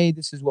like, hey,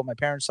 this is what my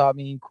parents taught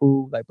me.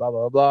 Cool. Like, blah,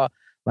 blah, blah.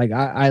 Like,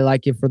 I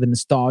like it for the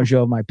nostalgia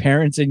of my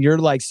parents. And you're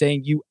like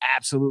saying you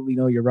absolutely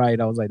know you're right.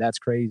 I was like, that's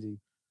crazy.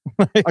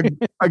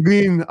 I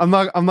mean, I'm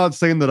not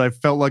saying that I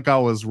felt like I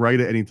was right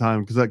at any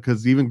time,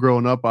 because even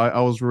growing up, I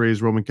was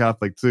raised Roman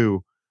Catholic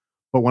too.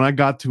 But when I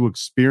got to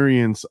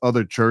experience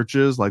other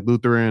churches like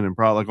Lutheran and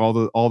probably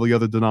like all the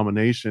other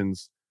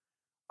denominations,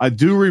 I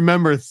do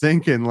remember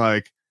thinking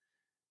like,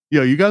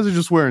 yo, you guys are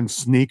just wearing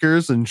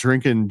sneakers and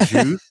drinking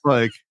juice.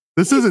 Like,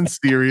 this isn't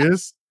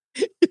serious.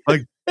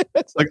 Like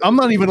I'm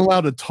not even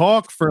allowed to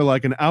talk for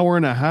like an hour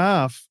and a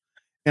half,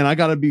 and I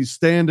got to be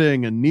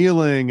standing and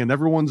kneeling, and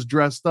everyone's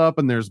dressed up,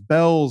 and there's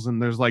bells,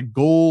 and there's like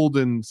gold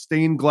and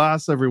stained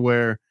glass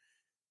everywhere.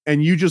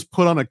 And you just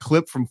put on a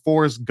clip from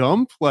Forrest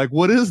Gump. Like,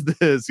 what is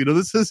this?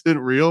 This isn't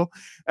real.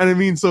 And I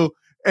mean, so,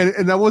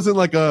 and that wasn't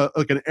like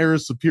an air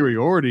of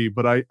superiority,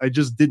 but I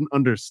just didn't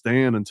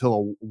understand until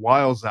a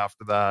whiles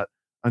after that.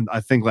 And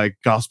I think like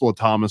Gospel of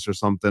Thomas or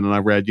something. And I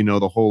read,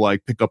 the whole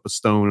like pick up a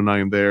stone and I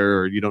am there,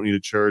 or you don't need a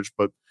church.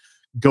 But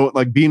go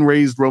like being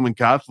raised Roman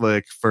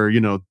Catholic for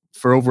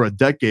over a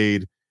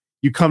decade,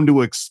 you come to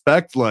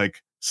expect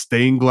like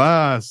stained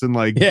glass and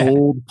like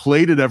gold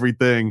plated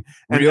everything,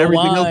 and real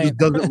everything wine. else just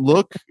doesn't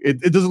look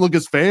it doesn't look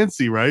as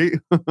fancy, right?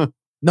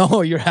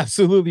 No, you're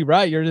absolutely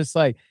right. You're just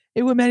like,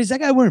 hey, man, is that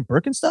guy wearing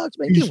Birkenstocks?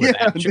 Man, you wear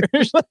that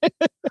church.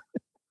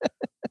 Are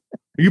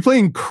you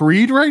playing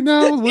Creed right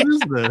now? What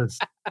is this?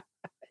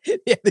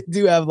 Yeah, they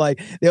do have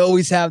they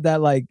always have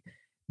that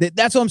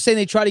that's what I'm saying.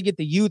 They try to get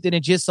the youth, and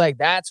it just like,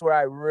 that's where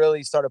I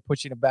really started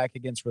pushing it back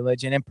against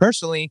religion. And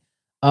personally,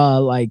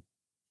 like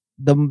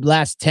the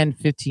last 10,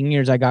 15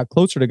 years, I got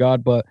closer to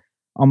God, but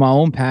on my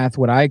own path,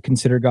 what I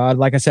consider God,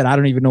 like I said, I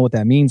don't even know what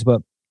that means,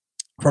 but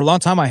for a long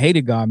time, I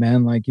hated God,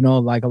 man. Like,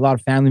 like a lot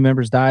of family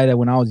members died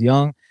when I was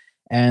young.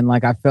 And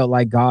like, I felt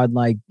like God,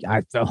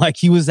 I felt like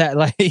he was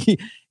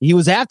he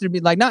was after me,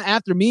 like not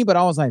after me, but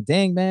I was like,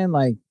 dang, man,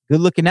 like good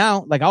looking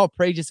out. Like I'll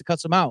pray just to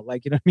cuss him out.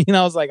 Like, you know what I mean?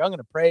 I was like, I'm going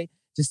to pray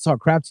just talk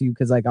crap to you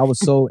because like I was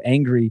so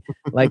angry,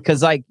 like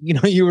because like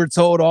you were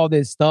told all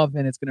this stuff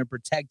and it's gonna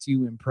protect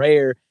you in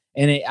prayer,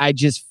 and I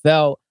just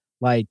felt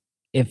like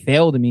it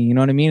failed me. You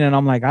know what I mean? And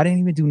I'm like, I didn't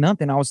even do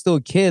nothing. I was still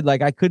a kid.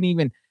 Like I couldn't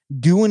even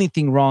do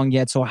anything wrong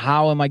yet. So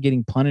how am I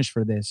getting punished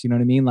for this? You know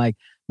what I mean? Like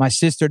my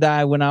sister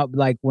died when I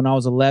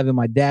was 11.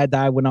 My dad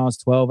died when I was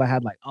 12. I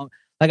had like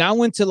I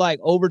went to like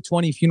over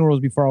 20 funerals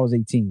before I was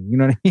 18. You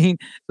know what I mean?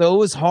 So it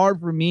was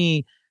hard for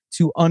me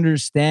to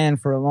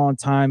understand for a long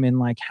time and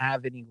like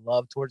have any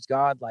love towards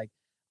God. Like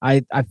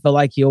I felt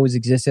like he always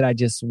existed. I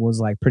just was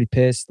like pretty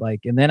pissed.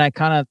 Like, and then I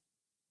kind of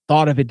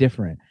thought of it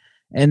different.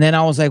 And then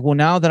I was like, well,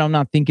 now that I'm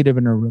not thinking of it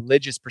in a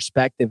religious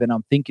perspective and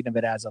I'm thinking of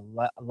it as a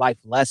life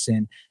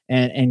lesson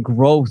and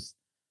growth,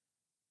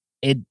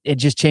 it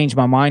just changed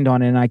my mind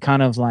on it. And I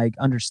kind of like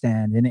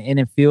understand and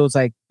it feels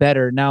like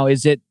better. Now,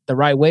 is it the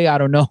right way? I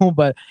don't know,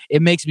 but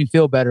it makes me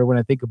feel better when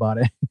I think about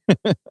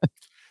it.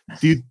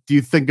 Do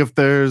you think if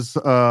there's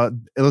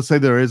let's say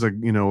there is a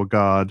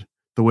God,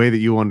 the way that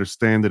you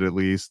understand it at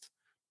least,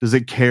 does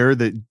it care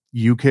that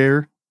you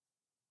care?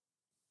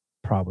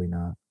 Probably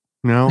not.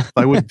 No,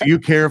 do you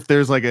care if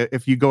there's like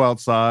if you go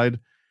outside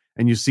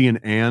and you see an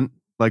ant,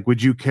 like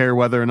would you care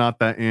whether or not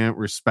that ant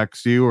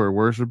respects you or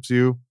worships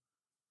you?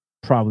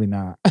 Probably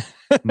not.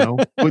 No.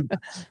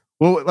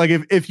 Well, like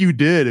if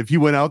you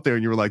went out there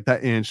and you were like,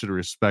 that ant should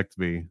respect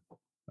me,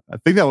 I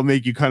think that would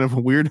make you kind of a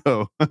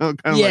weirdo.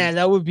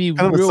 That would be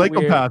kind of a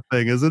psychopath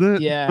weird thing, isn't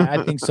it? Yeah,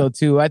 I think so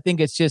too. I think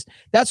it's just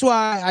that's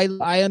why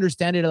I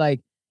understand it. Like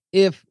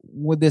if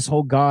with this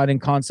whole God and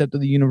concept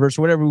of the universe,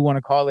 whatever we want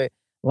to call it,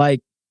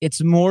 like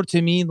it's more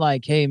to me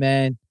like, hey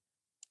man,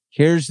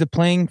 here's the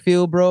playing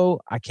field, bro.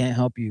 I can't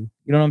help you.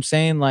 You know what I'm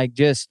saying? Like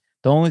just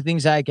the only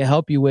things I can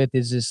help you with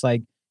is just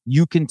like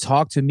you can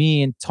talk to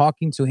me, and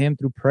talking to him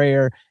through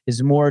prayer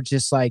is more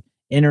just like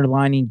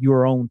interlining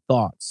your own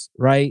thoughts,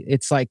 right?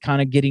 It's like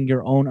kind of getting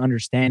your own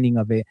understanding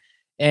of it.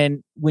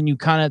 And when you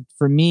kind of,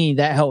 for me,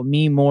 that helped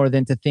me more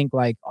than to think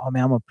like, oh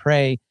man, I'm gonna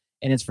pray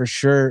and it's for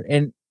sure.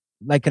 And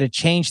like could have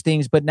changed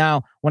things. But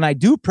now when I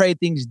do pray,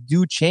 things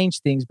do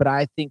change things. But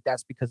I think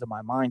that's because of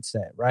my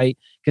mindset, right?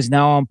 Because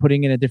now I'm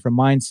putting in a different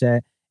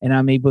mindset and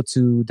I'm able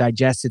to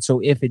digest it. So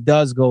if it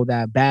does go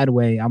that bad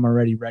way, I'm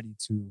already ready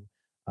to,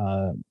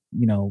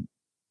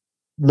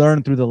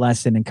 learn through the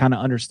lesson and kind of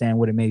understand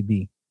what it may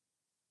be.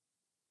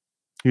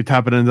 You're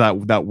tapping into that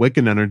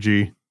Wiccan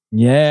energy.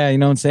 Yeah, you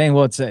know what I'm saying?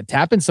 Well, it's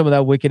tapping some of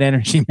that wicked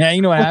energy, man.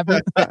 You know what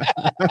happened?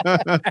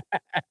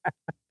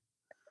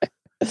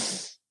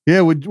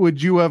 Yeah,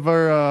 would you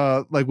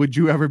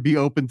ever be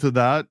open to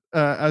that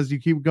as you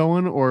keep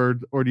going, or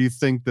do you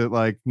think that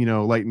like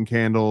lighting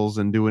candles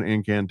and doing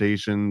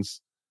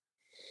incantations?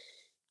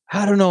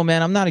 I don't know,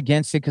 man. I'm not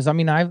against it because I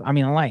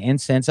like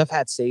incense. I've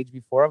had sage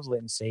before. I've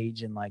lit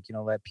sage and like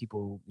let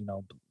people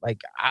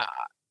like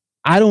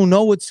I don't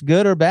know what's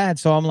good or bad,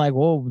 so I'm like,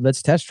 well,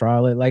 let's test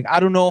trial it. Like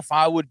I don't know if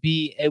it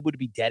would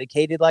be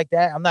dedicated like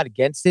that. I'm not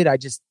against it. I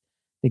just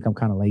think I'm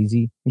kind of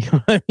lazy. You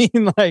know what I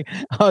mean? Like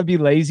I would be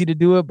lazy to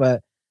do it,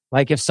 but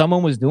like if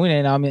someone was doing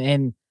it,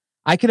 and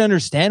I could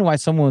understand why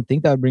someone would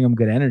think that would bring them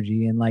good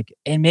energy,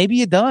 and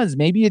maybe it does.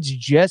 Maybe it's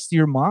just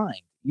your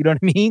mind. You know what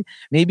I mean?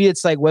 Maybe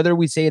it's like whether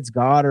we say it's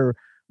God or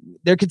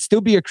there could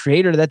still be a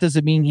creator. That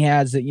doesn't mean he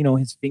has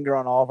his finger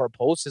on all of our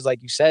pulses.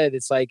 Like you said,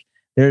 it's like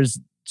there's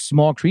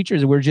small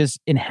creatures. We're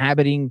just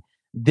inhabiting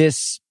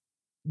this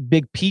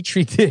big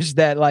petri dish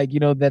that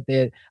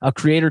a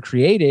creator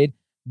created,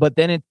 but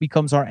then it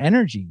becomes our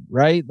energy,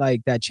 right?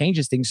 Like that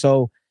changes things.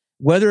 So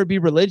whether it be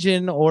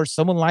religion or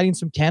someone lighting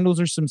some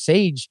candles or some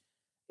sage,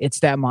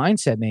 it's that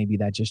mindset maybe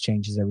that just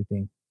changes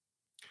everything.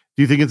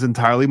 Do you think it's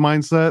entirely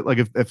mindset? Like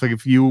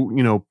if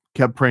you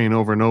kept praying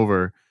over and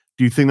over,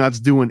 do you think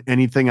that's doing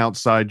anything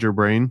outside your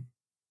brain?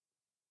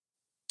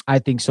 I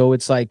think so.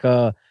 It's like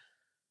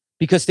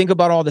because think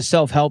about all the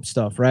self-help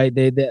stuff, right?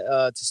 They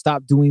to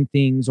stop doing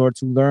things or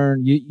to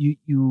learn,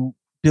 you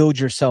build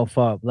yourself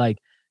up, like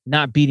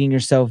not beating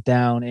yourself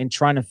down and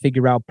trying to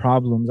figure out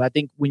problems. I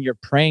think when you're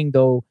praying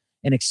though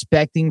and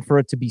expecting for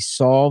it to be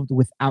solved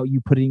without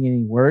you putting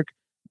any work,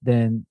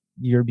 then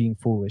you're being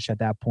foolish at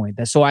that point.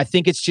 So I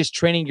think it's just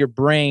training your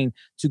brain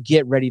to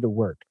get ready to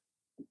work.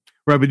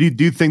 Right, but do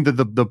you think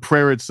that the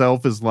prayer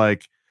itself is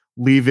like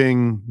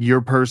leaving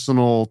your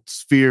personal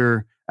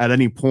sphere at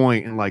any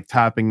point and like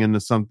tapping into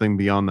something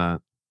beyond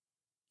that?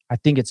 I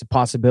think it's a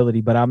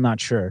possibility, but I'm not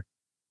sure.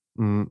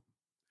 Mm.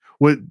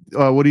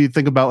 What do you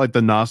think about like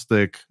the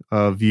Gnostic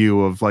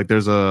view of like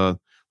there's an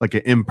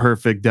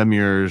imperfect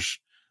demiurge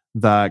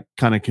that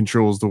kind of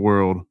controls the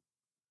world,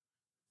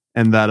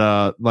 and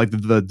that like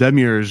the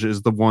demiurge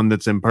is the one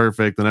that's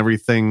imperfect and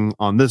everything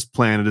on this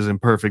planet is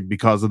imperfect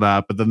because of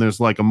that, but then there's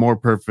like a more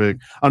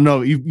perfect, I don't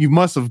know, you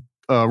must have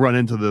run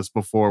into this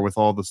before with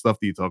all the stuff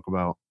that you talk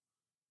about.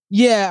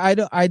 Yeah,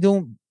 I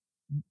don't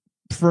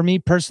for me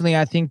personally,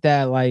 I think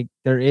that like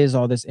there is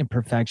all this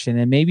imperfection,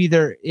 and maybe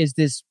there is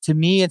this, to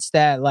me it's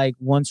that like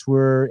once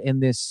we're in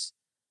this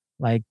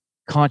like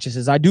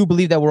consciousness, I do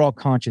believe that we're all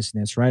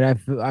consciousness, right?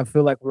 I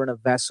feel like we're in a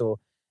vessel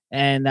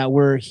and that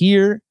we're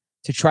here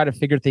to try to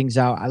figure things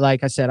out.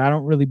 Like I said, I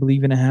don't really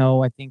believe in a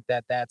hell. I think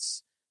that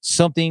that's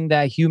something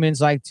that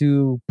humans like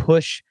to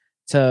push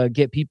to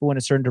get people in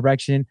a certain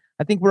direction.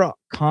 I think we're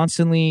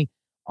constantly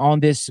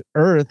on this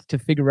earth to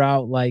figure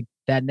out like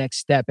that next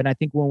step. And I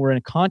think when we're in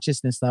a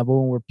consciousness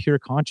level, when we're pure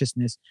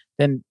consciousness,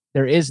 then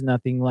there is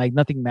nothing, like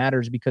nothing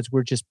matters because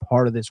we're just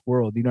part of this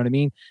world. You know what I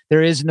mean?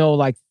 There is no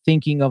like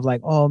thinking of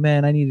like, oh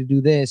man, I need to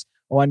do this.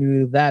 Oh, I need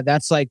to do that.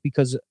 That's like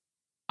because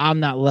I'm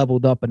not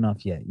leveled up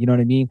enough yet. You know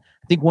what I mean?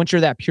 I think once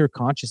you're that pure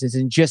consciousness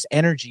and just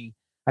energy,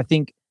 I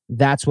think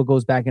that's what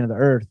goes back into the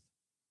earth.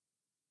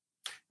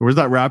 Where's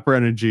that rapper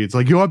energy? It's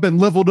like, yo, I've been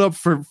leveled up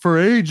for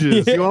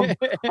ages. Yo,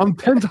 I'm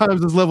 10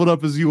 times as leveled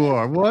up as you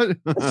are. What?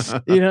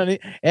 You know what I mean?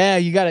 Yeah,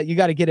 you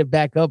gotta get it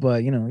back up.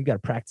 You gotta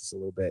practice a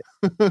little bit.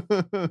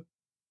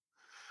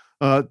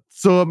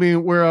 So I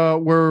mean,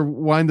 we're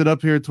winding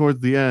up here towards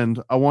the end.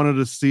 I wanted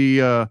to see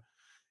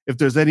if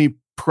there's any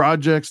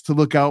projects to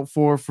look out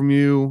for from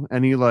you,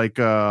 any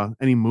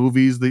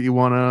movies that you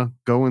want to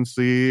go and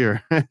see,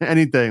 or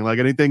anything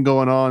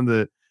going on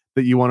that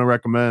you want to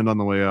recommend on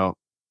the way out.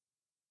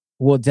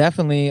 Well,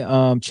 definitely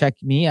check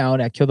me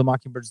out at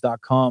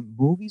killthemockingbirds.com.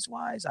 Movies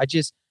wise, I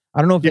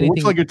don't know if anything.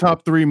 What's like your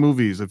top 3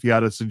 movies if you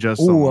had to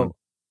suggest someone?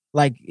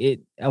 Like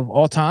it of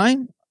all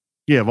time?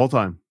 Yeah, of all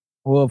time.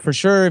 Well, for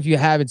sure, if you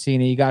haven't seen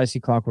it, you got to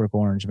see Clockwork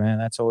Orange, man.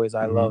 That's always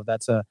I love.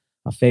 That's a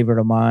favorite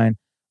of mine.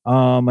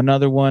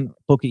 Another one,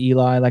 Book of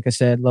Eli. Like I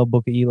said, love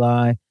Book of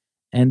Eli.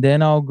 And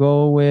then I'll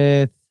go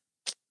with,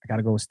 I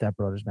gotta go with Step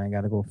Brothers, man.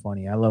 Gotta go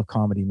funny. I love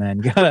comedy,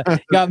 man. You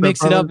gotta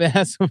mix it up and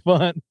have some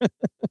fun.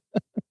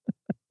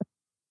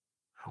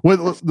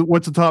 What's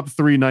the top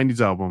 3 90s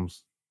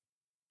albums?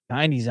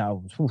 90s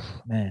albums, oof,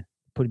 man.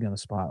 Putting me on the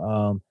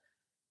spot.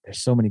 There's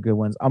so many good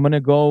ones. I'm gonna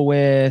go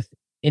with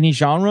any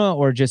genre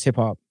or just hip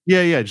hop.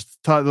 Yeah. Just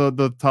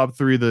the top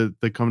 3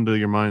 that come to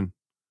your mind.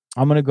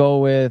 I'm gonna go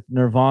with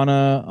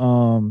Nirvana.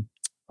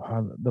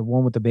 The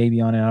one with the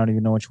baby on it. I don't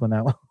even know which one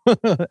that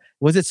was.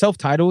 Was it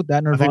self-titled?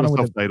 That Nirvana? I think it was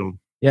self-titled.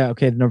 Yeah.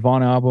 Okay. The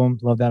Nirvana album.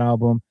 Love that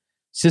album.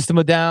 System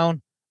of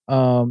Down.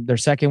 Their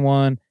second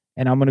one,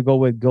 and I'm gonna go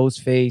with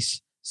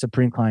Ghostface,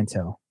 Supreme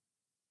Clientele.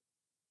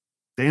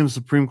 Damn,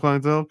 Supreme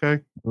Clientele.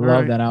 Okay.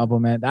 Love that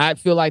album, man. I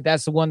feel like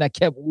that's the one that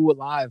kept Wu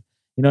alive.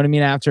 You know what I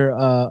mean? After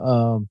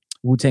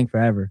Wu-Tang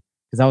Forever.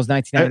 Because that was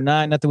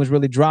 1999. Nothing was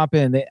really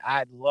dropping.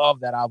 I love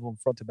that album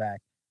front to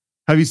back.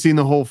 Have you seen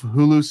the whole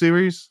Hulu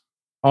series?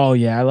 Oh,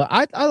 yeah.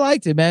 I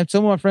liked it, man.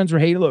 Some of my friends were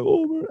hating. Like,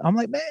 oh, I'm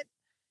like, man,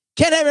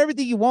 can't have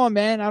everything you want,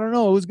 man. I don't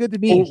know. It was good to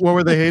me. What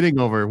were they hating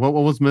over? What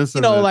was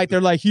missing? Like they're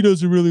like, he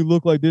doesn't really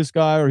look like this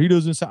guy, or he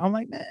doesn't. I'm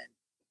like, man,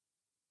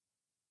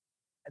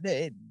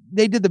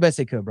 they did the best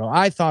they could, bro.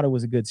 I thought it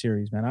was a good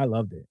series, man. I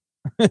loved it.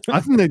 I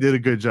think they did a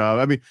good job.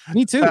 I mean,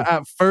 me too.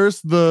 At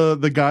first,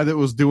 the guy that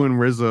was doing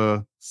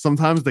RZA,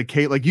 sometimes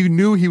you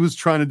knew he was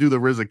trying to do the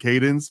RZA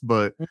cadence,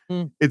 but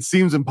it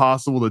seems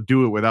impossible to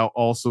do it without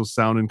also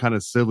sounding kind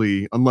of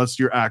silly, unless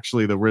you're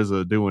actually the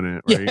RZA doing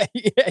it, right?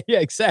 Yeah,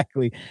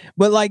 exactly.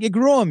 But like, it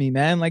grew on me,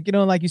 man. Like,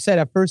 like you said,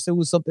 at first it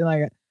was something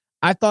like,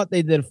 I thought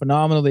they did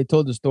phenomenal. They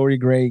told the story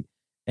great,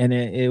 and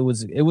it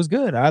was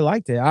good. I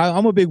liked it.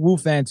 I'm a big Wu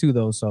fan too,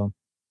 though. So.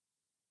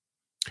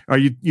 Are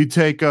you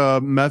take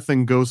Meth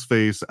and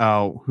Ghostface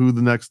out? Who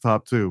the next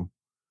top 2?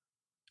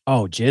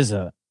 Oh,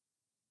 Jizza,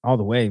 all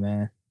the way,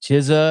 man.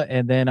 Jizza,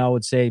 and then I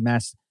would say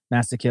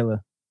Master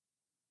Killer.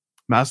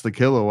 Master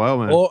Killer, wow,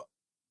 man.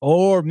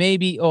 Or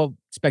maybe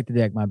Spectre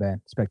Deck. My bad,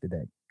 Spectre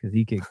Deck, because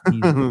he could.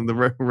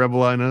 The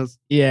Rebel INS.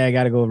 Yeah, I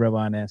got to go with Rebel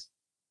INS.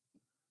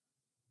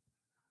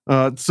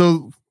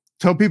 So.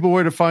 Tell people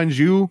where to find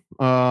you,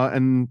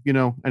 and any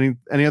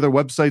other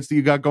websites that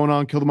you got going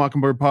on. Kill the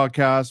Mockingbird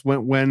podcast.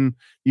 When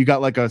you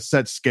got like a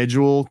set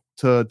schedule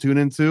to tune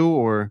into,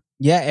 or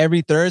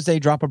every Thursday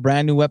drop a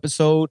brand new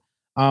episode.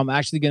 I'm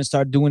actually gonna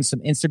start doing some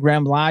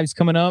Instagram lives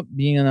coming up,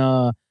 being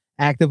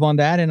active on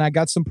that, and I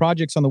got some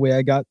projects on the way.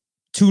 I got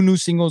 2 new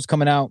singles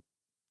coming out,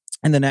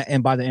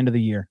 and by the end of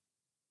the year.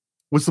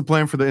 What's the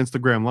plan for the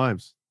Instagram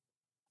lives?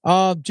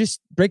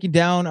 Just breaking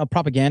down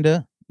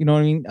propaganda. You know what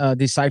I mean?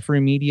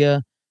 Deciphering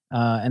media.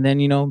 And then,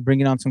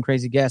 bringing on some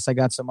crazy guests. I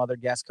got some other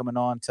guests coming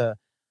on to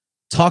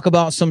talk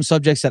about some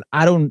subjects that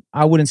I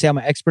wouldn't say I'm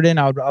an expert in.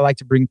 I like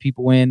to bring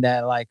people in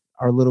that like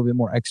are a little bit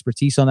more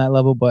expertise on that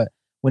level. But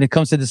when it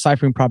comes to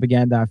deciphering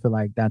propaganda, I feel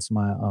like that's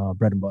my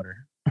bread and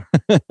butter.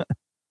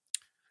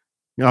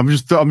 I'm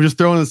just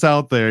throwing this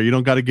out there. You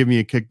don't got to give me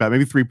a kickback.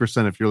 Maybe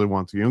 3% if you really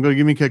want to. You don't got to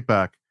give me a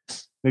kickback.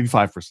 Maybe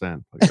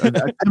 5%.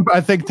 I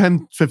think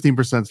 10, 15%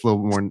 is a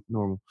little more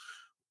normal.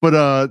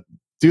 But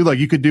dude, like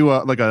you could do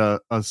a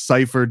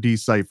cipher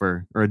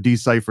decipher or a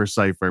decipher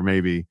cipher,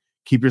 maybe.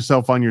 Keep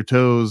yourself on your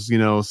toes,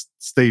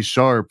 stay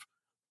sharp,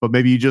 but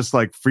maybe you just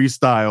like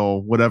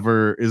freestyle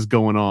whatever is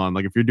going on.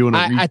 Like if you're doing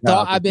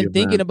I've been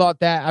thinking about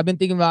that. I've been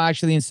thinking about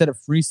actually, instead of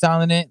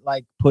freestyling it,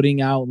 like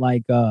putting out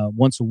like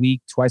once a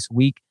week, twice a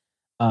week,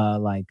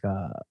 like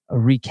a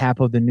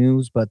recap of the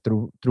news, but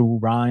through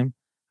rhyme.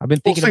 I've been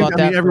thinking about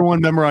that.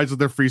 Everyone memorizes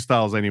their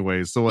freestyles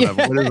anyways, so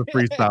whatever. What is a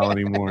freestyle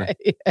anymore?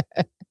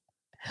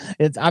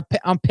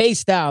 I'm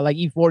paced out. Like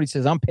E40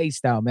 says, I'm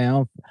paced out,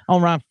 man.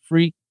 I'm around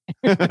free.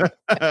 All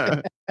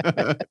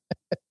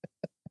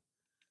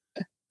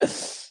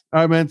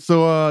right, man.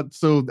 So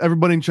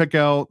everybody check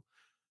out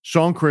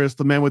Sean Chris,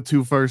 the man with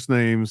 2 first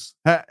names.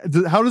 How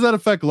does that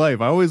affect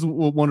life? I always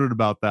wondered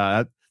about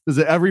that. Does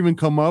it ever even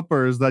come up,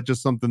 or is that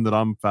just something that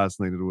I'm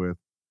fascinated with?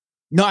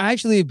 No,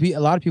 actually, a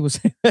lot of people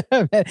say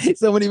that.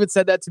 Someone even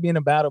said that to me in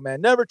a battle, man.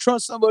 Never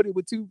trust somebody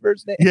with 2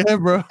 first names. Yeah,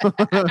 bro.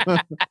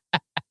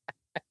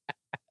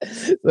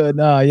 So,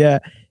 no, yeah.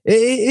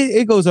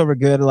 It goes over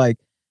good. Like,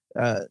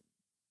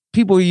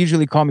 people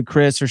usually call me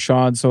Chris or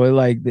Sean. So,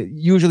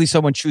 usually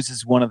someone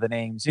chooses one of the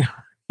names. Yeah,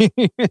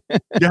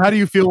 how do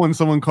you feel when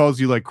someone calls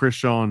you like Chris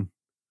Sean?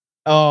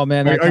 Oh,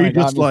 man. Are you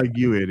just like,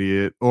 you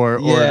idiot? Or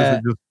is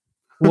it just...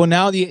 Well,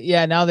 now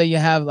that you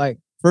have like,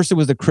 first it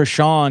was the Chris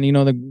Sean,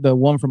 the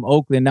one from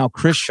Oakland. Now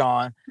Chris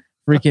Sean,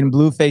 freaking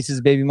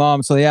Blueface's baby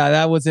mom. So yeah,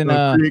 that wasn't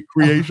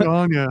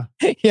creation. Yeah,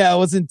 yeah, I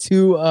wasn't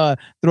too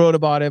thrilled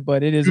about it,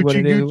 but it is what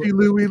it is. Gucci,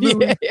 Louis.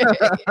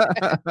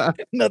 Yeah.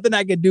 Nothing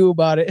I could do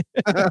about it.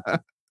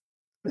 All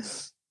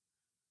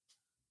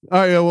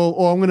right, yeah. Well,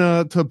 I'm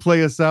gonna to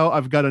play us out.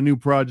 I've got a new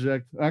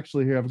project.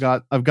 Actually, here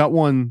I've got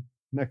one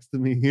next to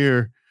me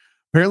here.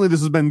 Apparently, this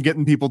has been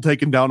getting people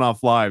taken down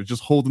off live.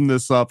 Just holding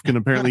this up can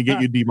apparently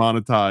get you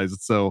demonetized.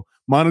 So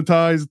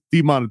monetized,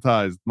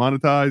 demonetized,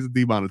 monetized,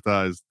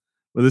 demonetized.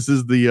 Well, this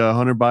is the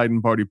Hunter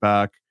Biden party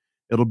pack.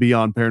 It'll be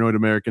on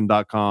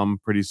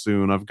paranoidamerican.com pretty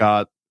soon. I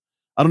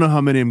don't know how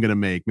many I'm going to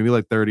make, maybe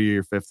like 30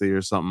 or 50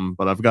 or something,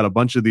 but I've got a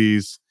bunch of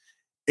these.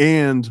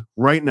 And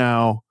right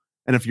now,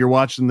 and if you're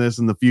watching this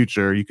in the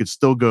future, you could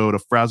still go to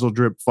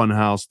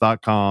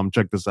frazzledripfunhouse.com.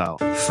 Check this out.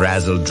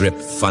 Frazzle Drip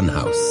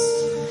Funhouse.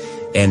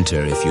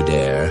 Enter, if you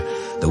dare,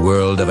 the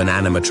world of an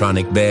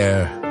animatronic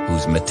bear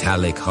whose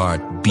metallic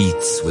heart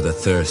beats with a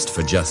thirst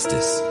for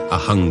justice, a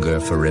hunger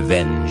for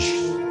revenge.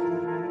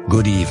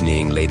 Good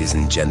evening, ladies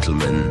and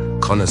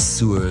gentlemen,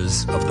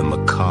 connoisseurs of the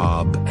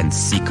macabre and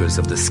seekers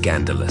of the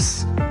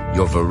scandalous.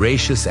 Your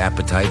voracious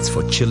appetites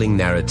for chilling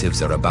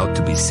narratives are about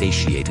to be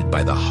satiated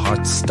by the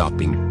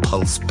heart-stopping,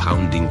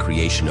 pulse-pounding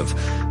creation of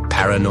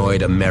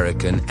Paranoid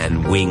American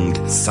and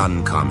Winged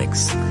Sun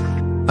Comics.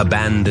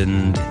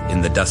 Abandoned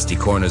in the dusty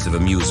corners of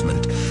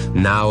amusement,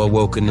 now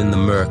awoken in the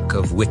murk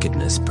of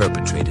wickedness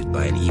perpetrated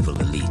by an evil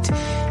elite.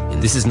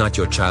 And this is not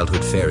your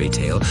childhood fairy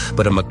tale,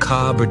 but a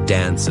macabre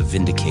dance of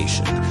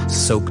vindication,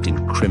 soaked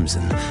in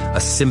crimson, a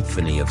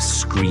symphony of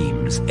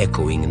screams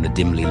echoing in the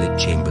dimly lit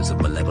chambers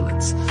of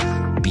malevolence.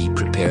 Be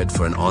prepared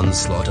for an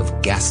onslaught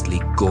of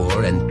ghastly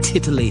gore and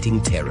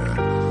titillating terror.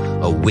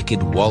 A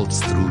wicked waltz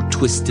through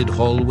twisted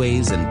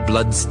hallways and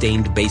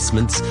blood-stained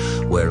basements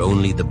where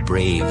only the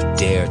brave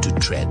dare to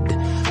tread.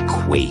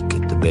 Quake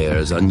at the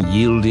bear's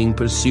unyielding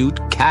pursuit,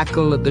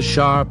 cackle at the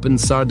sharp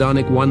and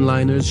sardonic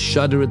one-liners,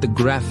 shudder at the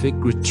graphic,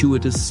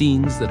 gratuitous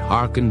scenes that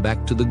harken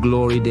back to the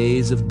glory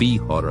days of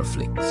B-horror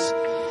flicks.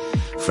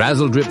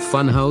 Frazzle Drip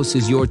Funhouse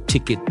is your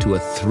ticket to a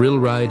thrill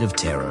ride of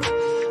terror.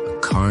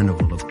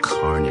 Carnival of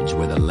carnage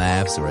where the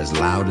laughs are as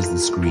loud as the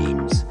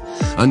screams.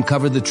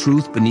 Uncover the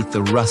truth beneath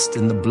the rust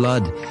and the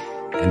blood.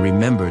 And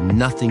remember,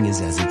 nothing is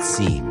as it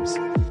seems.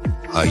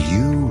 Are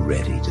you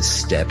ready to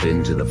step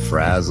into the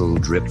Frazzle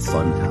Drip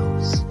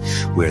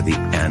Funhouse, where the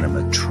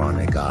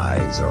animatronic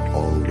eyes are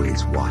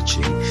always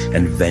watching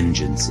and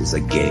vengeance is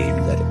a game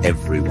that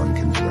everyone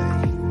can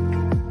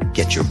play?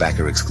 Get your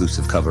backer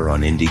exclusive cover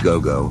on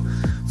Indiegogo.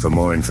 For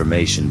more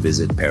information,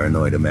 visit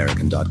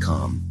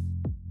paranoidamerican.com.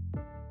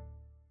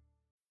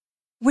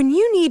 When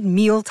you need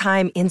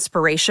mealtime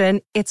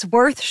inspiration, it's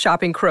worth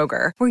shopping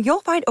Kroger, where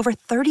you'll find over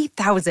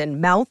 30,000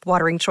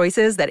 mouth-watering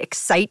choices that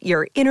excite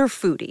your inner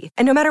foodie.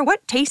 And no matter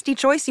what tasty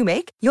choice you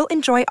make, you'll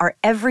enjoy our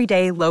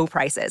everyday low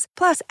prices,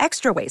 plus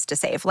extra ways to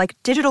save, like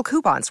digital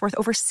coupons worth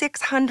over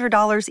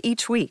 $600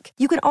 each week.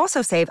 You can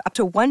also save up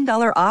to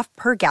 $1 off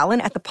per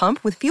gallon at the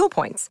pump with fuel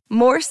points.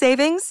 More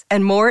savings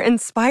and more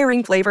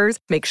inspiring flavors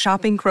make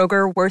shopping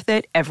Kroger worth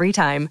it every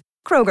time.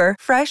 Kroger,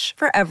 fresh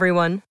for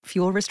everyone.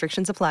 Fuel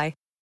restrictions apply.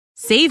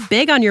 Save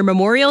big on your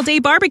Memorial Day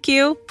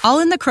barbecue, all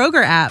in the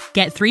Kroger app.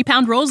 Get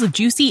 3-pound rolls of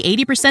juicy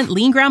 80%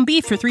 lean ground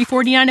beef for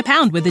 $3.49 a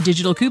pound with a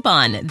digital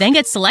coupon. Then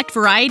get select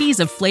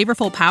varieties of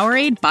flavorful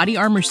Powerade, Body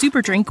Armor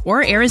Super Drink,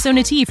 or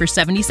Arizona tea for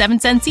 77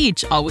 cents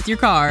each, all with your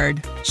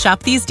card.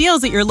 Shop these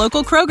deals at your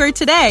local Kroger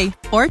today,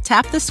 or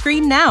tap the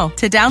screen now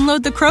to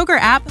download the Kroger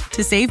app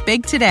to save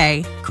big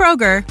today.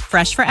 Kroger,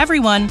 fresh for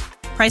everyone.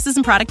 Prices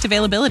and product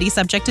availability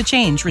subject to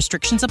change.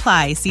 Restrictions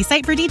apply. See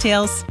site for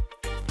details.